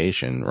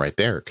application right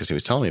there because he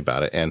was telling me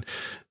about it. And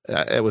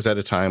it was at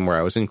a time where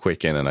I was in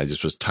Quicken and I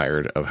just was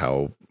tired of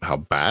how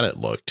bad it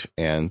looked.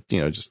 And,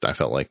 I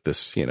felt like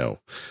this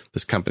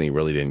company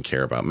really didn't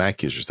care about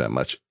Mac users that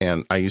much.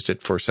 And I used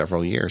it for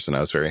several years and I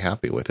was very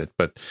happy with it.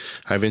 But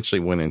I eventually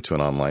went into an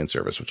online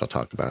service, which I'll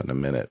talk about in a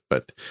minute.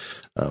 But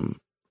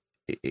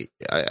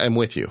I'm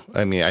with you.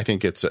 I mean, I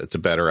think it's a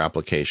better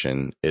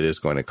application. It is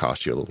going to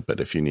cost you a little bit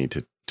if you need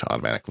to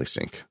automatically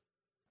sync.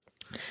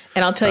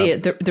 And I'll tell you,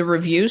 the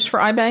reviews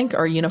for iBank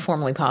are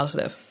uniformly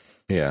positive.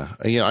 Yeah.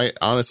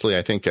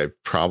 I think I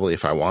probably,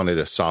 if I wanted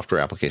a software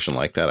application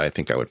like that, I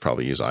think I would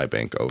probably use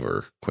iBank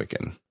over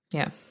Quicken.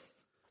 Yeah.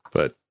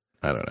 But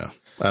I don't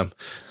know.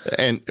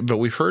 But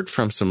we've heard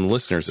from some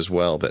listeners as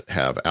well that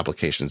have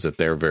applications that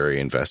they're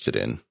very invested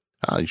in.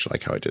 You should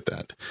like how I did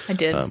that. I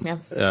did.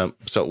 Yeah.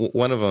 So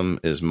one of them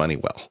is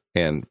Moneywell,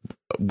 and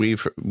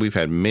we've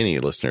had many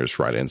listeners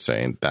write in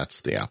saying that's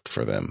the app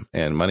for them.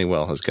 And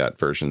Moneywell has got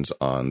versions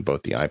on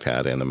both the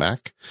iPad and the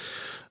Mac.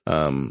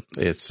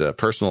 It's a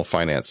personal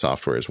finance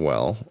software as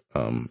well.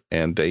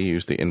 And they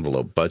use the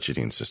envelope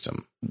budgeting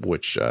system,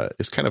 which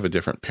is kind of a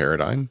different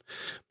paradigm,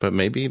 but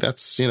maybe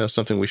that's,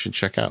 something we should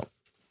check out.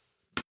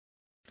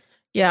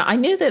 Yeah, I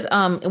knew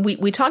that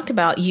we talked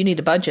about You Need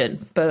a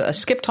Budget, but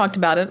Skip talked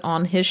about it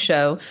on his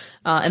show.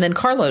 And then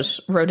Carlos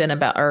wrote in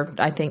about, or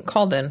I think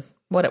called in,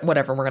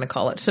 whatever we're going to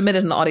call it,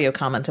 submitted an audio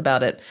comment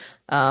about it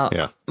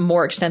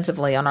more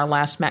extensively on our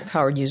last Mac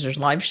Powered Users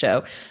live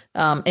show.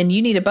 And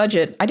You Need a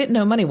Budget, I didn't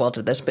know Moneywell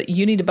did this, but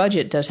You Need a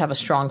Budget does have a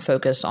strong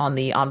focus on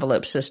the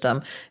envelope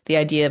system, the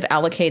idea of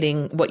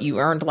allocating what you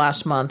earned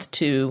last month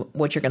to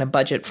what you're going to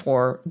budget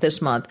for this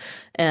month.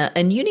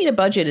 And You Need a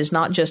Budget is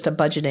not just a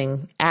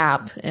budgeting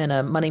app and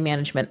a money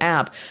management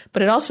app,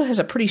 but it also has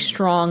a pretty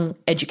strong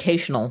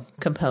educational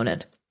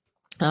component.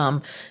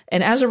 And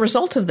as a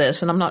result of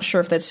this, and I'm not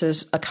sure if this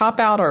is a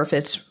cop-out or if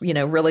it's,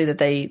 really that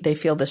they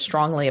feel this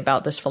strongly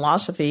about this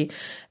philosophy,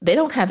 they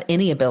don't have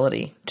any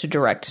ability to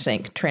direct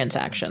sync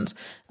transactions.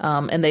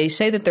 And they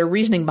say that their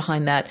reasoning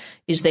behind that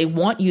is they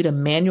want you to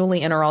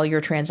manually enter all your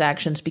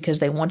transactions because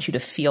they want you to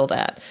feel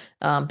that,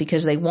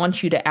 because they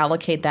want you to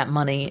allocate that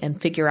money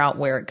and figure out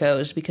where it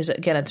goes. Because,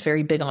 again, it's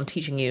very big on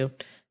teaching you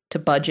to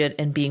budget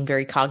and being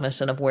very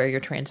cognizant of where your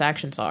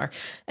transactions are.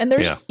 And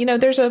there's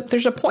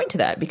a point to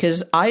that,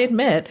 because I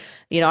admit,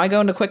 I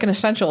go into Quicken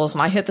Essentials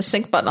and I hit the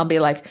sync button. I'll be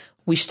like,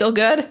 we still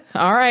good?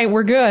 All right,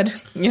 we're good.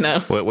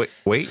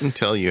 Wait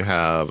until you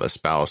have a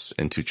spouse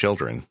and 2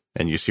 children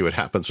and you see what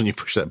happens when you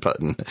push that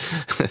button.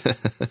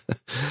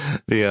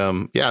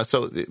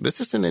 So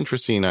this is an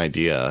interesting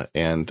idea,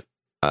 and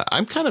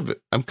I'm kind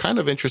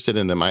of interested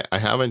in them. I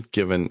haven't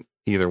given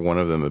either one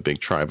of them a big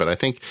try, but I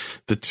think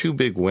the 2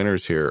 big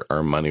winners here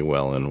are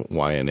Moneywell and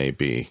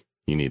YNAB.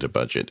 You Need a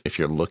Budget. If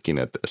you're looking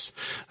at this,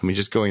 I mean,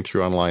 just going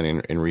through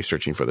online and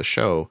researching for the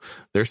show,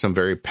 there's some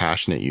very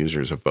passionate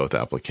users of both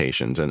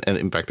applications. And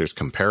in fact, there's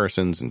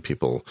comparisons and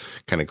people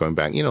kind of going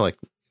back, like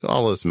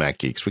all those Mac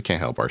geeks, we can't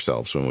help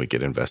ourselves when we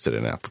get invested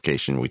in an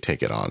application, we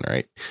take it on,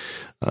 right?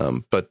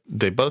 But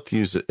they both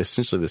use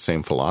essentially the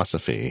same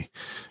philosophy.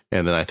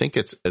 And then I think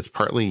it's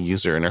partly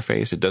user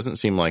interface. It doesn't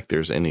seem like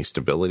there's any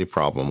stability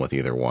problem with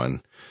either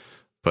one.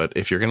 But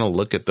if you're going to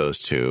look at those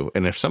two,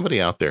 and if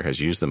somebody out there has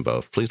used them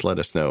both, please let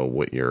us know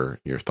what your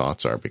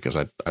thoughts are, because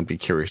I'd be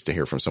curious to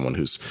hear from someone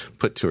who's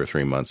put 2 or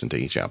 3 months into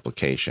each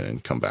application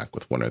and come back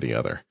with one or the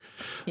other.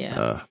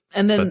 Yeah.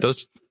 And then but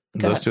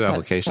those two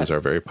applications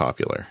are very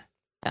popular.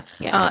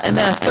 Yeah. And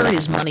then a third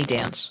is Money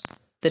Dance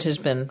that has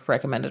been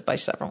recommended by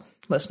several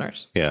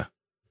listeners. Yeah.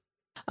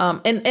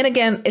 And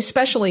again,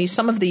 especially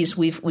some of these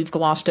we've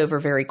glossed over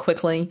very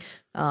quickly,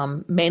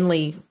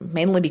 mainly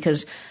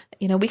because,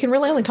 we can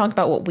really only talk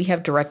about what we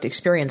have direct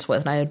experience with.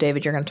 And I know,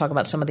 David, you're going to talk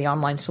about some of the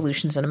online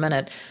solutions in a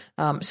minute.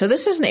 So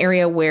this is an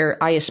area where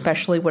I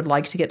especially would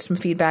like to get some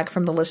feedback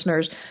from the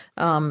listeners.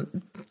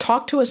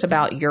 Talk to us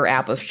about your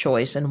app of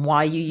choice and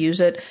why you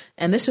use it.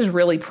 And this is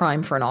really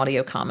prime for an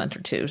audio comment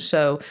or two.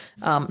 So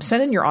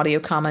send in your audio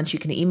comments. You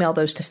can email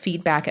those to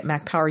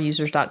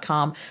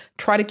feedback@macpowerusers.com.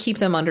 Try to keep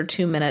them under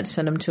 2 minutes.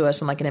 Send them to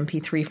us in like an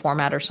MP3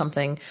 format or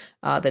something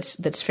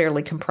that's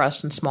fairly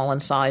compressed and small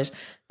in size.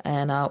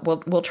 And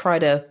we'll try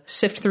to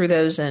sift through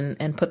those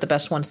and put the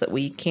best ones that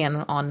we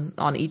can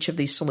on each of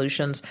these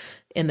solutions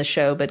in the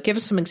show. But give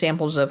us some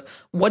examples of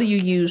what do you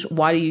use,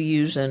 why do you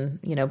use, and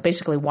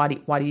basically why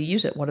do you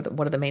use it? What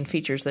are the main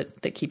features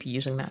that keep you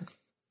using that?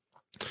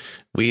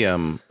 We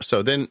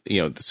so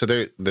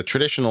the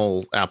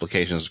traditional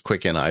applications,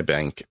 Quicken,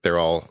 iBank, they're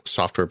all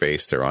software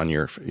based. They're on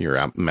your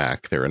app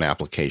Mac. They're an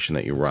application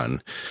that you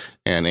run,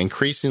 and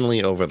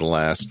increasingly over the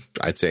last,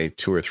 I'd say,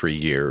 2 or 3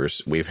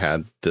 years, we've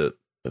had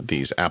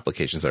these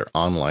applications that are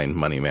online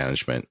money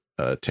management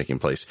taking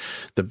place.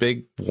 The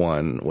big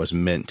one was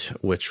Mint,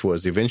 which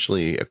was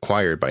eventually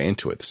acquired by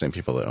Intuit, the same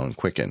people that own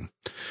Quicken.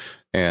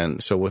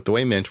 And so the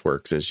way Mint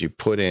works is you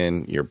put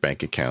in your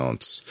bank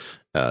accounts,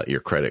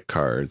 your credit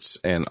cards,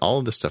 and all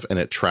of this stuff, and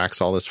it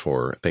tracks all this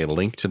they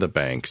link to the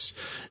banks,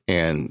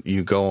 and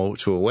you go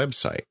to a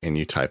website and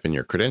you type in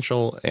your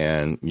credential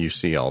and you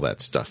see all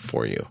that stuff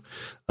for you.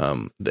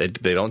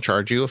 They don't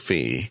charge you a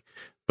fee,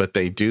 but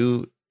they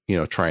do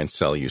try and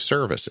sell you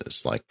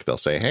services. Like they'll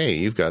say, hey,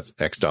 you've got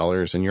X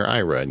dollars in your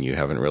IRA and you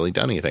haven't really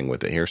done anything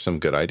with it. Here's some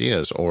good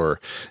ideas.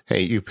 Or,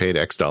 hey, you paid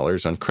X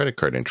dollars on credit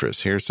card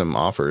interest. Here's some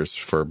offers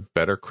for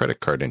better credit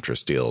card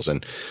interest deals.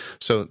 And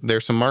so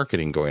there's some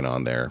marketing going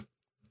on there.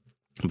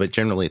 But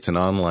generally, it's an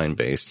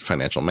online-based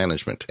financial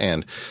management.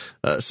 And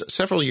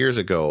several years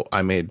ago,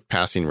 I made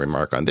passing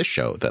remark on this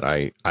show that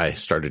I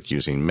started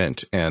using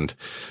Mint. And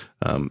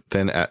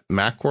then at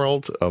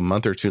Macworld, a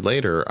month or two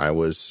later, I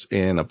was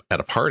at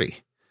a party.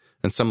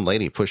 And some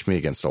lady pushed me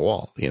against a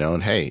wall,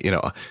 and hey,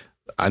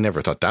 I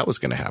never thought that was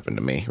going to happen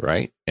to me,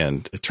 right?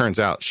 And it turns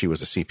out she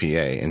was a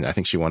CPA, and I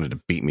think she wanted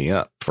to beat me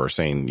up for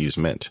saying use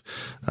Mint.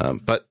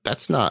 But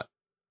that's not,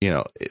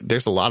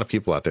 there's a lot of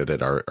people out there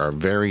that are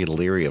very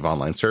leery of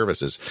online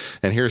services.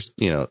 And here's,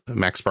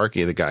 Max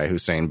Sparky, the guy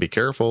who's saying, be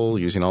careful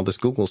using all this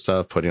Google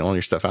stuff, putting all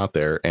your stuff out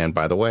there. And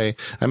by the way,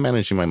 I'm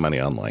managing my money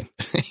online,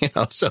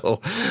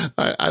 so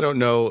I don't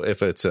know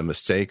if it's a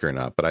mistake or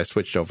not, but I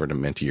switched over to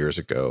Mint years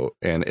ago,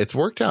 and it's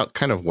worked out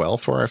kind of well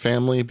for our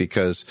family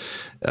because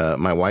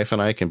my wife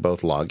and I can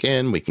both log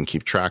in. We can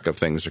keep track of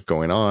things that are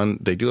going on.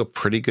 They do a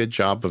pretty good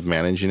job of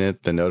managing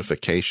it. The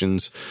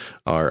notifications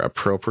are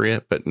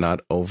appropriate, but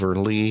not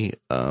overly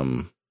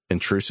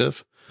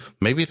intrusive.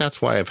 Maybe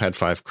that's why I've had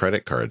 5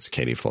 credit cards,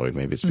 Katie Floyd.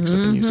 Maybe it's because I've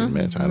been using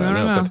Mint. I don't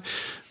know.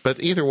 But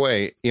either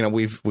way,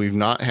 we've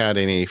not had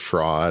any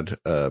fraud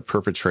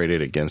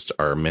perpetrated against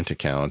our Mint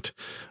account.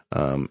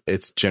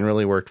 It's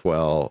generally worked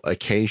well.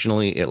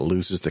 Occasionally it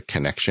loses the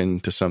connection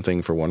to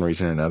something for one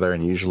reason or another,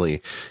 and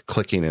usually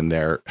clicking in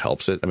there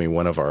helps it. I mean,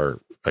 one of our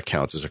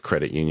accounts is a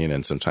credit union,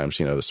 and sometimes,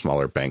 the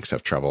smaller banks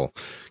have trouble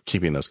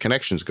keeping those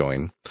connections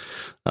going.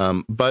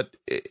 But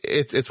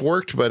it's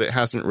worked, but it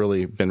hasn't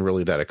really been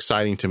that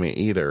exciting to me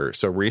either.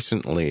 So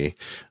recently,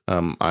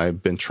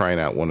 I've been trying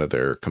out one of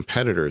their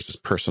competitors,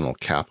 Personal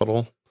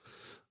Capital,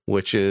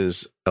 which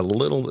is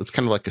it's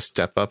kind of like a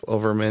step up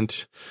over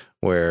Mint,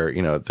 where,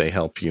 they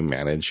help you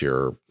manage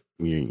your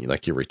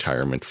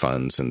retirement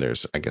funds, and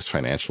there's, I guess,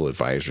 financial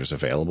advisors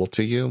available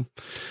to you.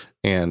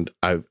 And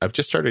I've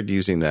just started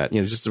using that,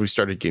 just as we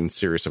started getting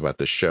serious about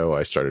the show,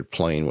 I started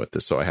playing with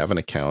this. So I have an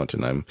account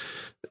and I'm,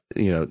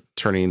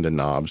 turning the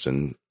knobs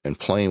and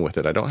playing with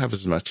it. I don't have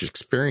as much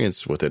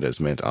experience with it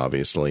as Mint,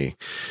 obviously,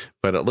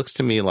 but it looks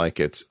to me like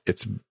it's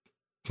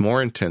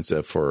more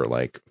intensive for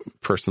like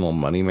personal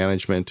money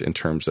management in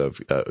terms of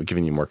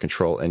giving you more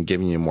control and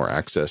giving you more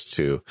access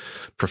to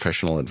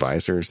professional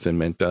advisors than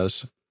Mint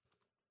does.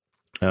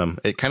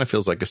 It kind of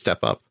feels like a step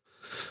up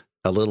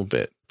a little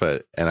bit,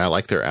 and I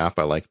like their app.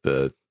 I like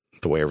the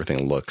way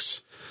everything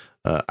looks.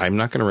 I'm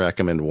not going to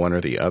recommend one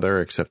or the other,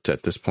 except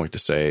at this point to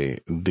say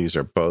these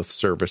are both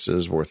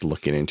services worth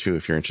looking into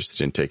if you're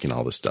interested in taking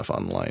all this stuff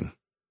online.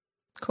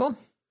 Cool.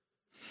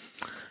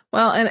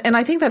 Well, and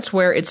I think that's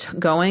where it's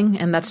going,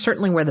 and that's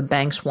certainly where the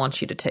banks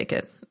want you to take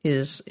it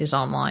is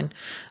online.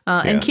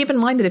 And keep in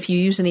mind that if you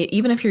use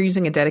even if you're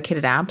using a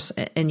dedicated apps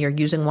and you're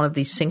using one of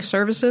these sync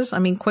services, I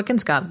mean,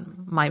 Quicken's got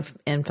my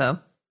info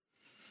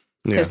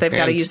because they've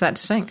got to use that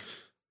to sync.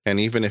 And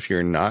even if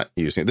you're not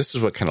using it, this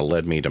is what kind of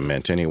led me to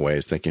Mint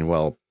anyways, thinking,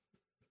 well,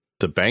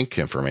 the bank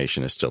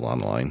information is still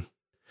online.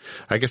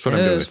 I guess what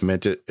I'm doing with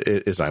Mint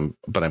is I'm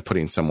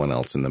putting someone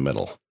else in the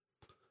middle.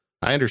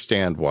 I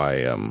understand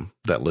why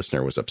that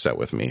listener was upset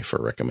with me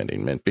for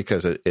recommending Mint,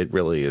 because it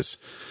really is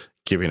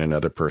giving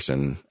another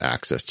person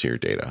access to your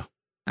data.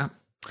 Oh.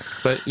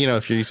 But,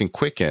 if you're using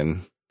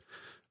Quicken,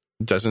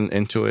 doesn't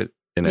Intuit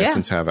in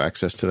essence have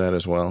access to that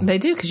as well? They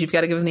do, because you've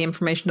got to give them the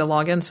information to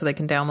log in so they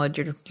can download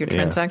your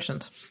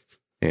transactions.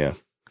 Yeah.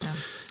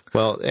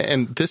 Well,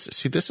 and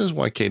this is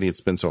why, Katie, it's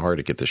been so hard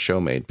to get the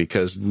show made,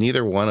 because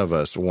neither one of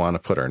us want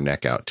to put our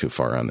neck out too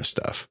far on this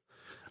stuff.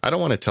 I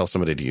don't want to tell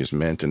somebody to use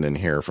Mint and then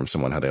hear from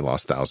someone how they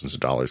lost thousands of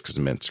dollars because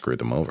Mint screwed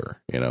them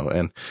over,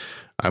 and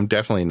I'm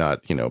definitely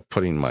not,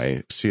 putting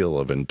my seal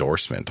of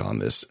endorsement on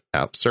this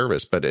app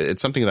service, but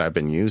it's something that I've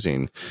been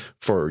using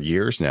for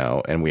years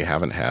now, and we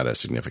haven't had a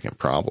significant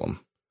problem.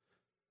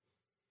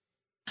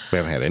 We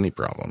haven't had any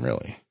problem,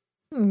 really.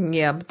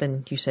 Yeah, but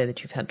then you say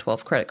that you've had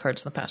 12 credit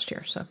cards in the past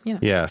year, so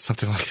Yeah,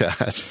 something like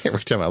that.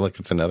 Every time I look,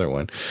 it's another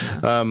one.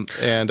 Yeah.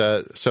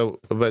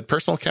 But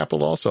Personal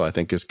Capital also, I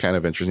think, is kind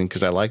of interesting,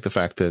 because I like the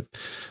fact that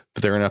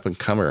they're an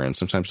up-and-comer, and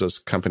sometimes those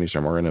companies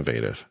are more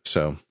innovative.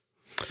 So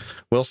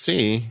we'll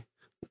see.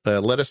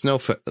 Let us know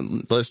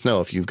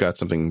if you've got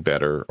something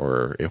better,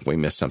 or if we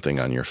missed something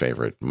on your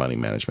favorite money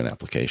management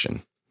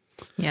application.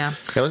 Yeah.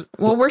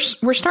 Well, we're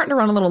starting to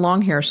run a little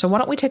long here, so why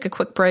don't we take a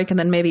quick break and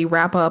then maybe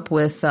wrap up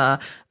with a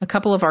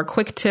couple of our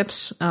quick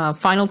tips,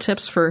 final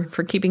tips for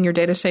keeping your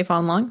data safe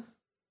online?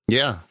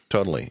 Yeah,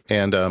 totally.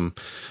 And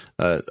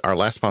our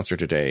last sponsor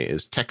today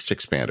is Text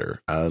Expander.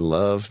 I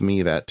love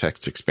me that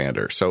Text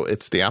Expander. So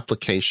it's the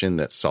application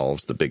that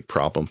solves the big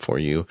problem for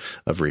you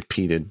of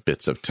repeated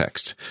bits of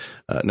text.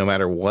 No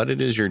matter what it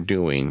is you're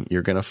doing,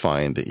 you're going to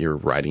find that you're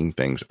writing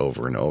things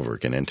over and over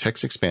again. And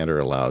Text Expander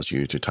allows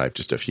you to type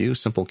just a few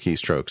simple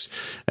keystrokes,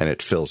 and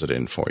it fills it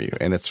in for you.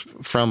 And it's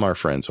from our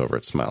friends over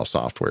at Smile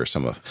Software,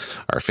 some of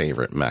our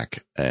favorite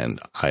Mac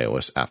and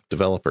iOS app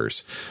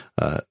developers.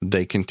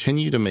 They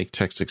continue to make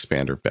Text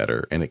Expander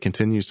better, and it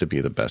continues to be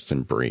the best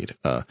in breed.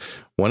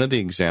 One of the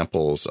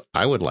examples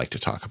I would like to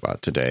talk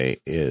about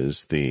today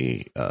is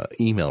the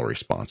email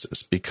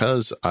responses.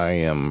 Because I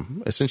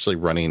am essentially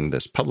running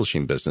this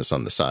publishing business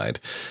on the side,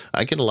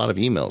 I get a lot of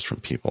emails from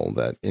people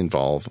that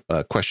involve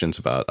questions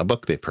about a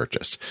book they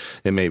purchased.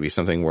 It may be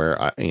something where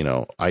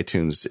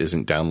iTunes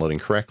isn't downloading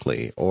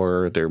correctly,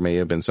 or there may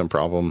have been some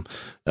problem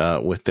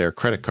with their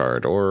credit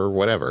card or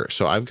whatever.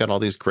 So I've got all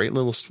these great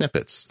little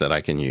snippets that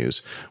I can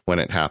use when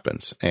it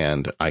happens,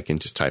 and I can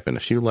just type in a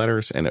few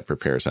letters, and it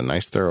prepares a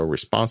nice, thorough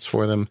response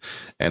for them,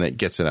 and it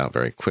gets it out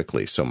very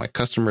quickly. So my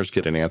customers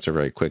get an answer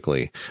very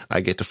quickly.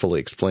 I get to fully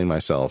explain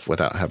myself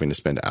without having to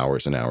spend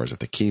hours and hours at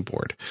the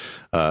keyboard.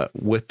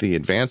 With the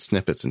advanced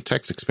snippets in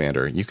Text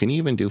Expander, you can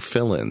even do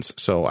fill-ins.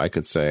 So I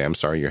could say, I'm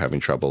sorry you're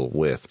having trouble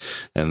with,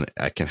 and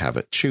I can have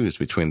it choose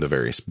between the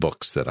various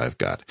books that I've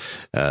got.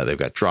 They've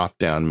got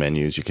drop-down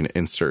menus. You can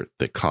insert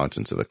the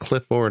contents of the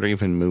clipboard, or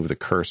even move the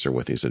cursor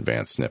with these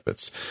advanced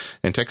snippets.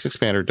 And Text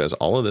Expander does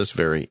all of this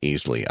very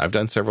easily. I've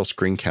done several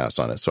screencasts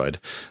on it, so I'd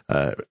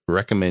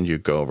recommend you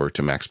go over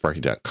to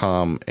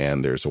MacSparky.com,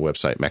 and there's a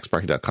website,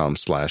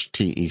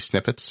 MacSparky.com/TE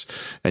snippets,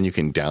 and you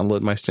can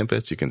download my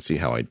snippets. You can see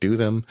how I do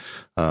them.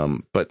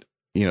 But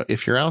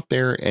if you're out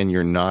there and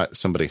you're not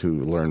somebody who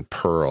learned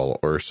Perl,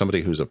 or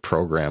somebody who's a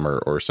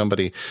programmer, or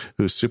somebody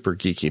who's super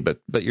geeky,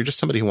 but you're just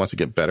somebody who wants to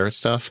get better at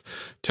stuff,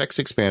 Text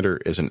Expander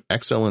is an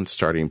excellent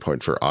starting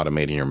point for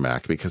automating your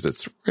Mac, because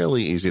it's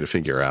really easy to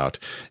figure out.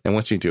 And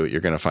once you do it,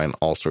 you're going to find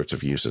all sorts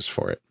of uses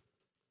for it.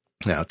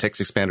 Now, Text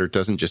Expander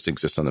doesn't just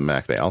exist on the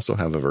Mac. They also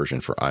have a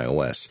version for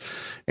iOS,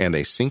 and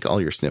they sync all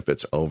your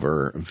snippets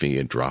over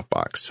via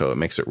Dropbox. So it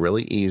makes it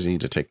really easy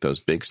to take those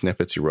big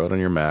snippets you wrote on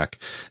your Mac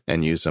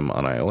and use them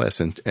on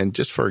iOS. And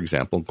just for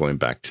example, going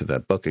back to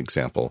that book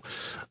example,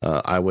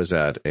 I was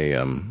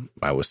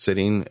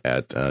sitting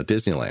at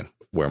Disneyland,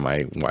 where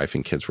my wife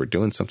and kids were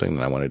doing something,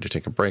 and I wanted to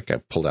take a break. I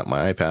pulled out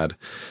my iPad,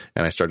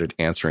 and I started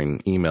answering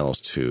emails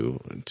to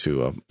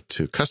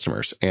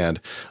customers.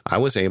 And I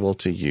was able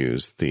to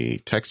use the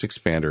Text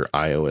Expander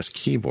iOS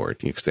keyboard,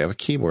 because they have a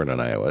keyboard on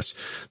iOS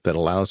that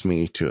allows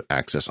me to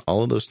access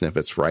all of those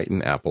snippets right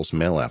in Apple's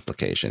Mail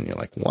application. You're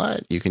like,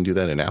 what? You can do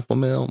that in Apple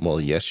Mail?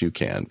 Well, yes, you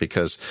can,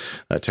 because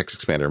Text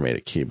Expander made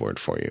a keyboard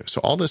for you.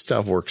 So all this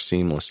stuff works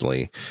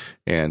seamlessly.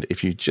 And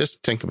if you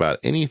just think about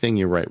anything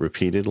you write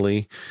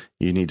repeatedly,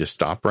 you need to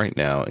stop right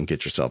now and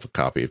get yourself a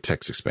copy of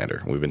Text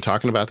Expander. We've been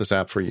talking about this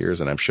app for years,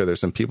 and I'm sure there's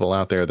some people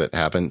out there that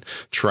haven't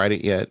tried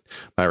it yet.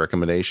 My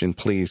recommendation,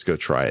 please go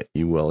try it.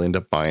 You will end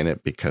up buying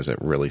it because it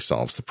really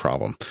solves the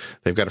problem.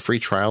 They've got a free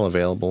trial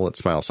available at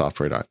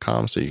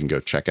smilesoftware.com, so you can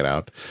go check it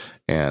out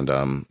and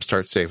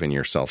start saving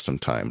yourself some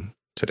time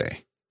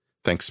today.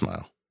 Thanks,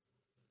 Smile.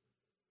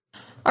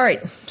 All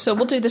right, so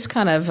we'll do this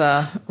kind of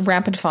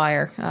rapid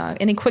fire.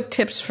 Any quick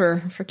tips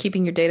for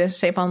keeping your data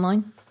safe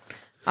online?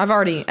 I've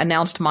already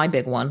announced my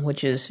big one,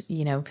 which is,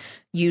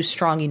 use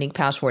strong, unique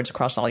passwords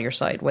across all your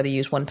site. Whether you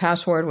use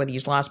 1Password, whether you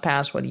use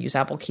LastPass, whether you use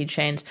Apple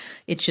Keychains,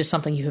 it's just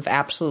something you have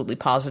absolutely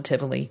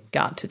positively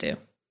got to do.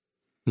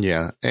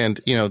 Yeah. And,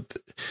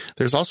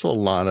 there's also a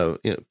lot of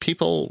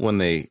people when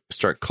they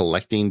start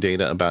collecting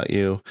data about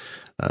you.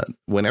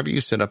 Whenever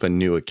you set up a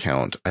new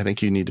account, I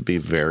think you need to be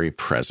very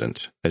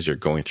present as you're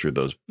going through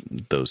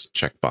those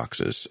check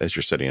boxes as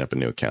you're setting up a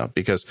new account,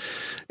 because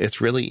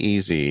it's really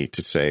easy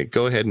to say,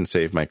 go ahead and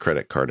save my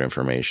credit card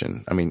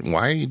information. I mean,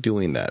 why are you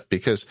doing that?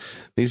 Because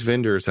these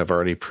vendors have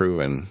already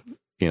proven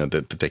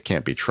that they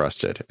can't be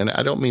trusted. And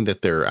I don't mean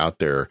that they're out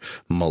there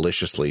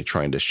maliciously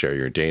trying to share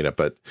your data,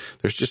 but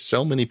there's just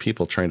so many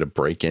people trying to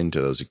break into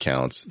those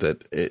accounts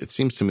that it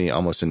seems to me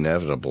almost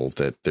inevitable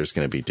that there's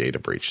going to be data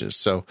breaches.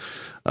 So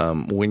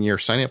when you're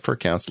signing up for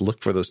accounts,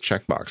 look for those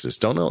check boxes.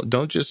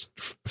 Don't just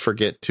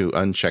forget to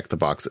uncheck the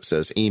box that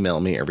says email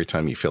me every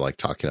time you feel like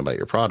talking about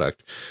your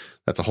product.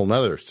 That's a whole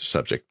nother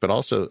subject, but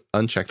also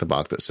uncheck the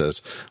box that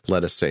says,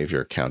 let us save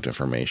your account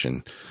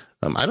information.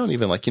 I don't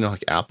even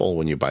like Apple,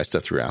 when you buy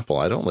stuff through Apple,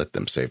 I don't let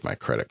them save my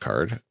credit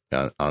card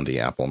on the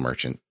Apple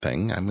merchant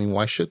thing. I mean,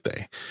 why should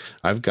they?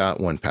 I've got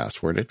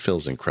 1Password. It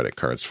fills in credit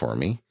cards for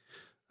me.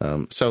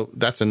 So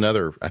that's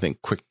another, I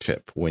think, quick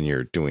tip when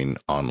you're doing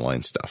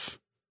online stuff.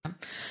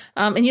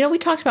 And we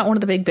talked about one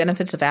of the big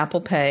benefits of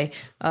Apple Pay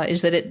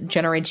is that it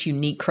generates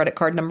unique credit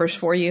card numbers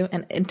for you.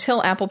 And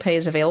until Apple Pay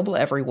is available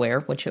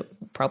everywhere, which it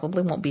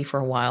probably won't be for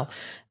a while,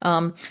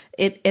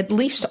 at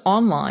least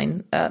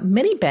online,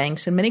 many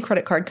banks and many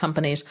credit card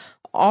companies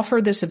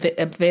offer this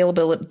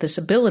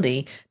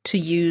ability to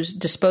use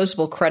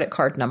disposable credit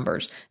card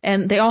numbers.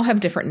 And they all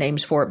have different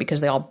names for it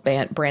because they all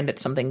brand it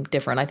something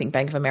different. I think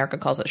Bank of America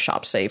calls it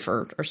ShopSafe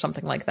or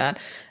something like that.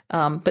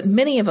 But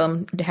many of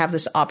them have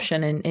this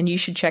option, and you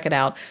should check it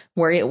out,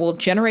 where it will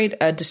generate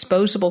a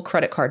disposable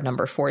credit card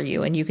number for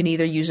you. And you can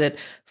either use it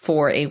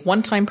for a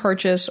one-time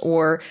purchase,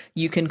 or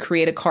you can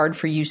create a card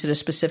for use at a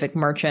specific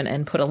merchant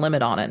and put a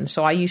limit on it. And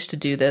so I used to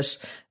do this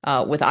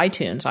with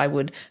iTunes. I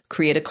would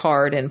create a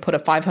card and put a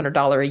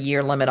 $500 a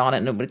year limit on it,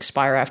 and it would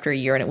expire after a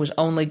year, and it was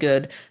only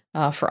good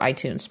for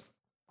iTunes.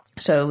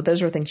 So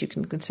those are things you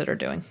can consider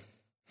doing.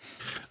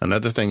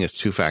 Another thing is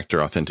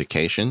two-factor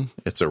authentication.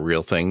 It's a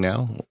real thing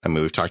now. I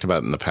mean, we've talked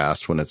about it in the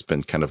past when it's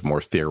been kind of more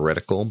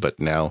theoretical, but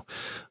now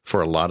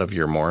for a lot of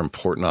your more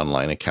important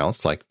online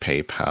accounts like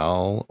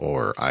PayPal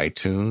or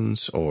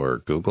iTunes or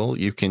Google,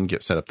 you can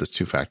get set up this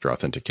two-factor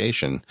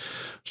authentication.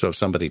 So if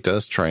somebody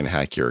does try and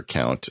hack your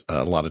account,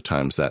 a lot of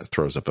times that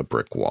throws up a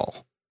brick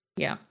wall.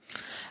 Yeah.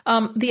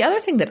 The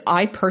other thing that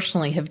I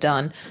personally have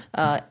done,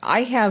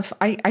 I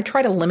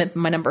try to limit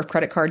my number of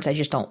credit cards. I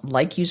just don't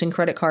like using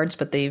credit cards,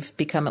 but they've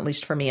become, at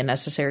least for me, a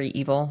necessary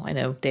evil. I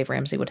know Dave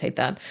Ramsey would hate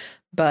that,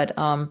 but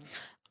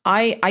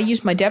I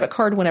use my debit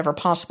card whenever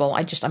possible.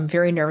 I'm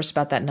very nervous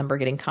about that number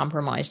getting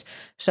compromised.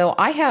 So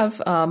I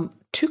have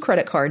two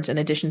credit cards in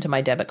addition to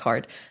my debit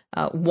card.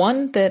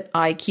 One that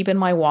I keep in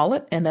my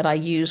wallet and that I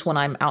use when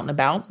I'm out and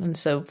about, and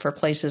so for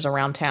places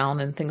around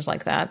town and things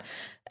like that.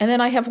 And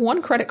then I have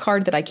one credit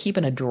card that I keep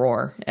in a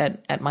drawer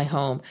at my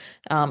home.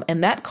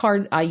 And that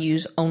card I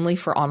use only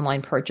for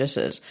online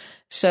purchases.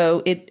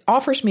 So it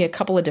offers me a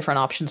couple of different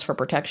options for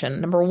protection.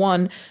 Number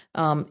one,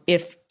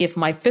 if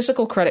my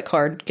physical credit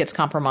card gets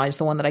compromised,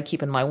 the one that I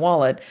keep in my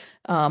wallet,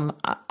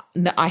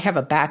 I have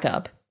a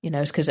backup,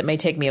 because it may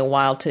take me a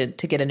while to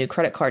get a new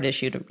credit card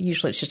issued.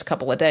 Usually it's just a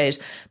couple of days,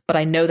 but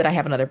I know that I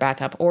have another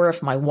backup. Or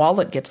if my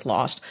wallet gets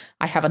lost,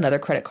 I have another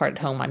credit card at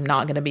home. I'm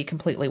not going to be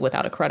completely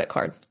without a credit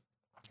card.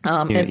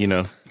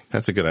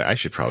 That's a good idea. I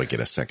should probably get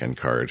a second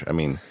card. I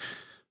mean,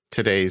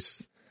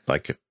 today's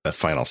like a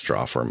final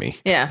straw for me.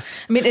 Yeah.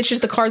 I mean, it's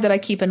just the card that I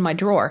keep in my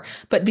drawer.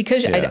 But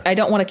because I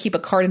don't want to keep a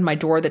card in my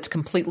drawer that's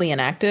completely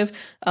inactive,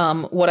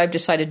 what I've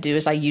decided to do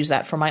is I use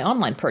that for my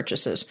online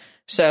purchases.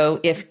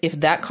 So if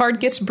that card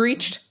gets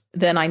breached,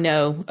 then I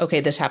know, okay,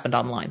 this happened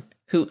online.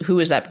 Who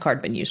has that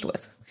card been used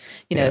with?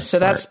 So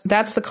smart.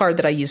 That's the card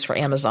that I use for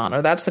Amazon,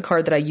 or that's the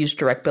card that I use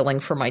direct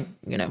billing for my,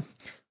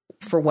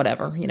 for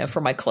whatever, for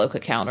my Cloak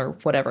account or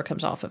whatever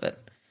comes off of it.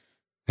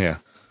 Yeah.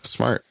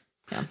 Smart.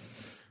 Yeah.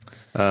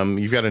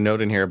 You've got a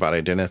note in here about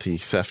identity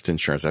theft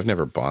insurance. I've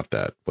never bought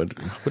that. What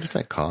does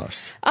that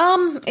cost?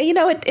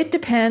 It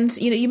depends.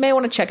 You may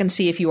want to check and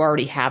see if you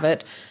already have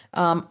it.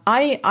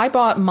 I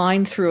bought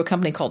mine through a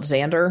company called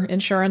Zander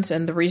Insurance,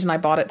 and the reason I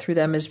bought it through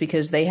them is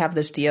because they have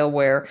this deal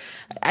where,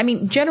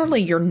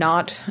 generally you're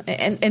not,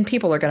 and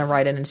people are going to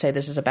write in and say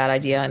this is a bad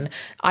idea, and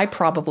I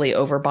probably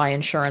overbuy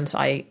insurance.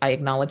 I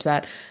acknowledge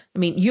that.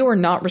 You are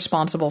not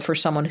responsible for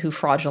someone who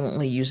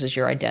fraudulently uses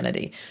your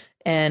identity.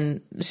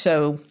 And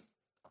so,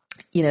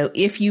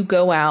 if you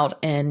go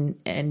out and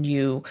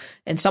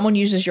someone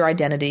uses your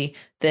identity,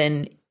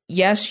 then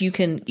yes, you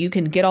can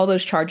get all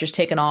those charges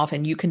taken off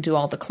and you can do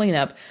all the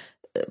cleanup.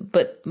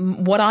 But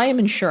what I am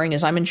insuring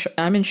is I'm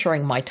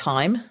insuring my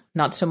time,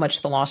 not so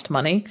much the lost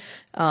money.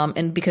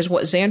 And because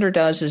what Zander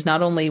does is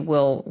not only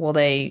will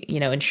they,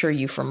 insure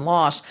you from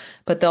loss,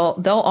 but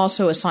they'll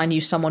also assign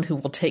you someone who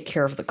will take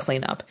care of the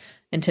cleanup.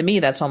 And to me,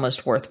 that's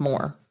almost worth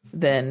more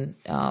than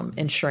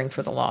insuring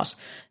for the loss.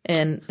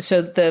 And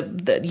so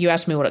you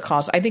asked me what it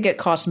costs. I think it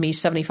costs me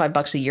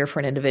 $75 a year for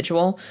an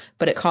individual,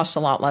 but it costs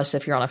a lot less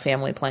if you're on a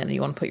family plan and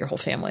you want to put your whole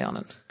family on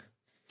it.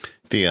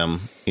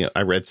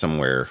 I read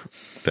somewhere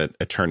that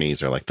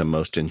attorneys are like the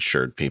most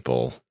insured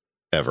people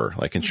ever.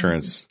 Like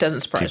insurance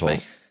doesn't surprise people,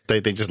 me.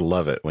 They just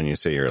love it when you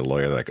say you're a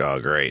lawyer. They're like, oh,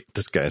 great,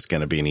 this guy's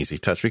going to be an easy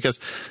touch, because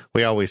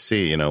we always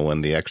see,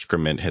 when the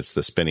excrement hits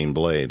the spinning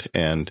blade,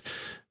 and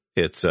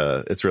it's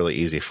really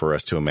easy for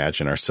us to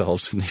imagine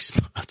ourselves in these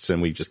spots,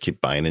 and we just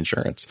keep buying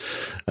insurance.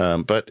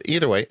 But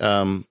either way,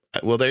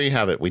 well, there you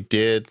have it. We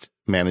did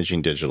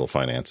managing digital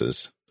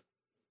finances.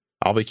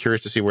 I'll be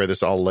curious to see where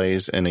this all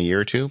lays in a year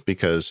or two,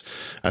 because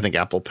I think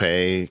Apple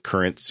Pay,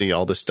 currency,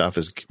 all this stuff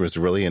is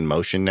really in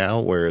motion now,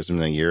 whereas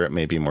in a year it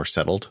may be more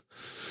settled.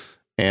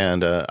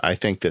 And I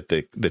think that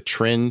the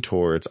trend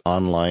towards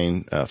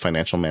online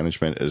financial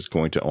management is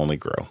going to only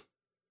grow.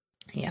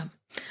 Yeah.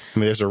 I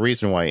mean, there's a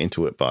reason why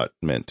Intuit bought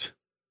Mint.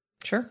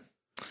 Sure.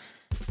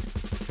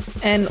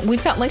 And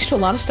we've got links to a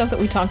lot of stuff that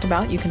we talked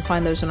about. You can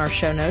find those in our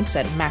show notes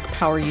at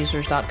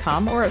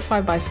macpowerusers.com or at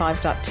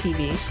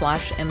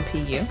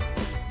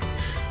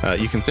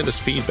 5by5.tv/MPU. You can send us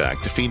feedback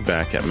to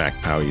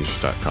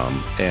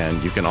feedback@macpowerusers.com.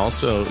 And you can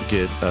also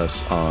get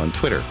us on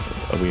Twitter.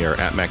 We are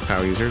at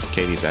MacPowerUsers.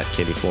 Katie's at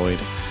Katie Floyd.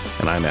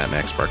 And I'm at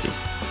Max Sparky.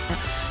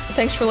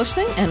 Thanks for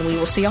listening, and we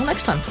will see y'all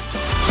next time.